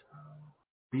light,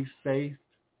 be safe,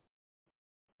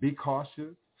 be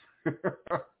cautious,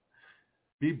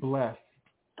 be blessed.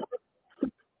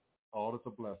 All is a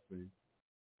blessing.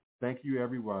 Thank you,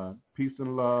 everyone. Peace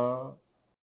and love,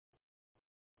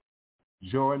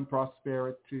 joy and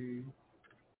prosperity,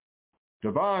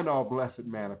 divine all blessed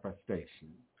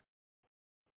manifestation.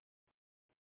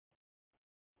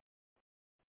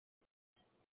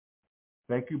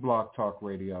 Thank you, Blog Talk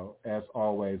Radio. As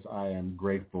always, I am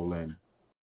grateful and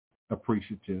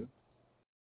appreciative.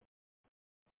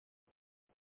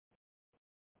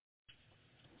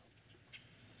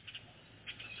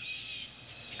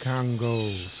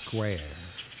 Congo Square.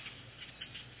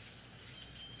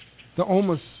 The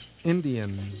Omas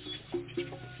Indians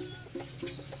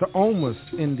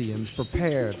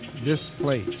prepared this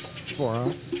place for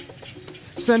us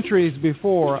centuries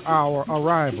before our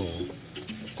arrival.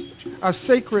 A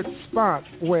sacred spot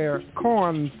where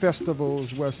corn festivals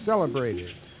were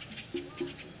celebrated.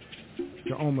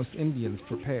 The Omas Indians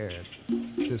prepared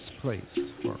this place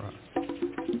for us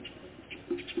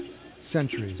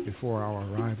centuries before our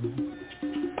arrival.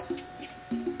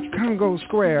 Congo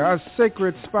Square, a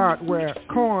sacred spot where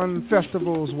corn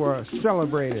festivals were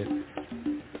celebrated.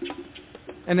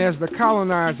 And as the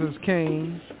colonizers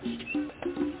came,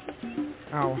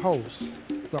 our hosts,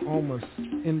 the Omas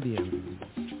Indians,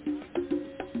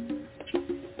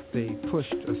 they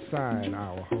pushed aside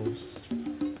our hosts.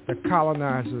 The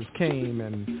colonizers came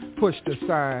and pushed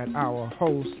aside our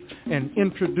hosts and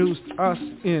introduced us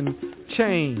in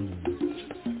chains.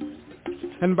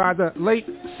 And by the late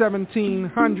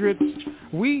 1700s,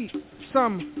 we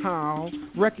somehow,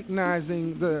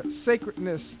 recognizing the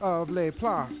sacredness of Les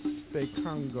Places de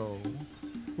Congo,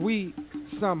 we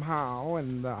somehow,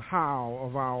 and the how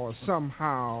of our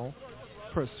somehow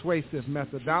persuasive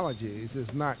methodologies is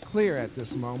not clear at this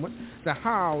moment. The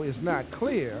how is not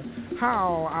clear.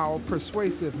 How our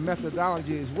persuasive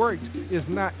methodologies worked is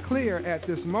not clear at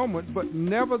this moment, but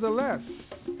nevertheless,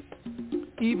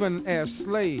 even as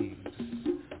slaves,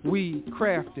 we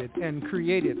crafted and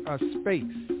created a space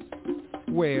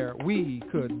where we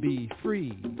could be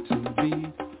free to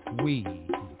be we.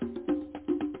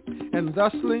 And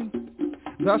thusly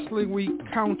we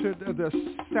countered the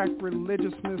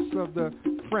sacrilegiousness of the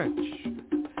French,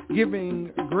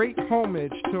 giving great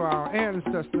homage to our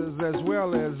ancestors as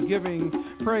well as giving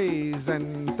praise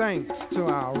and thanks to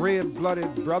our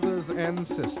red-blooded brothers and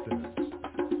sisters.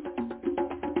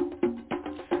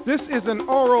 This is an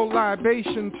oral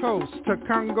libation toast to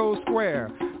Congo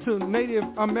Square, to Native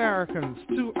Americans,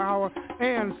 to our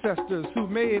ancestors who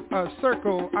made a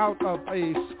circle out of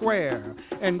a square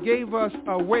and gave us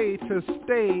a way to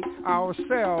save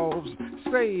ourselves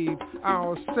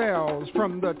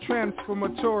from the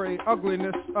transformatory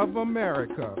ugliness of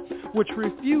America, which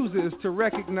refuses to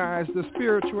recognize the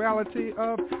spirituality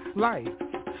of life,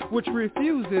 which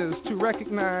refuses to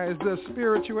recognize the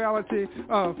spirituality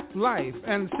of life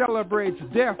and celebrates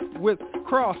death with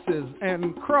crosses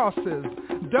and crosses,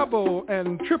 double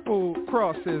and triple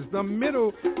crosses, the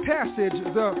middle passage,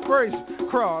 the first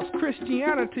cross,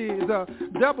 Christianity, the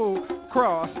double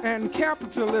cross, and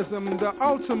capitalism, the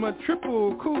ultimate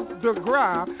triple coup de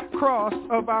grace cross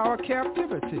of our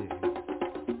captivity.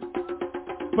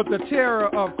 But the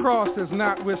terror of crosses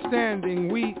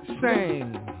notwithstanding, we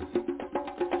sang,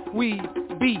 we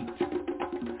beat,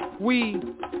 we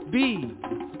be,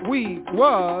 we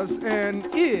was and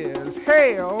is.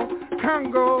 Hail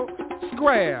Congo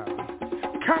Square.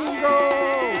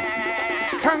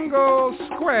 Congo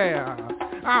Square.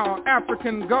 Our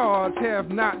African gods have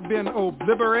not been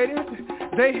obliterated.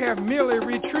 They have merely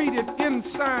retreated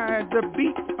inside the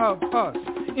beat of us.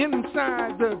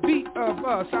 Inside the beat of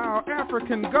us. Our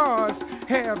African gods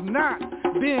have not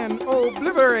been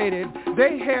obliterated.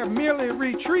 They have merely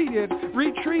retreated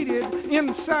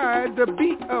inside the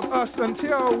beat of us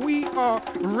until we are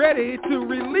ready to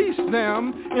release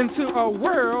them into a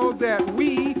world that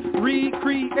we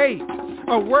recreate.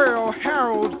 A world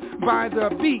heralded by the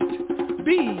beating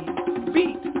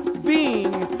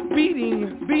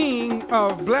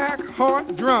of black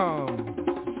heart drums.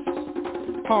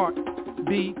 Heart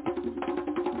beat,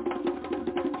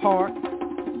 heart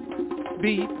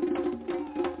beat,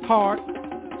 heart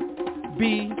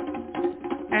beat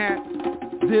at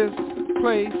this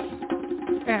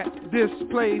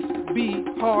place, be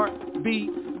heart beat,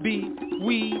 be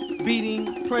we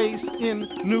beating place in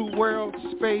new world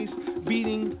space,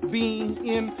 beating being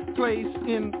in place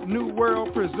in new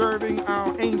world, preserving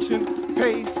our ancient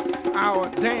pace. Our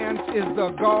dance is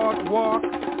the God walk,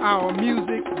 our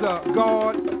music the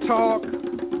God talk.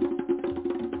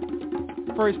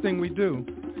 First thing we do,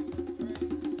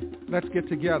 let's get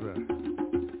together,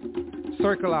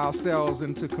 circle ourselves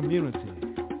into community.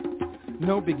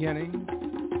 No beginning,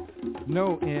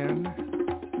 no end,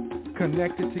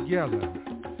 connected together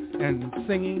and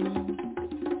singing,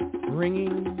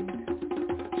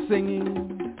 ringing,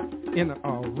 singing in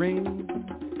a ring.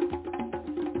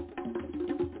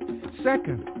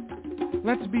 Second,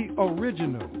 let's be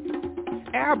original,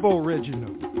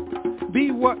 aboriginal.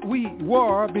 Be what we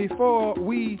were before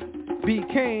we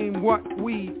became what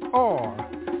we are.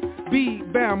 Be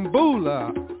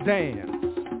bamboola dance,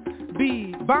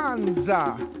 be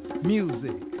banza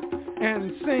music,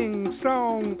 and sing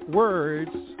song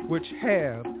words which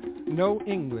have no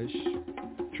English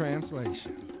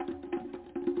translation.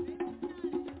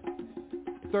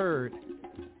 Third,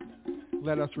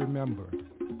 let us remember.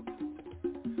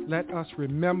 Let us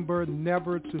remember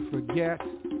never to forget.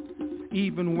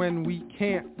 Even when we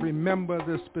can't remember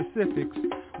the specifics,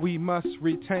 we must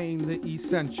retain the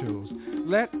essentials.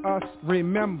 Let us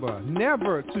remember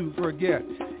never to forget.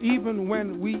 Even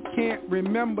when we can't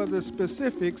remember the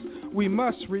specifics, we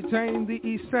must retain the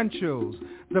essentials.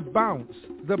 The bounce,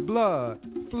 the blood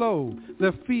flow,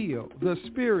 the feel, the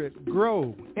spirit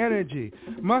grow, energy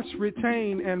must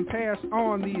retain and pass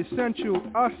on the essential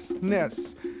usness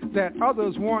that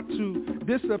others want to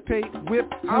dissipate, whip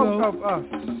out of us.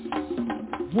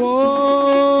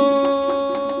 Whoa!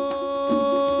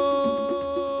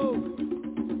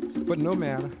 But no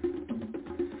matter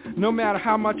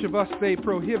how much of us they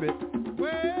prohibit,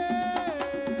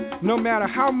 no matter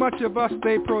how much of us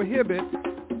they prohibit,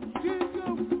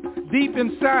 deep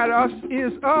inside us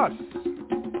is us.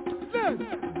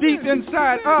 Deep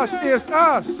inside us is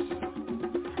us.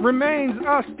 Remains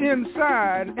us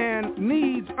inside and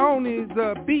needs only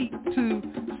the beat to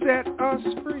set us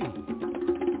free.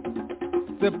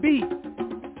 The beat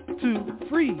to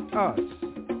free us.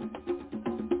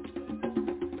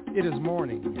 It is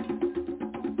morning,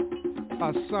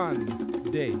 a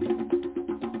Sunday,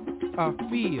 a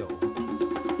field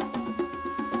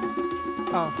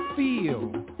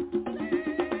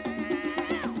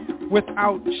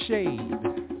without shade,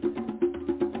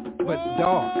 but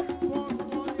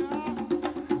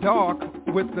dark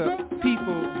with the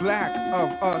people black of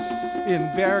us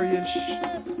in various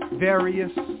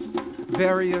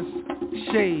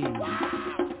shades,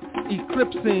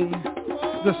 eclipsing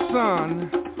the sun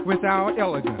with our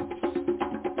elegance.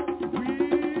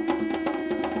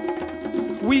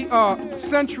 We are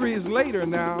centuries later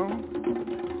now,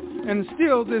 and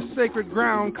still this sacred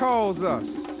ground calls us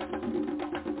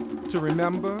to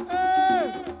remember,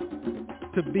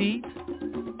 to beat,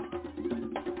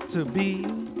 to be.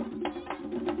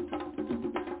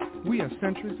 We are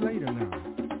centuries later now,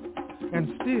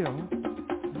 and still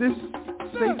this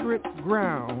sacred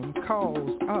ground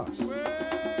calls us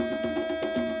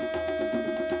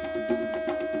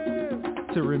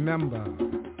to remember,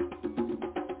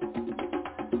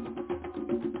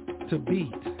 to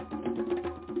beat,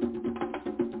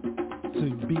 to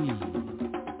be.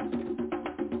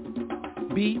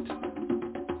 Beat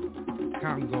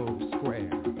Congo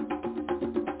Square.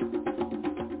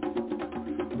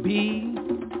 Be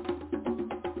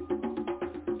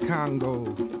Congo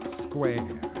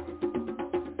Square.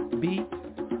 Beat,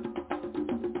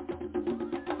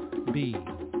 be.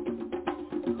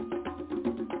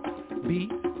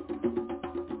 Beat,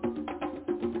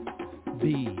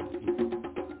 be.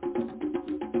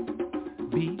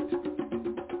 Beat,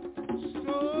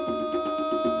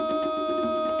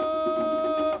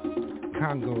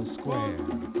 Congo Square.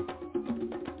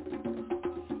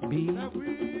 Be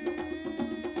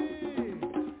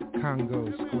Congo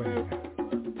Square.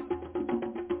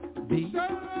 Be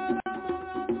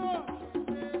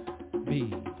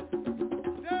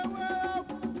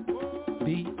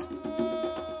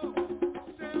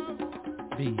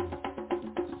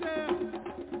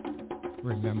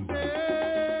remember.